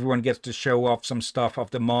 where everyone gets to show off some stuff of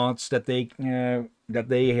the mods that they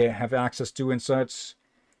have access to and such.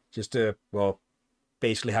 Just to, well,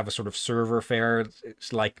 basically have a sort of server fair.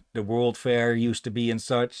 It's like the World Fair used to be and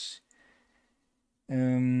such.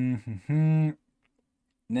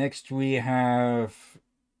 Next we have,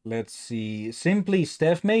 let's see, Simply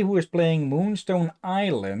Stephmay, who is playing Moonstone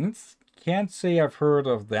Island. Can't say I've heard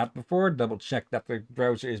of that before. Double check that the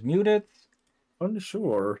browser is muted.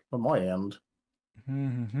 Unsure on my end.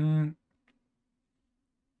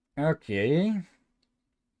 Okay.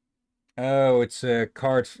 Oh, it's a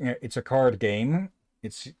card. It's a card game.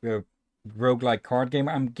 It's a roguelike card game,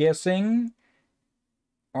 I'm guessing.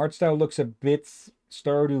 Art style looks a bit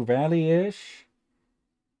Stardew Valley-ish.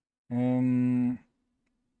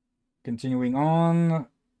 Continuing on.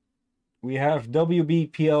 We have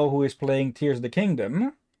WBPL, who is playing Tears of the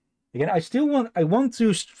Kingdom. Again, I want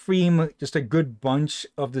to stream just a good bunch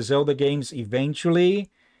of the Zelda games eventually,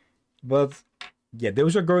 but yeah,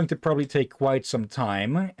 those are going to probably take quite some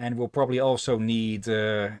time, and we'll probably also need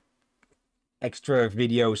extra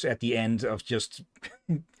videos at the end of just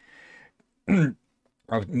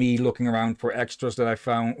of me looking around for extras that I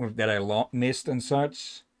found that I missed and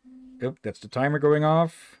such. Oh, that's the timer going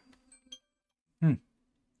off.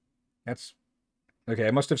 That's okay.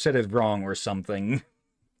 I must have said it wrong or something.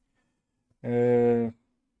 Oh,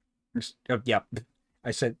 yeah, I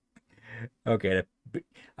said okay.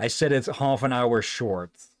 I said it's half an hour short.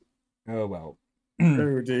 Oh well.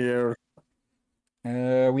 Oh dear.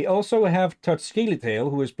 We also have Touch Scalytail,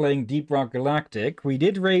 who is playing Deep Rock Galactic. We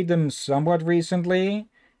did raid them somewhat recently,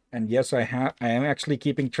 and yes, I am actually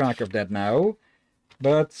keeping track of that now.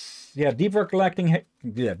 But yeah, Deep Rock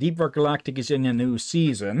Galactic is in a new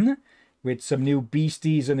season with some new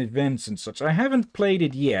beasties and events and such. I haven't played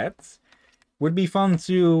it yet. Would be fun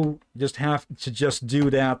to just do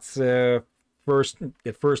that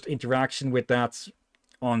first interaction with that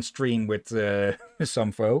on stream with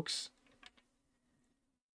some folks.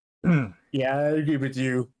 Yeah, I agree with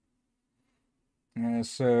you.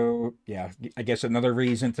 So, yeah, I guess another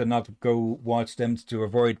reason to not go watch them to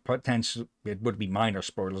avoid potential... It would be minor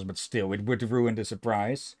spoilers, but still, it would ruin the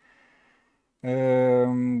surprise.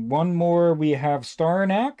 One more, we have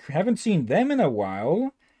Starnak. Haven't seen them in a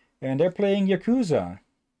while. And they're playing Yakuza.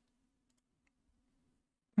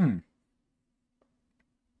 Maybe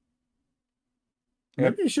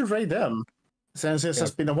you should rate them, since it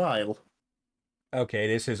has been a while. Okay,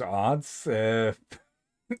 this is odd.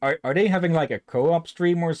 Are they having like a co-op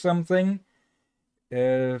stream or something?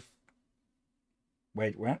 Wait,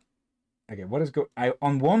 what? Okay, what is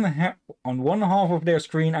on one half of their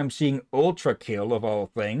screen I'm seeing Ultra Kill of all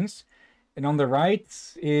things, and on the right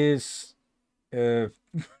is is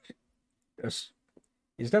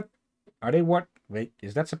that, are they what? Wait,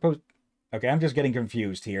 is that supposed? Okay, I'm just getting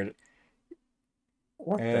confused here.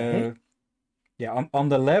 What the heck? Yeah, on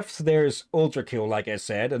the left there's Ultra Kill, like I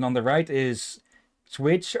said, and on the right is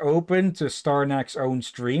Twitch open to Starnak's own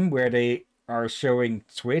stream where they are showing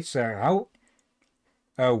Twitch. How?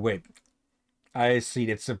 Oh wait, I see.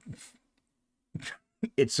 It's a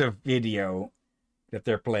it's a video that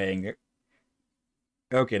they're playing.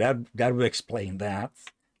 Okay, that would explain that.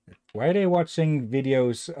 Why are they watching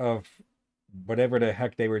videos of whatever the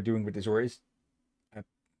heck they were doing with this? Or is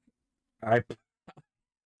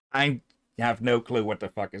I have no clue what the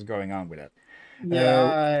fuck is going on with it.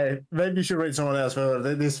 Yeah, maybe you should rate someone else, but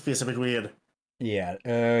this feels a bit weird. Yeah,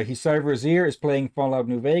 Hisai Brazier is playing Fallout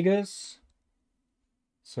New Vegas.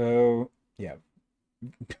 So, yeah.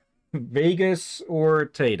 Vegas or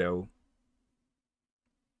Tato?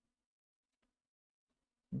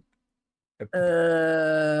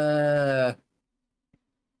 I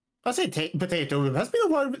say potato. It has been a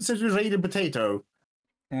while since we rated potato.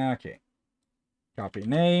 Okay. Copy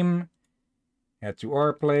name. Head to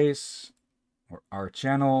our place. Or our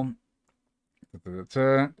channel.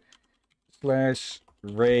 Slash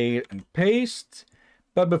raid and paste.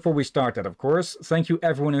 But before we start that, of course, thank you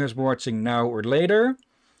everyone who is watching now or later.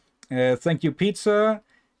 Thank you, Pizza.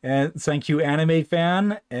 And thank you, Anime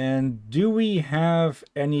Fan. And do we have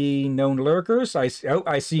any known lurkers? I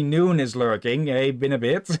see Noon is lurking. Hey, been a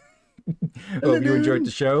bit. Hope you enjoyed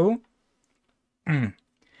the show.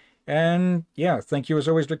 And yeah, thank you as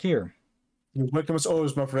always, Drakir. You're welcome as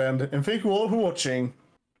always, my friend. And thank you all for watching.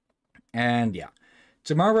 And yeah,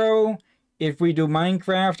 tomorrow, if we do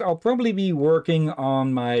Minecraft, I'll probably be working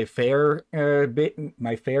on my fair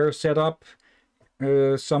setup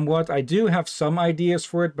somewhat. I do have some ideas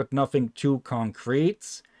for it, but nothing too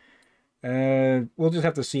concrete. We'll just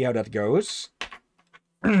have to see how that goes.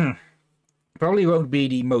 Probably won't be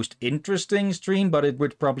the most interesting stream, but it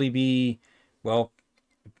would probably be, well,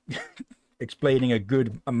 explaining a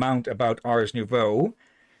good amount about Ars Nouveau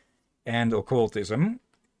and occultism.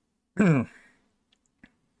 I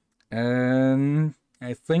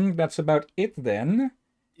think that's about it then.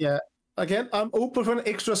 Yeah, again, I'm open for an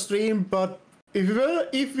extra stream, but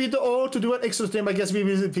if we are to do an extra stream, I guess we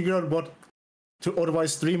will figure out what to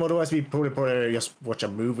otherwise stream. Otherwise, we probably just watch a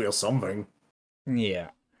movie or something. Yeah.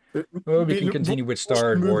 Well, we can continue with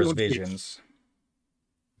Star Wars Visions.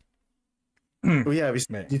 Oh yeah, we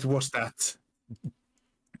need to watch that.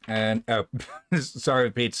 And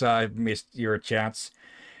sorry, Pizza, I missed your chats.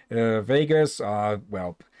 Vegas,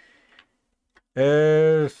 well,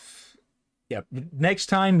 yeah. Next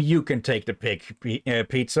time you can take the pick,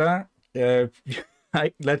 Pizza.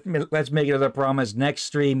 Let's make it a promise. Next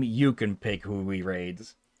stream you can pick who we raid.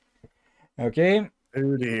 Okay.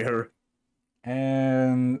 Oh dear.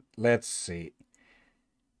 And let's see.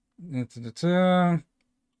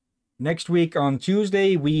 Next week on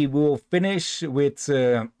Tuesday we will finish with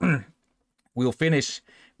Rise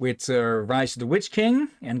of the Witch King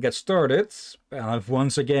and get started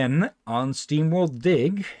once again on SteamWorld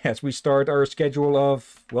Dig as we start our schedule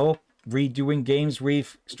of, well, redoing games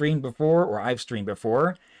we've streamed before, or I've streamed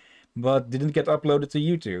before, but didn't get uploaded to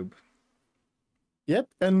YouTube. Yep,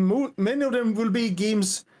 and many of them will be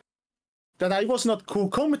games that I was not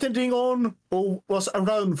commenting on or was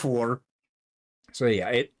around for. So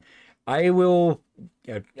yeah, I will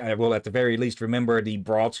at the very least remember the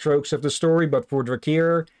broad strokes of the story, but for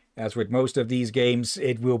Drakir, as with most of these games,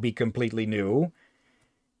 it will be completely new.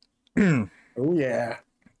 Oh yeah.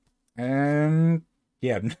 And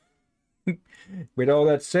yeah. With all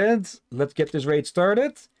that said, let's get this raid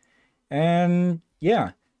started. And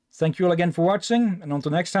yeah, thank you all again for watching, and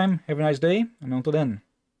until next time, have a nice day, and until then.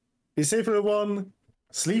 Be safe everyone,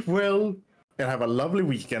 sleep well, and have a lovely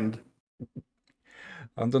weekend.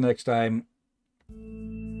 Until next time.